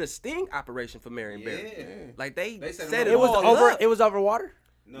 they did a sting operation for Marion Barry. Yeah. Like they set set him it up. all over. up. It was over water.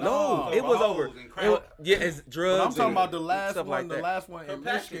 No, it was over. hoes and It crack. was, yeah, it's drugs. But I'm talking and about the last stuff one. like the that. last one in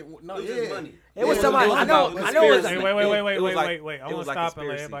Kirkpatrick. Michigan. No, Losing yeah. money. It was Yeah, somebody. it was I know. about I know. It was. conspiracy. Hey, wait. It was like- I it want was to like stop and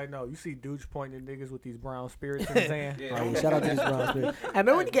let conspiracy. everybody know. You see Dooch pointing at niggas with these brown spirits in his hand. Yeah. Oh, yeah, shout out to this brown spirit. I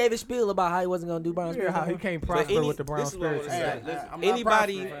remember when he gave his spiel about how he wasn't gonna do brown Yeah, spirit. how he can't prosper any- with the brown this is what I spirits. wanna in say. his hand. I'm not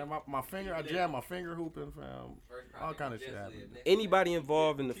Anybody- prospering, fam. My finger, I jammed my finger hooping, fam. All kind of shit happened. Anybody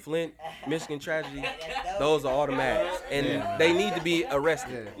involved in the Flint, Michigan tragedy, those are automatics, and they need to be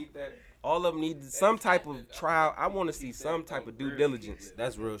arrested. All of them need some type of trial. I want to see some type of due diligence.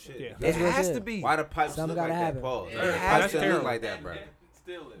 That's real shit. Yeah. It That's real has shit. to be. Why the pipes Something look like gotta that? happen. Pause. It The has pipes to shouldn't look be. like that, bro.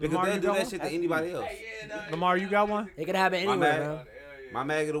 Because Lamar, they'll you do got that one? shit to anybody else. Lamar, you got one? It could happen My anywhere, mag, man. my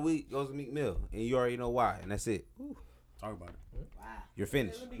mag of the week goes to Meek Mill, and you already know why, and that's it. Talk about it. You're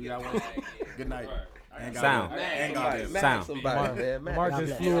finished. You got one. Good night. Ain't got Sound. it. Ain't got it. Sound. Somebody, man. Lamar God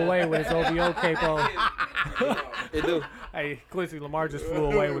just bless. flew away with his OVO capo. It do. Hey, Quincy, Lamar just flew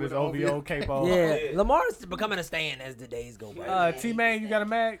away with his OVO capo. Yeah, Lamar's becoming a stand as the days go by. T-Man, you got a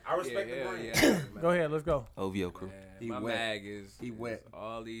mag? I respect the brand. Yeah. Go ahead, let's go. OVO crew. He My wet. mag is He wet.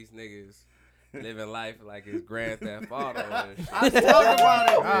 all these niggas living life like it's Grand Theft Auto and shit. Talk about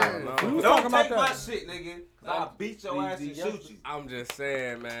it, man. We was Don't talking about take my that. shit, nigga. 'Cause I'll beat your ass and shoot you. I'm just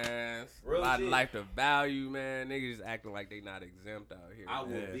saying, man. A Real lot of shit. life to value, man. Niggas just acting like they not exempt out here. I will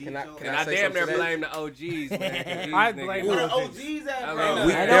man. beat Can I- your can And I I say damn something near to that? blame the OGs, man. 'cause these I niggas- blame Where the the OGs at, I bro? mean,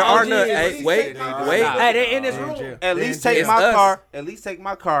 We, Hey, there are OGs none. is- Hey, wait. Hey, they're in this room. At least take It's my us. car. At least take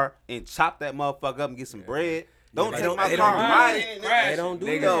my car and chop that motherfucker up and get some bread. Don't They take don't- my they car. don't do Ride that. it. They don't do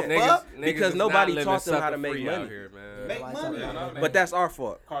Niggas, that. niggas, Because is nobody not living taught them how to sucker make free money. out here, man. Make money. But that's our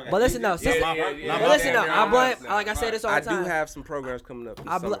fault. But listen though, since, Yeah, but listen though, I blame. Nah, Like I say this all I the do time. have some programs coming up. this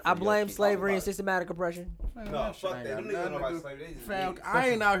I summer for I young blame people. slavery and systematic oppression. No, fuck that. Them niggas don't know about slavery. They just Fam, niggas. I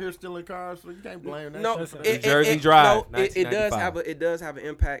ain't out here stealing cars, so you can't blame that. No, shit. it- Jersey it- Drive, no, it does 1995. have an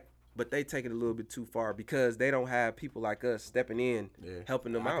impact but they take it a little bit too far because they don't have people like us stepping in,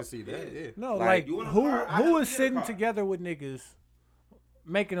 helping them I out. can see that. Yeah. No, Like, who is sitting together with niggas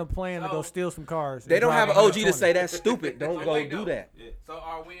making a plan to go steal some cars? They and don't have an drive OG to say that's stupid. Don't go do that. So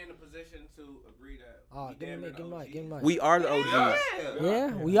are we in a position to agree that? Give him mic. We are the OGs.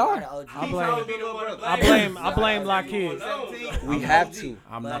 Yeah, we are. I blame Lock Kids. We have to.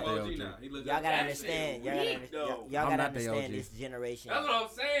 I'm not the OG. Y'all gotta understand. Y'all gotta understand this generation. That's what I'm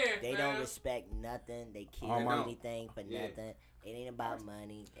saying. They don't respect nothing. They kill anything for nothing. It ain't about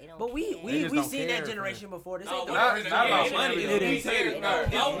money. They don't. But we seen that generation before. This ain't Not about money. It is.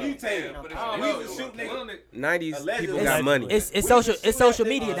 Mutated. We used to shoot niggas. 90s people got money. It's social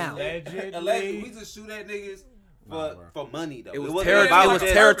media now. Allegedly, we just shoot at niggas for money though. It was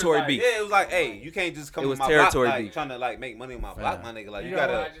wasn't territory beef. Yeah, it was like, hey, you can't just come It on was my territory block like, beef. trying to like make money on my block, my nigga. Like you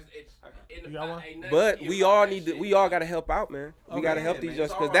gotta. But we all gotta help out, man. We gotta help these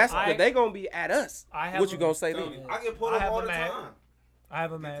youngsters because they gonna be at us. What you gonna say then? I get pulled up all the time. I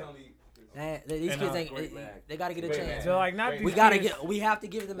have a man. These kids ain't. They gotta get a chance. So like not these We have to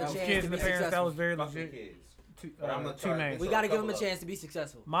give them a chance kids to and be the parents. That successful. was very legit. Two names. We gotta give them a chance to be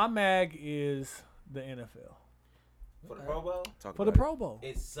successful. My mag is the NFL. For the Pro Bowl? For the Pro Bowl.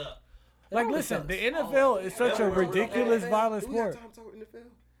 It sucks. Like, listen, the NFL is such a ridiculous, violent sport.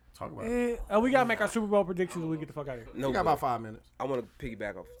 Talk about it. We gotta make our Super Bowl predictions when we get the fuck out of here. No, We got about 5 minutes. I want to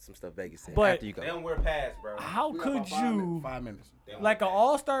piggyback off some stuff Vegas said But after you go. They don't wear pads, bro. How could you, 5 minutes. like an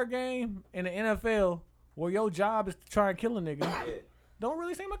All-Star game in the NFL, where your job is to try and kill a nigga, don't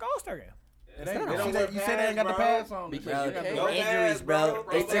really seem like an All-Star game. You said they ain't got the pads on. Injuries, bro.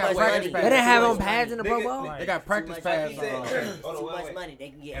 They They got practice They didn't have on pads in the Pro Bowl. They got practice pads on. Too much money. They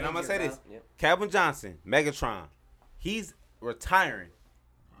can get. And I'm gonna say injured, this: Calvin Johnson, Megatron, he's retiring.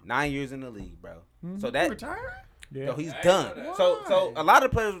 9 years in the league, bro. So that Retiring? Yeah. so he's done. So a lot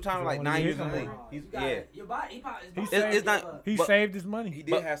of players retiring like 9 years in the league. He's it's not. He but- saved his money. He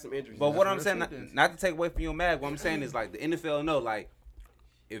did have some injuries. But what I'm saying, not to take away from your mag, what I'm saying is like the NFL know, like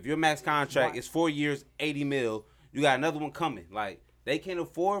if your max contract is 4 years, 80 mil, you got another one coming. Like they can't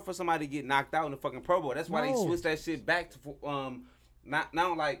afford for somebody to get knocked out in the fucking Pro Bowl. That's why they switched that shit back to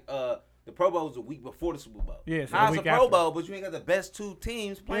not like the Pro Bowl was a week before the Super Bowl. Yeah, so Now the it's a week Pro after. Bowl, but you ain't got the best two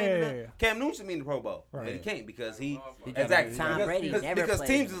teams playing. Yeah. Cam Newton should be in the Pro Bowl, Right. but he can't because he Tom exactly Brady never because played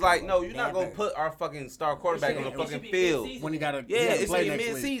teams in is the like, Pro no, Bowl. you're not gonna Never. put our fucking star quarterback on the fucking field. When he got to It play should be next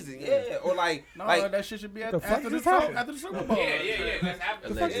week. mid-season. Yeah, or like No, like that shit should be The fuck after just the happened? after the Super Bowl. That's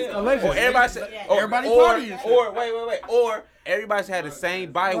happening. Allegedly. or everybody said, Everybody or partying shit. or wait, or everybody had the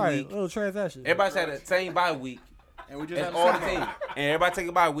same bye Right, week. little transaction. Everybody's had the same bye week. And we just That's had all the Super Bowl. teams, and everybody take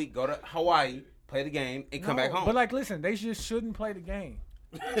a bye week, go to Hawaii, play the game, and come back home. But like, listen, they just shouldn't play the game.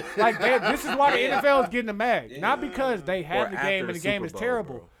 Like, this is why the NFL is getting the mag, not because they have Or the after game the and the game Super is Bowl,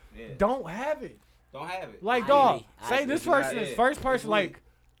 terrible. bro. Don't have it. Don't have it. Like, I dog, agree. I say agree. this person is first person, like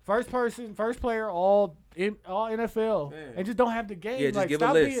first player, all NFL, and just don't have the game. Yeah, just like, give a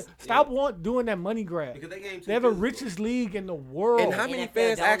stop list. stop doing that money grab. Because they game They have the richest league in the world. And how many NFL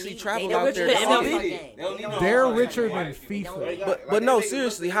fans don't actually need- travel they out don't there need to the see MLB it? game. They're richer than FIFA. But no,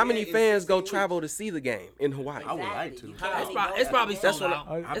 seriously, how many fans go travel to see the game in Hawaii? I would like to. It's probably sold out.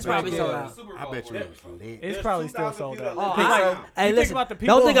 It's probably sold out. I bet you it's lit. It's probably still sold out. Oh, Like, hey, you think listen. about the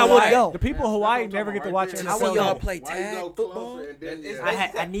people Don't think in I wouldn't Hawaii- go. The people in Hawaii never get to watch How will NFL. y'all games. play tag football?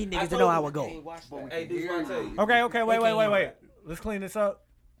 I need niggas to know I would go. Hey, dude, what I tell you. Okay, wait. Let's clean this up.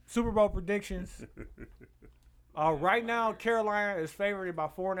 Super Bowl predictions. Right now, Carolina is favored by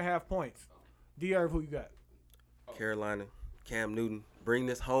 4.5 points. D-Irv, who you got? Carolina, Cam Newton, bring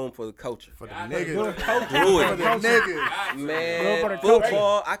this home for the culture. For the Do niggas. it, coach. Do For it. the niggas. Man, for the culture.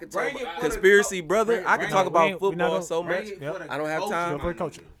 football, I could talk about conspiracy, brother. I could talk We ain't- about we not football gonna- so much. Yep. I don't have Do it time. for the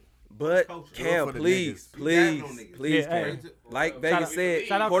culture. But Do Cam, it for the please, niggas. please, Yeah, Cam. hey. Like Shout Vegas out- said,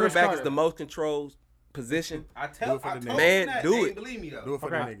 shout out Chris quarterback is Carter. the most controlled position. I Do tell it for the I told niggas. Man, him that. do They it. ain't believe me though. Do it for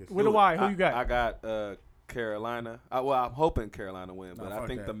the Okay. niggas. With a Y, who you got? I got Carolina. Well, I'm hoping Carolina win, but No, I fuck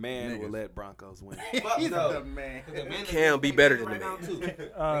think that. the man will Niggas. let Broncos win. Fuck He's no. the man. Cam be better than the man.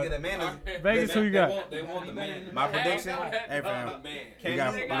 Nigga, the man is Vegas, who you got? They want the man. my prediction. Hey, fam.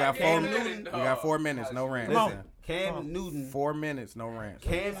 Man. We got 4 minutes, no rant. Come on. Listen, Cam Newton. 4 minutes, no rant.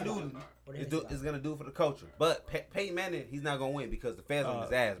 Cam Newton is gonna do it for the culture, but Peyton Manning he's not gonna win because the fans on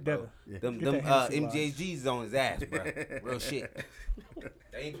his ass, bro. Devin. Them Get that Hennessy MJGs is on his ass, bro. Real shit.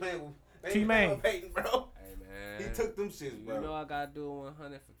 They ain't playing with T-Main. Peyton, bro. Hey, man. He took them shits, bro. You know I gotta do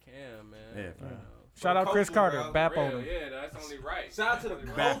 100 for Cam, man. Yeah, You fam. know. Shout out Chris culture, Carter. bro. Bap on Real, him. yeah, that's only right. Shout out to the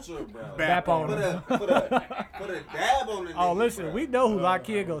culture, bro. Bap on Put him. a dab on the Oh, nigga, listen, bro. we know who Lock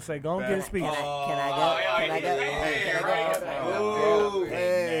Kid gonna say. Go and get a speech. Can I go? Can I go? Hey, Can I go? Oh,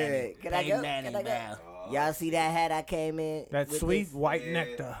 Hey, I go? Can I go? Y'all see that hat I came in? That with sweet this? white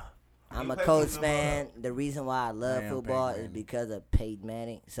nectar. I'm a Colts fan. The reason why I love football is because of Peyton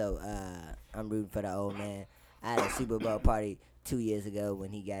Manning. So I'm rooting for the old man. I had a Super Bowl party 2 years ago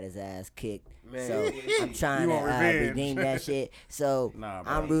when he got his ass kicked. Man. So I'm trying to redeem that shit. So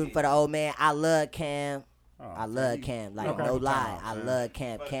I'm rooting for the old man. I love Cam. I love Cam. Like, no lie. I love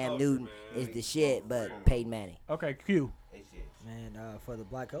Cam. Cam Newton is the shit, but Peyton Manning. Okay, Q. Man, for the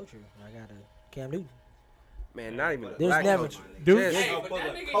black culture, I got a Cam Newton. Man, not even. There's black never. culture. Dude.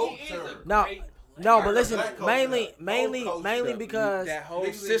 No, but listen, mainly because. That whole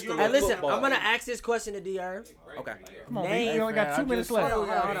system. Hey, of listen, football. I'm gonna ask this question to DR. Okay. Come on, man. You only got 2 minutes left. Hold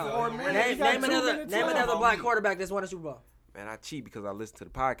on. Name another black quarterback that's won a Super Bowl. Man, I cheat because I listened to the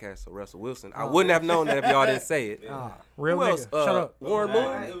podcast of Russell Wilson. I wouldn't have known that if y'all didn't say it. Real Who nigga. else? Shut up. Warren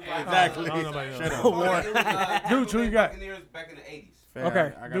Moon. Exactly. Shut up. Warren. Dude, who you got? Back in the 80s. Fam, Okay,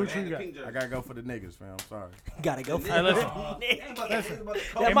 I do gotta, what you got. I gotta go for the niggas, fam. I'm sorry. Gotta go for Hey, the listen.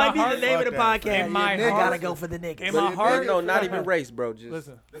 That In might my be heart, the name of the fuck that. podcast. In my You heart- gotta go for the niggas. In my heart, No, not even race, bro. Just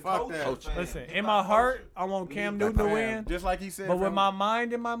listen. Fuck that. Listen, in my heart, I want Cam Newton to win. Just like he said. But with fam. my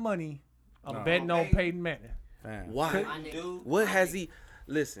mind and my money, I'm betting on Peyton Manning. Fam. why? What has he?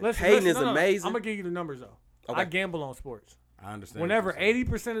 Listen, Listen, Peyton is no. amazing. I'm gonna give you the numbers though. Okay. I gamble on sports. I understand. Whenever what you're saying.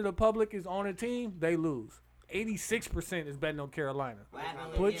 80% of the public is on a team, they lose. 86% is betting on Carolina.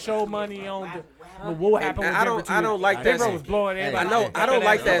 Put your money on the. What happened? And I don't like that. Denver was blowing I everybody. know. I don't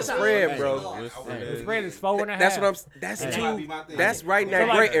like that spread, bro. The spread is 4.5. That's what I'm. That's too. That's right in that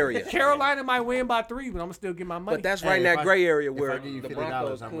So, gray like, area. Carolina might win by 3, but I'm gonna still get my money. But that's right in that gray area where I give you the $50,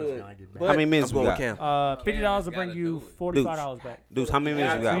 Broncos how much could. can I get back? But How many minutes I'm going we with got? Cam. $50 will bring you $45 back. Dudes, how many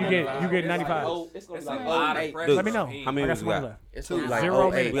minutes we So got? you get 95. It's gonna be a like lot of 08. pressure. Dudes, Let me know. How many I got minutes some we money got? left. It's gonna be like 0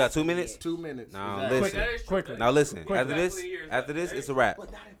 08. minutes. We got 2 minutes. 2 minutes. Now Exactly. listen. Quickly. Now listen. Quick. After this, it's a wrap.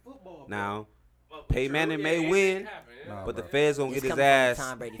 Now, Peyton Manning may win, but the Feds gonna get He's his coming from a ass.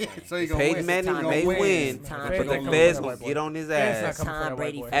 Tom Brady fan. So you gonna Peyton win. Manning Tom may Brady win, fan. Tom but Brady the coming Feds for that gonna white get boy. on his Feds ass. not coming for Tom that white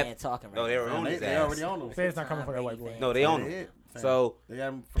Brady boy. fan talking right No, they're now. on his They ass. already on them. Feds not coming for that white boy. No, they on him. So They got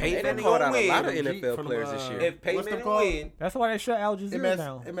him from They Peyton Manning called gonna out a lot of win. NFL from, players this year. If Peyton What's the Manning call? win, That's why they shut Al Jazeera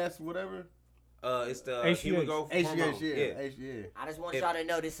down. MS whatever. it's the HGH. he would go HGH, hormone. yeah. I just want If- y'all to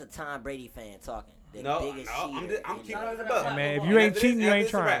know this is a Tom Brady fan talking. The No, biggest I'm cheater I'm in keeping the- it above. Hey, man, if you ain't cheating, you ain't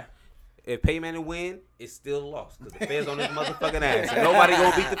trying. If Peyton Manning win, it's still lost because the Feds on his motherfucking ass. And nobody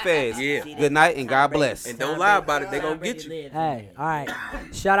gonna beat the Feds. Yeah. Good night and God bless. And don't lie about it. They gonna get you. Hey, all right.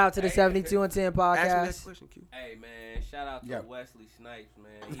 Shout out to the 72 and 10 Ask me that podcast. question, Q. Hey man, shout out to Yeah. Wesley Snipes,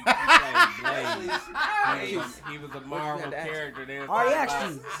 man. He played Blaze. He was a Marvel character there. Already asked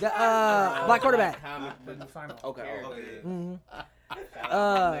you. The black quarterback. Okay.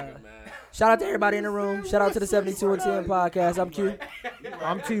 Shout out to everybody in the room. Shout out to the 72 and 10 podcast. I'm Q.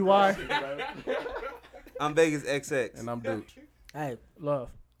 I'm TY. I'm Vegas XX. And I'm Duke. Hey, Love.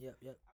 yep.